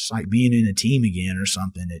just like being in a team again or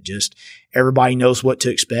something. It just, everybody knows what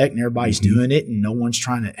to expect and everybody's doing it, and no one's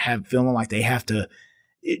trying to feeling like they have to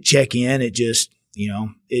check in. It just,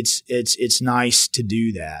 it's nice to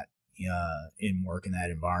do that, and work in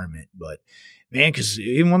that environment. But man, cause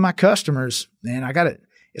even with my customers, man,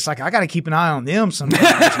 it's like, I got to keep an eye on them sometimes,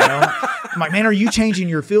 I'm like, man, are you changing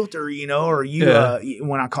your filter, or you,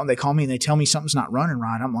 when they call me and they tell me something's not running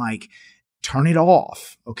right, I'm like, turn it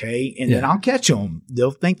off. Okay. And then I'll catch them.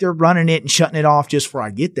 They'll think they're running it and shutting it off just before I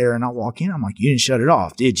get there. And I'll walk in. I'm like, you didn't shut it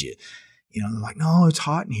off, did you? They're like, no, it's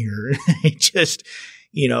hot in here. It just,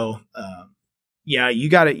 you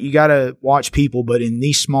gotta watch people, but in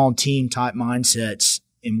these small team type mindsets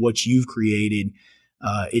and what you've created,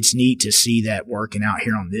 it's neat to see that working out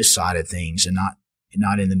here on this side of things and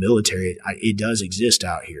not in the military. It does exist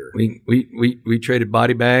out here. We traded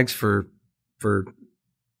body bags for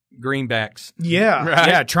greenbacks. Yeah. Right?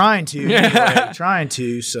 Yeah. Trying to. Anyway, trying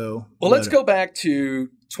to. So. Well, let's go back to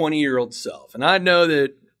 20-year-old self. And I know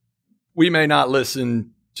that we may not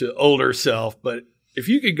listen to older self, but if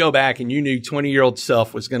you could go back and you knew 20-year-old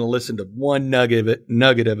self was going to listen to one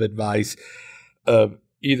nugget of advice of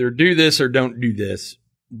either do this or don't do this,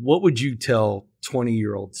 what would you tell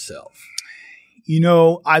 20-year-old self?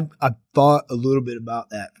 I've thought a little bit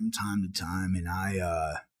about that from time to time, and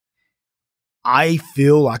I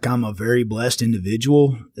feel like I'm a very blessed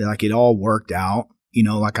individual. Like it all worked out,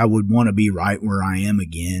 like I would want to be right where I am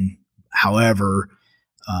again. However,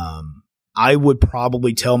 I would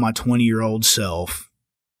probably tell my 20-year-old self,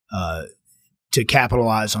 to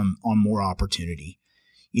capitalize on more opportunity.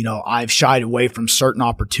 I've shied away from certain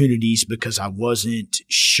opportunities because I wasn't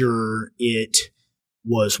sure it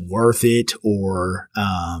was worth it, or,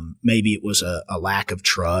 maybe it was a lack of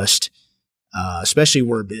trust. Especially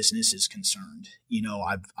where business is concerned.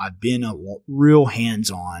 I've been a real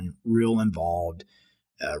hands-on, real involved,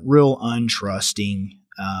 real untrusting.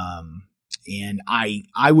 And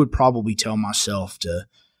I would probably tell myself to,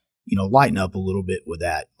 lighten up a little bit with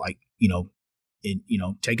that. Like,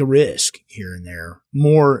 take a risk here and there,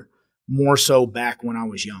 more so back when I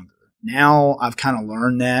was younger. Now I've kind of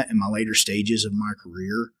learned that in my later stages of my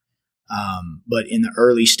career. But in the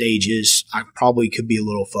early stages, I probably could be a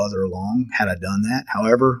little further along had I done that.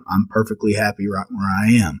 However, I'm perfectly happy right where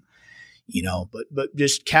I am, but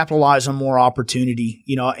just capitalize on more opportunity,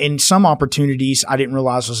 and some opportunities I didn't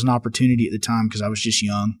realize was an opportunity at the time because I was just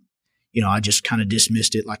young. I just kind of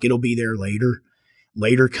dismissed it. Like it'll be there later.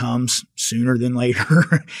 Later comes sooner than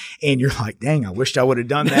later. And you're like, dang, I wished I would have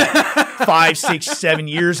done that 5, 6, 7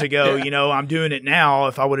 years ago. I'm doing it now.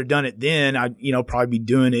 If I would have done it then, I'd, probably be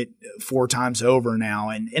doing it 4 times over now.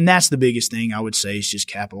 And that's the biggest thing I would say is just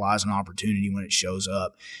capitalize on opportunity when it shows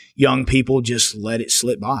up. Young people just let it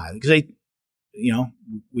slip by because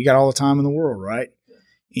we got all the time in the world, right?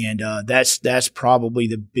 And that's probably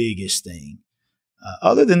the biggest thing.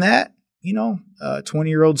 Other than that,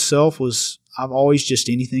 20-year-old self was, I've always just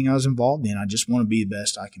anything I was involved in, I just want to be the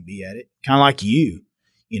best I can be at it. Kind of like you,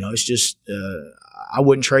 it's just, I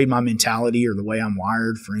wouldn't trade my mentality or the way I'm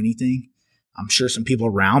wired for anything. I'm sure some people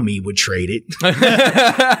around me would trade it. But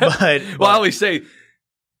I always say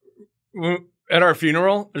at our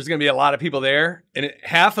funeral, there's going to be a lot of people there, and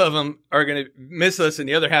half of them are going to miss us, and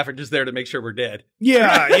the other half are just there to make sure we're dead.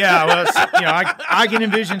 Yeah. Well, I can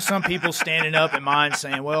envision some people standing up in mine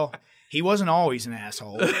saying, well, he wasn't always an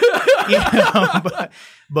asshole,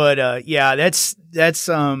 but yeah, that's it's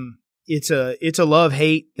a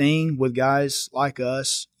love-hate thing with guys like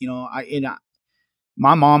us.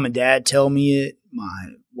 My mom and dad tell me it. My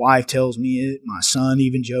wife tells me it. My son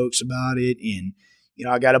even jokes about it. And,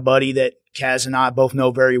 I got a buddy that Kaz and I both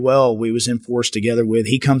know very well. We was in force together with.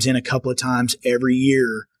 He comes in a couple of times every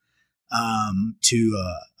year,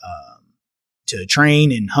 to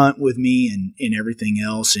train and hunt with me and everything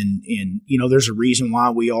else. And, there's a reason why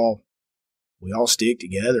we all stick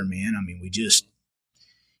together, man. I mean, we just,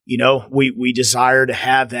 we desire to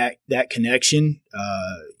have that connection.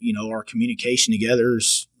 Our communication together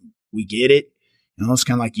is, we get it. It's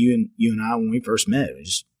kind of like you and I, when we first met, it was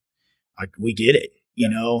just like, we get it,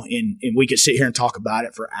 and we could sit here and talk about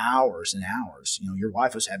it for hours and hours. Your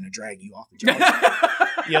wife was having to drag you off the job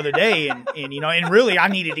the other day, and really I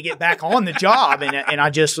needed to get back on the job. And I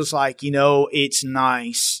just was like, it's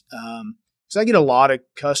nice. 'Cause I get a lot of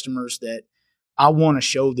customers that I want to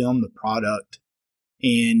show them the product,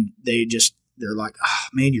 and they're like, oh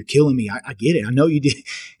man, you're killing me. I get it. I know you did.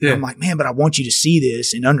 Yeah. I'm like, man, but I want you to see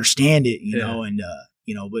this and understand it,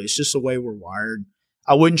 but it's just the way we're wired.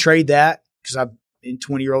 I wouldn't trade that because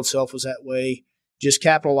 20-year-old self was that way. Just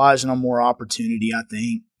capitalizing on more opportunity, I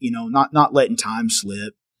think, not letting time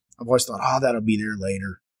slip. I've always thought, that'll be there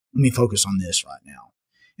later. Let me focus on this right now.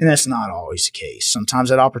 And that's not always the case. Sometimes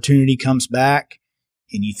that opportunity comes back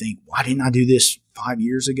and you think, why didn't I do this 5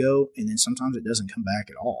 years ago? And then sometimes it doesn't come back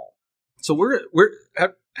at all. So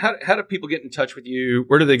how do people get in touch with you?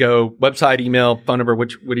 Where do they go? Website, email, phone number? What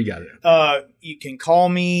do you got? You can call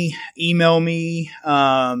me, email me,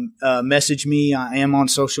 message me. I am on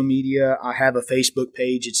social media. I have a Facebook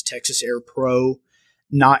page. It's Texas Air Pro,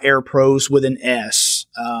 not Air Pros with an S.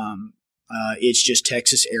 It's just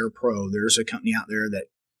Texas Air Pro. There's a company out there that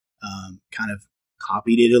kind of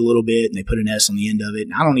copied it a little bit and they put an S on the end of it.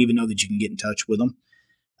 And I don't even know that you can get in touch with them.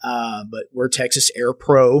 But we're Texas Air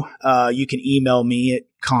Pro. You can email me at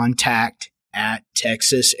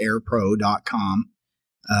contact@texasairpro.com.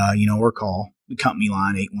 Or call the company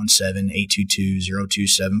line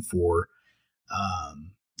 817-822-0274.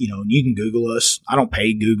 And you can Google us. I don't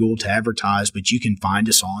pay Google to advertise, but you can find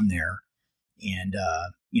us on there. And,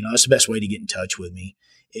 that's the best way to get in touch with me.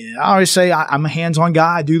 And I always say I'm a hands-on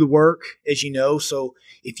guy. I do the work, as you know. So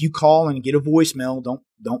if you call and get a voicemail,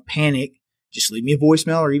 don't panic. Just leave me a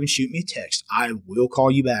voicemail or even shoot me a text. I will call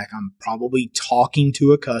you back. I'm probably talking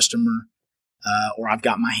to a customer, or I've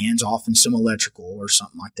got my hands off in some electrical or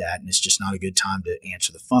something like that, and it's just not a good time to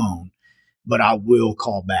answer the phone. But I will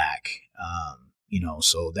call back.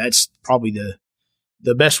 So that's probably the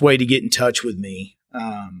best way to get in touch with me.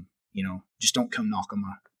 Just don't come knock on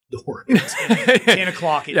my door. It's 10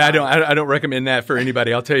 o'clock at night. I don't recommend that for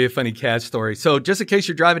anybody. I'll tell you a funny cat story. So just in case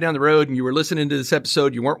you're driving down the road and you were listening to this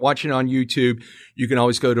episode, you weren't watching it on YouTube, you can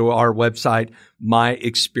always go to our website,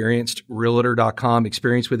 myexperiencedrealtor.com,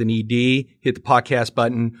 experience with an ED, hit the podcast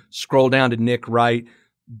button, scroll down to Nick Wright.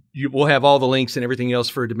 We'll have all the links and everything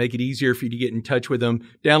else to make it easier for you to get in touch with them.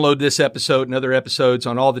 Download this episode and other episodes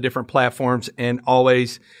on all the different platforms. And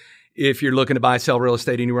always, if you're looking to buy, sell real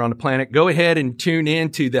estate anywhere on the planet, go ahead and tune in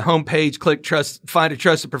to the homepage, click find a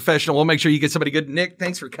trusted professional. We'll make sure you get somebody good. Nick,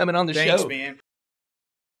 thanks for coming on the show. Thanks, man.